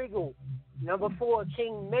 King Regal. Number 4,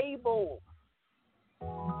 King Mabel.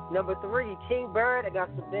 Number 3, King Bird. I got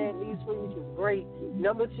some bad news for you, which is great.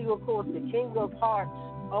 Number 2, of course, the King of Hearts,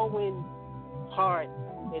 Owen Hart.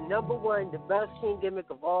 And number 1, the best King gimmick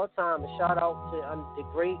of all time. A shout out to the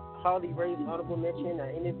great Harley Race, honorable mention.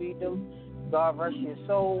 I interviewed him. God rest your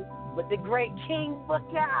soul. But the great King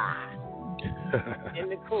Booker in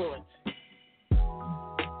the coolant.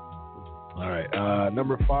 All right.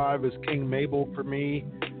 Number 5 is King Mabel for me.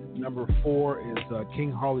 Number 4 is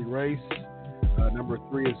King Harley Race. Number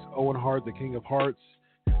 3 is Owen Hart, the King of Hearts.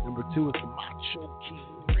 Number 2 is the Macho King,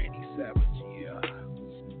 Randy Savage. Yeah.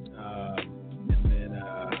 And then,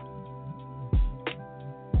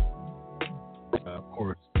 of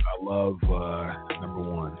course, I love number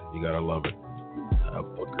 1. You gotta love it.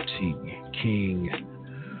 Booker T, King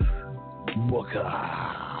Booker.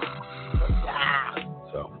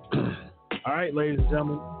 So, all right, ladies and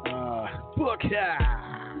gentlemen, Booker.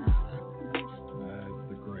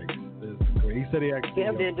 He said he actually.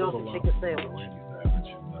 I'm there doing some chicken sandwich.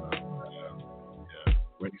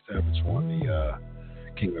 Randy Savage won the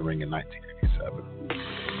King of the Ring in 1987.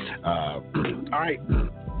 All right,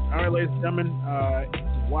 ladies and gentlemen.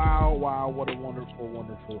 Wow, what a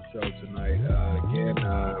wonderful show tonight. Again,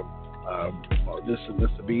 this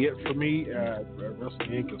will be it for me at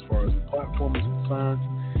Wrestling Inc. as far as the platform is concerned.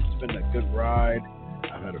 It's been a good ride.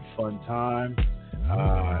 I've had a fun time.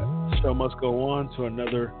 The show must go on to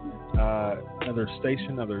another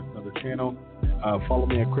station, another channel. Follow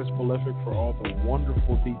me at Chris Prolific for all the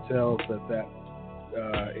wonderful details that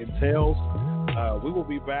entails. We will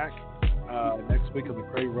be back next week on the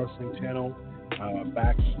Crave Wrestling Channel.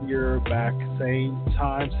 Back here, back same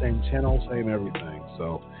time, same channel, same everything.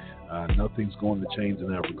 So nothing's going to change in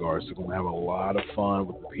that regard. So we're going to have a lot of fun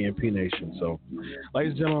with the PNP Nation. So,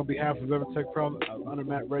 ladies and gentlemen, on behalf of Evertech Pro under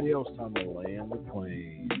Matt Radio, it's time to land the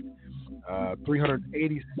plane.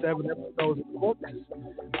 387 episodes in the books.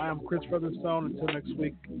 I am Chris Featherstone. Until next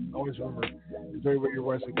week, always remember, it's very Radio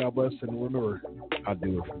Wrestling. God bless. And remember, I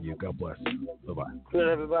do it for you. God bless. Bye-bye. Good,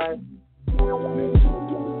 everybody.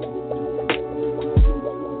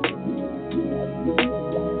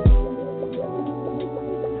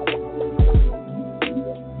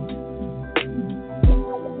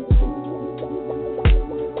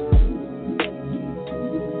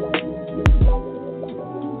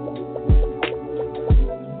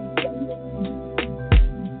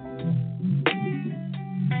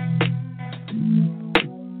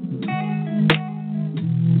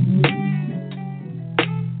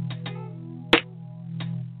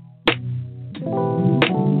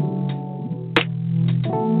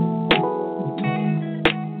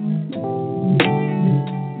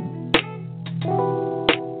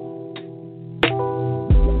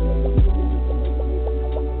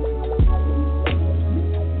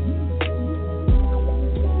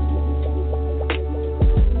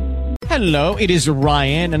 Hello, it is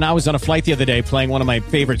Ryan, and I was on a flight the other day playing one of my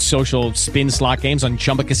favorite social spin slot games on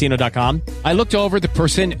ChumbaCasino.com. I looked over at the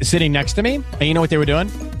person sitting next to me, and you know what they were doing?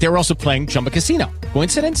 They were also playing Chumba Casino.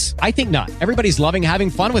 Coincidence? I think not. Everybody's loving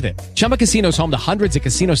having fun with it. Chumba Casino is home to hundreds of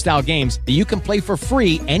casino-style games that you can play for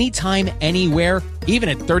free anytime, anywhere, even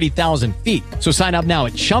at 30,000 feet. So sign up now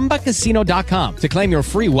at ChumbaCasino.com to claim your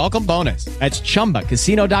free welcome bonus. That's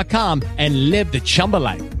ChumbaCasino.com and live the Chumba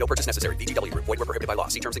life. No purchase necessary. VGW. Void where prohibited by law.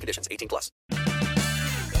 See terms and conditions. 18+.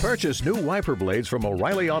 Purchase new wiper blades from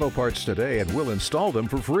O'Reilly Auto Parts today and we'll install them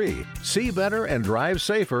for free. See better and drive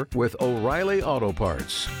safer with O'Reilly Auto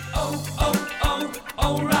Parts.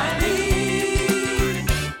 O'Reilly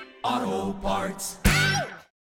Auto Parts.